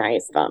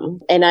recognize them.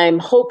 And I'm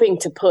hoping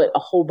to put a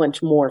whole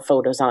bunch more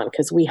photos on,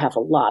 because we have a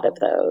lot of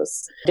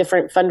those.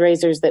 Different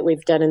fundraisers that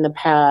we've done in the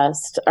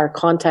past, our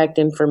contact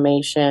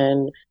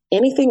information,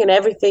 anything and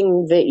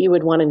everything that you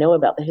would want to know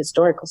about the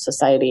Historical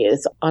Society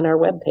is on our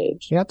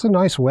webpage. Yeah, it's a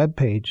nice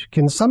webpage.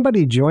 Can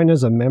somebody join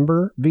as a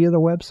member via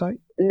the website?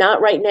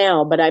 Not right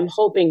now, but I'm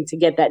hoping to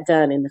get that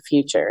done in the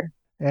future.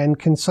 And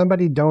can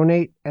somebody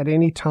donate at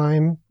any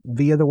time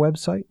via the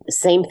website?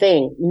 Same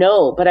thing.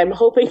 No, but I'm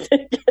hoping to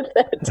get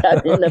that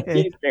done in the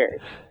future.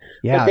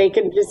 Yeah. But they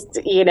can just,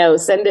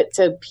 send it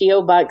to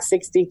P.O. Box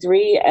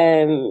 63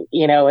 and,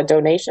 a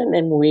donation,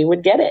 and we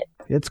would get it.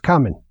 It's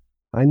coming.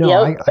 I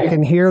know. Yep. I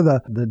can hear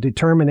the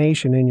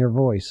determination in your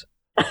voice.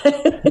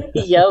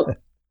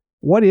 Yep.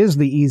 What is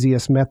the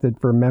easiest method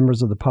for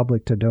members of the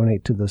public to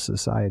donate to the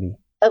Society?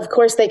 Of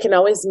course, they can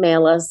always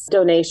mail us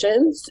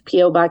donations,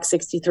 P.O. Box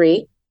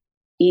 63.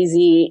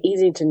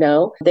 Easy to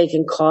know. They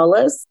can call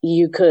us.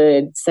 You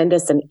could send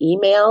us an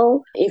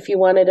email if you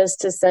wanted us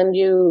to send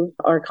you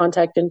our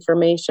contact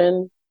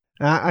information.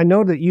 I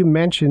know that you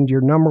mentioned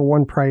your number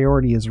one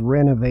priority is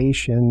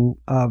renovation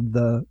of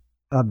the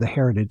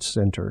Heritage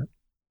Center.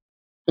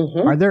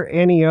 Mm-hmm. Are there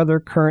any other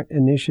current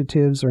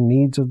initiatives or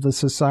needs of the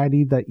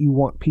society that you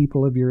want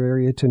people of your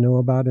area to know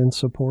about and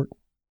support?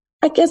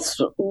 I guess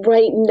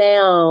right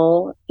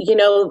now,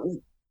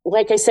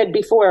 like I said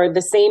before,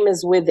 the same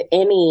as with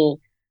any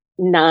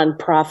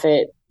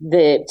nonprofit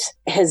that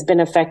has been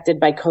affected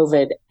by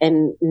COVID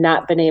and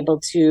not been able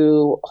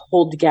to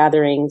hold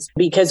gatherings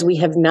because we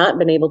have not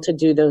been able to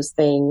do those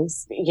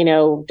things.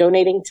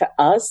 Donating to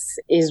us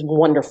is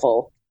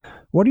wonderful.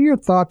 What are your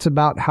thoughts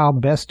about how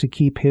best to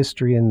keep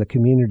history and the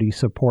community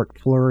support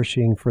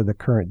flourishing for the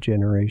current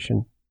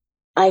generation?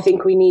 I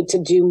think we need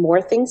to do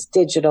more things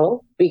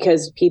digital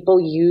because people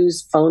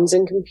use phones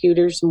and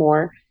computers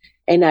more.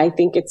 And I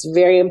think it's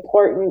very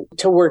important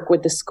to work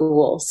with the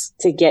schools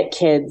to get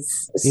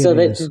kids so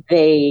that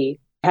they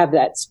have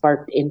that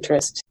sparked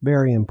interest.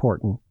 Very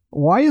important.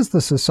 Why is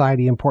the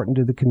society important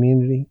to the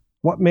community?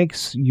 What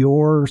makes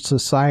your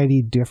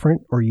society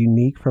different or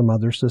unique from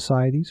other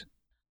societies?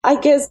 I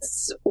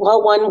guess,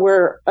 well, one,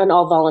 we're an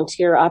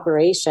all-volunteer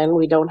operation.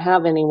 We don't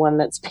have anyone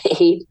that's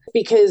paid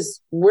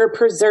because we're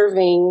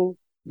preserving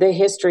the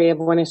history of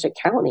Winneshiek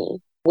County,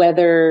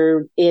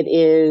 whether it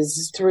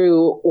is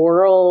through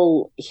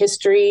oral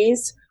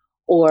histories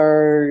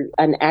or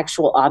an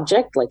actual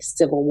object like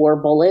Civil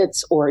War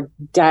bullets or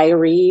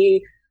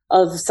diary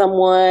of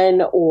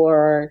someone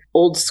or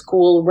old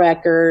school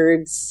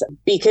records.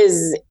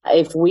 Because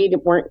if we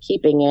weren't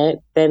keeping it,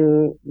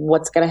 then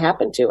what's going to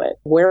happen to it?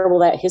 Where will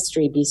that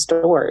history be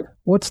stored?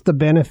 What's the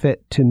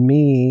benefit to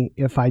me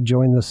if I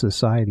join the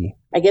society?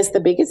 I guess the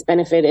biggest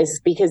benefit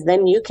is because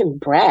then you can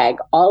brag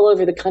all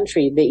over the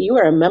country that you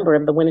are a member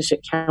of the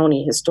Winneshiek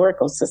County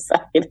Historical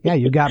Society. Yeah,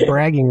 you got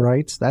bragging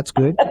rights. That's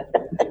good.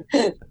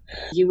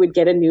 You would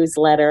get a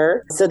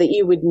newsletter so that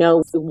you would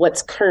know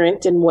what's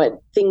current and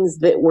what things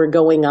that were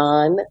going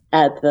on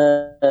at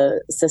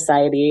the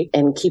society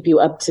and keep you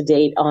up to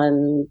date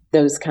on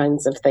those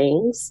kinds of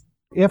things.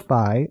 If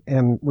I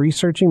am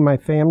researching my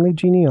family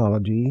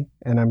genealogy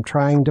and I'm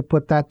trying to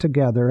put that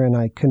together and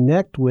I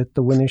connect with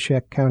the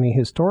Winneshiek County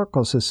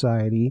Historical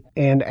Society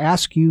and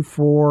ask you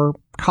for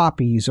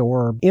copies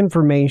or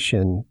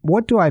information,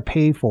 what do I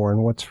pay for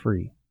and what's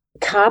free?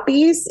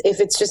 Copies, if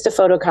it's just a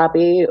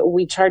photocopy,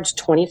 we charge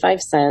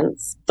 25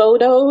 cents.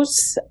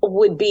 Photos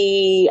would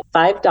be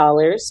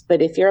 $5,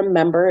 but if you're a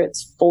member,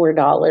 it's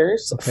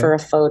 $4 for a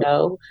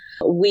photo.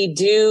 We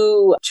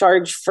do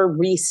charge for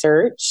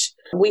research.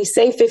 We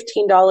say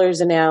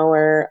 $15 an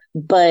hour,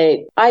 but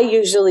I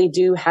usually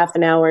do half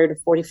an hour to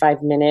 45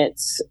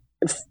 minutes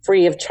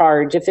free of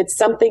charge. If it's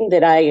something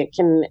that I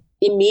can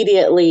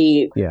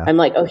immediately, I'm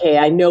like, okay,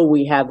 I know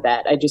we have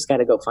that. I just got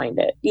to go find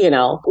it.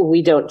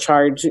 We don't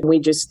charge. We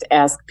just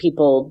ask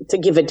people to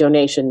give a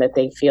donation that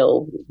they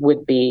feel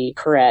would be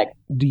correct.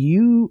 Do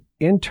you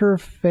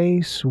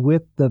interface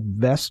with the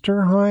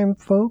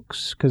Vesterheim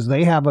folks? Because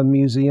they have a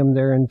museum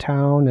there in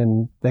town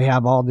and they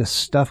have all this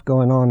stuff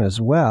going on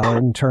as well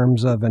in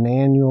terms of an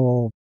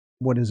annual,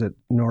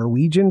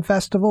 Norwegian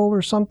festival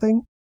or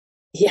something?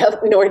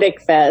 Yep,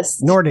 Nordic Fest.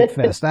 Nordic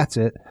Fest, that's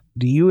it.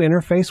 Do you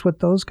interface with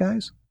those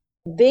guys?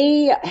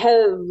 They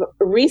have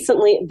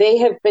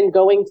been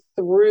going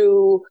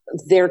through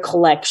their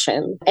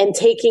collection and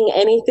taking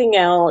anything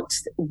out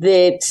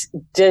that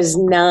does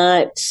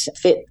not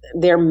fit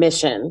their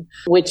mission,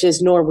 which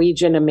is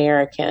Norwegian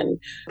American.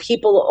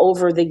 People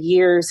over the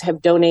years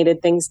have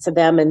donated things to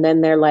them and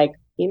then they're like,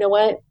 you know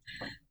what?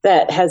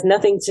 That has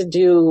nothing to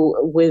do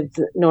with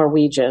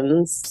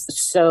Norwegians.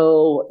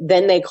 So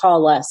then they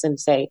call us and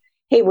say,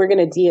 hey, we're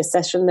going to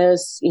deaccession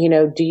this.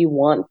 Do you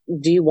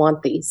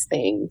want these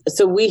things?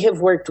 So we have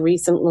worked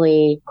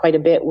recently quite a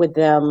bit with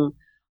them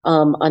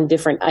on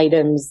different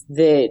items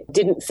that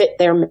didn't fit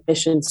their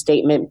mission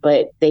statement,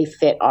 but they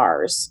fit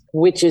ours,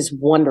 which is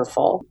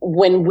wonderful.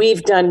 When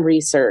we've done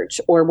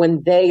research or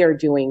when they are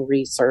doing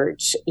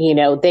research,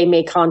 they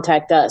may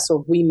contact us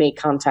or we may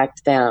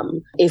contact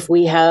them. If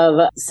we have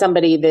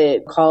somebody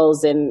that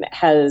calls and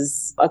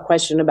has a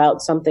question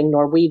about something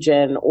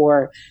Norwegian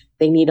or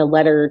they need a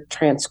letter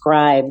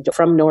transcribed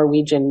from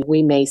Norwegian,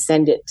 we may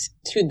send it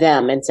to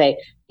them and say,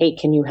 hey,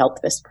 can you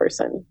help this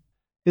person?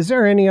 Is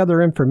there any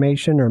other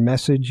information or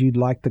message you'd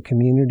like the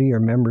community or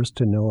members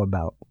to know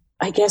about?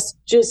 I guess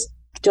just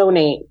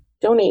donate.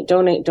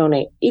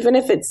 Even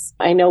if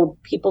I know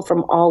people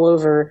from all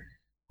over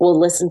will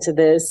listen to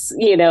this,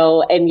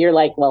 and you're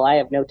like, well, I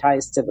have no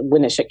ties to the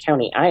Winneshiek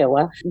County,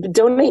 Iowa.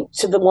 Donate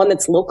to the one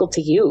that's local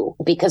to you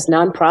because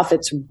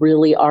nonprofits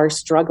really are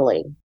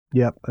struggling.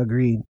 Yep,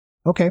 agreed.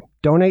 Okay,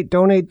 donate.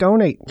 Join the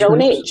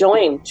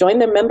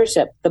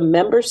membership. The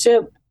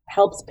membership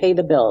helps pay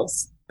the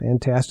bills.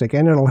 Fantastic.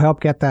 And it'll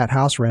help get that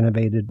house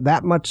renovated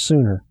that much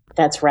sooner.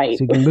 That's right.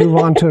 So you can move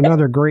on to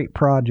another great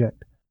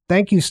project.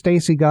 Thank you,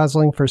 Stacy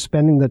Gosling, for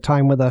spending the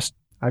time with us.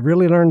 I've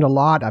really learned a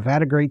lot. I've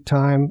had a great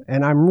time,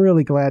 and I'm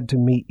really glad to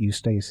meet you,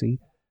 Stacy.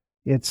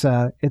 It's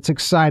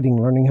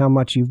exciting learning how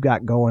much you've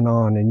got going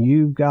on, and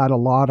you've got a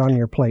lot on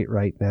your plate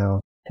right now.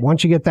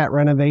 Once you get that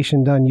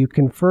renovation done, you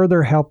can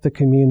further help the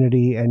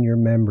community and your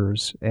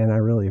members, and I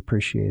really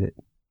appreciate it.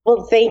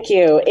 Well, thank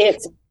you.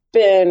 It's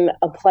been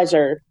a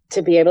pleasure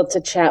to be able to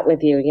chat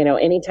with you.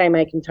 Anytime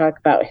I can talk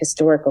about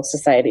historical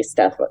society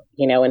stuff,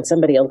 and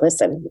somebody will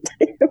listen,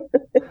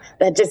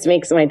 that just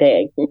makes my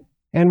day.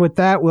 And with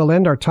that, we'll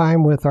end our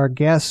time with our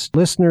guests.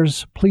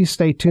 Listeners, please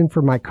stay tuned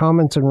for my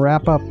comments and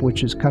wrap up,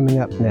 which is coming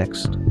up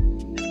next.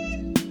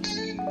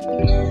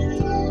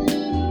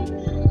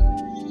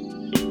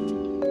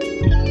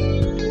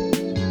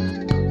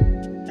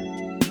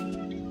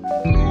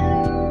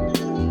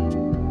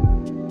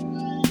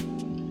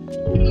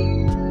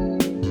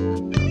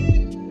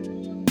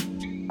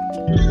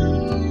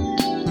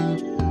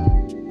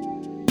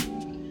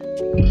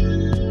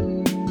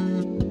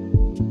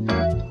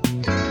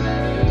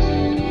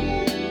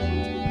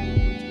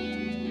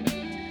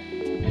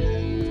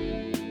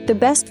 The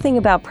best thing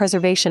about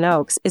Preservation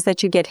Oaks is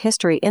that you get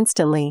history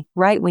instantly,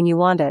 right when you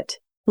want it.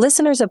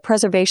 Listeners of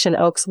Preservation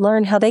Oaks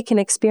learn how they can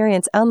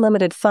experience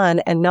unlimited fun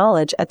and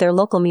knowledge at their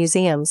local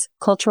museums,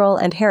 cultural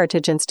and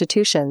heritage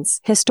institutions,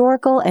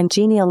 historical and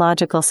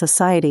genealogical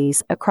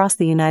societies across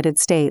the United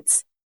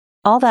States.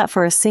 All that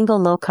for a single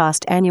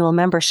low-cost annual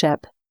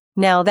membership.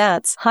 Now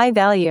that's high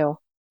value.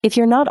 If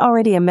you're not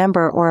already a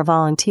member or a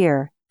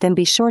volunteer, then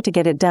be sure to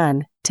get it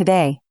done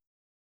today.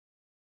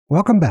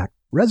 Welcome back.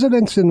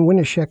 Residents in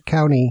Winneshiek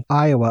County,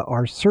 Iowa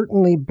are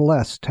certainly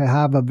blessed to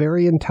have a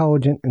very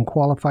intelligent and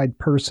qualified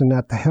person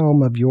at the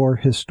helm of your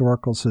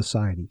historical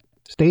society.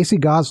 Stacy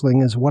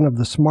Gosling is one of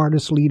the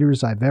smartest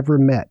leaders I've ever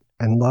met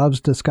and loves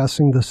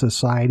discussing the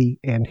society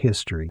and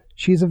history.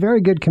 She's a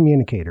very good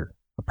communicator,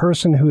 a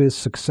person who is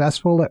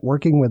successful at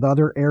working with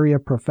other area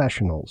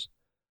professionals,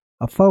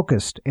 a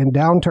focused and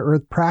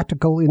down-to-earth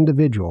practical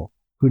individual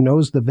who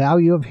knows the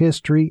value of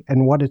history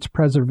and what its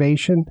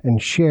preservation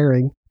and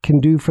sharing can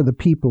do for the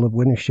people of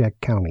Winneshiek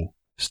County.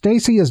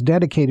 Stacy is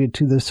dedicated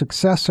to the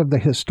success of the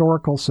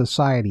Historical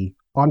Society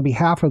on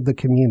behalf of the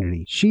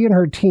community. She and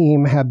her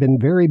team have been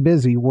very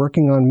busy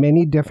working on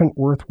many different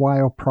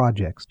worthwhile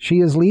projects.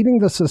 She is leading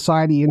the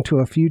society into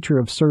a future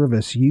of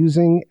service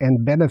using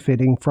and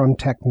benefiting from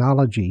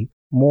technology,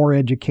 more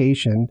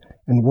education,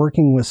 and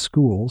working with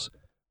schools,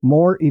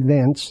 more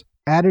events,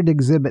 added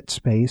exhibit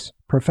space,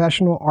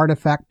 professional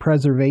artifact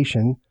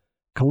preservation,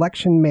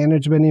 collection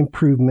management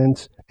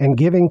improvements, and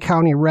giving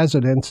county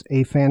residents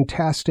a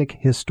fantastic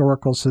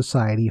historical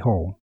society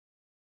home.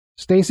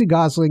 Stacy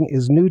Gosling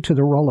is new to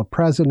the role of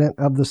president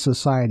of the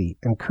society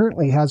and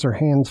currently has her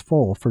hands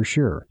full for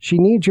sure. She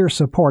needs your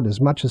support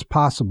as much as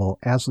possible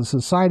as the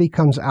society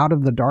comes out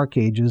of the dark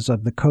ages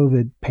of the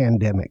COVID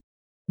pandemic.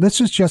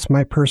 This is just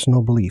my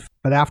personal belief,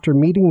 but after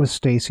meeting with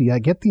Stacy, I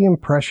get the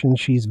impression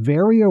she's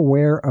very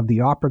aware of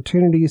the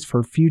opportunities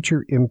for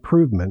future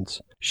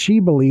improvements she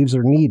believes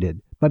are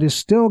needed, but is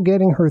still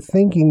getting her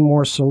thinking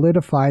more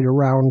solidified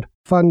around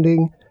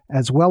funding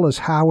as well as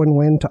how and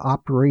when to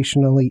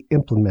operationally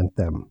implement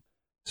them.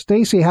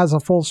 Stacy has a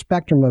full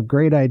spectrum of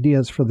great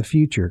ideas for the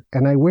future,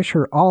 and I wish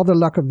her all the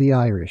luck of the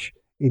Irish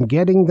in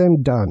getting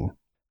them done.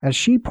 As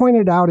she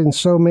pointed out in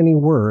so many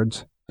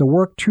words, the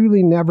work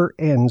truly never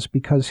ends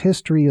because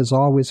history is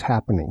always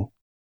happening.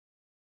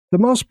 The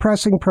most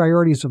pressing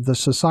priorities of the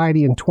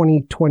Society in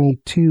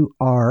 2022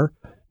 are: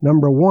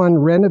 Number 1,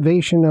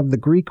 renovation of the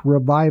Greek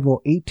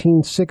Revival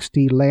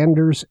 1860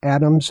 Landers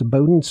Adams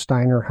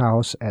Bodensteiner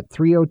House at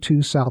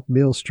 302 South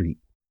Mill Street.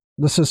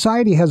 The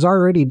Society has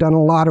already done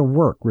a lot of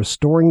work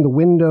restoring the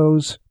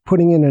windows,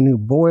 putting in a new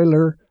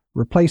boiler,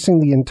 replacing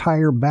the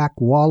entire back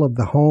wall of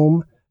the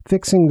home,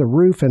 fixing the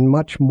roof, and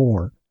much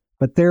more.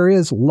 But there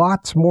is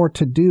lots more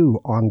to do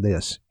on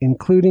this,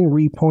 including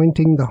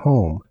repointing the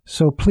home.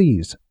 So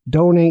please,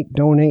 donate,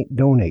 donate,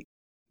 donate.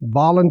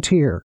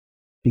 Volunteer.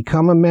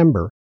 Become a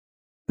member.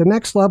 The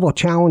next level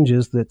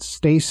challenges that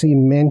Stacy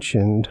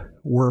mentioned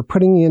were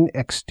putting in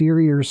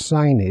exterior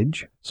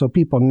signage so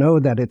people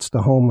know that it's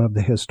the home of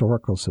the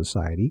Historical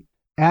Society,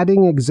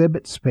 adding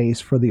exhibit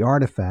space for the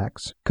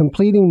artifacts,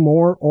 completing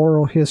more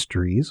oral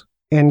histories,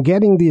 and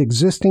getting the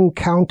existing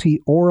county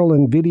oral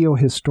and video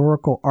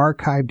historical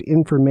archived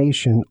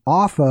information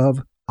off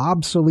of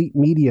obsolete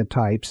media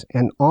types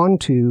and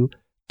onto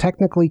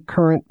technically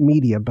current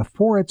media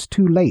before it's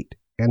too late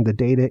and the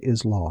data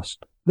is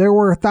lost. There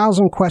were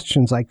 1,000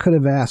 questions I could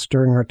have asked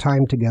during our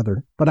time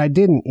together, but I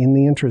didn't in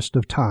the interest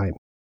of time.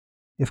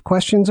 If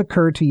questions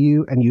occur to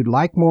you and you'd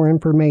like more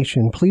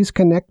information, please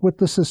connect with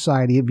the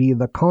Society via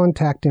the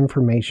contact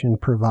information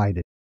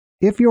provided.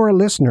 If you're a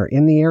listener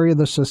in the area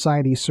the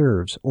Society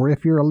serves, or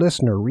if you're a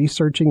listener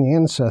researching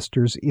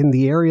ancestors in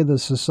the area the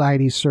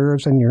Society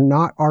serves and you're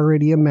not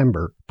already a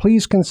member,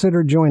 please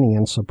consider joining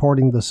and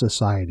supporting the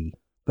Society.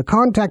 The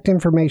contact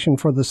information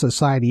for the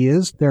Society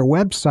is, their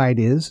website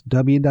is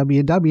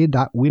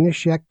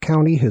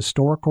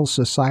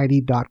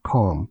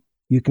www.winneshiekcountyhistoricalsociety.com.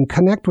 You can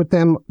connect with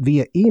them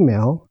via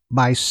email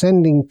by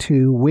sending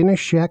to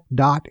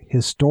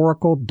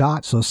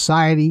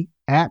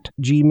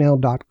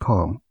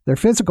winneshiek.historical.society@gmail.com. Their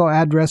physical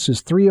address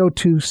is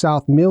 302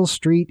 South Mill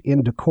Street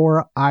in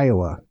Decorah,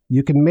 Iowa.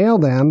 You can mail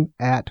them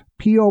at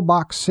P.O.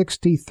 Box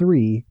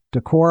 63,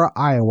 Decorah,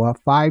 Iowa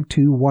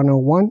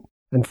 52101.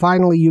 And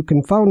finally, you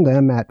can phone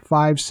them at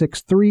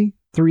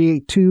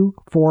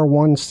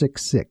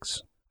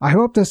 563-382-4166. I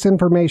hope this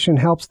information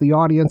helps the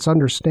audience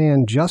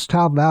understand just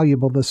how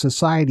valuable the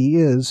Society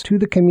is to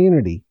the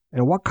community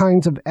and what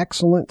kinds of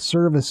excellent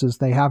services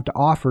they have to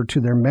offer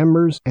to their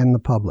members and the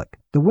public.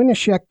 The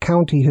Winneshiek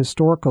County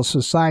Historical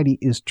Society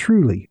is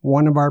truly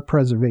one of our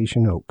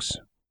preservation oaks.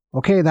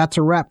 Okay, that's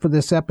a wrap for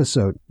this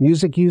episode.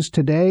 Music used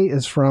today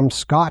is from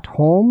Scott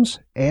Holmes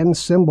and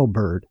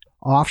Cymbalbird,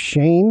 off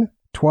Shane,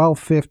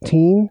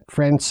 1215,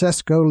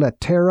 Francesco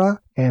Lettera,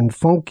 and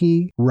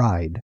Funky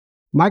Ride.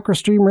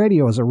 Microstream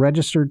Radio is a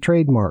registered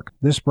trademark.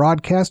 This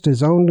broadcast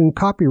is owned and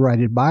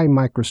copyrighted by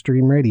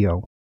Microstream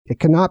Radio. It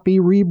cannot be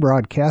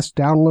rebroadcast,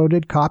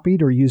 downloaded,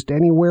 copied, or used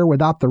anywhere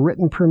without the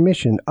written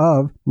permission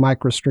of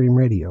Microstream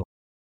Radio.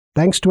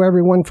 Thanks to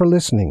everyone for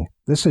listening.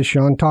 This is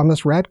Sean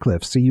Thomas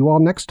Radcliffe. See you all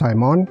next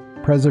time on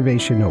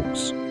Preservation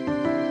Oaks.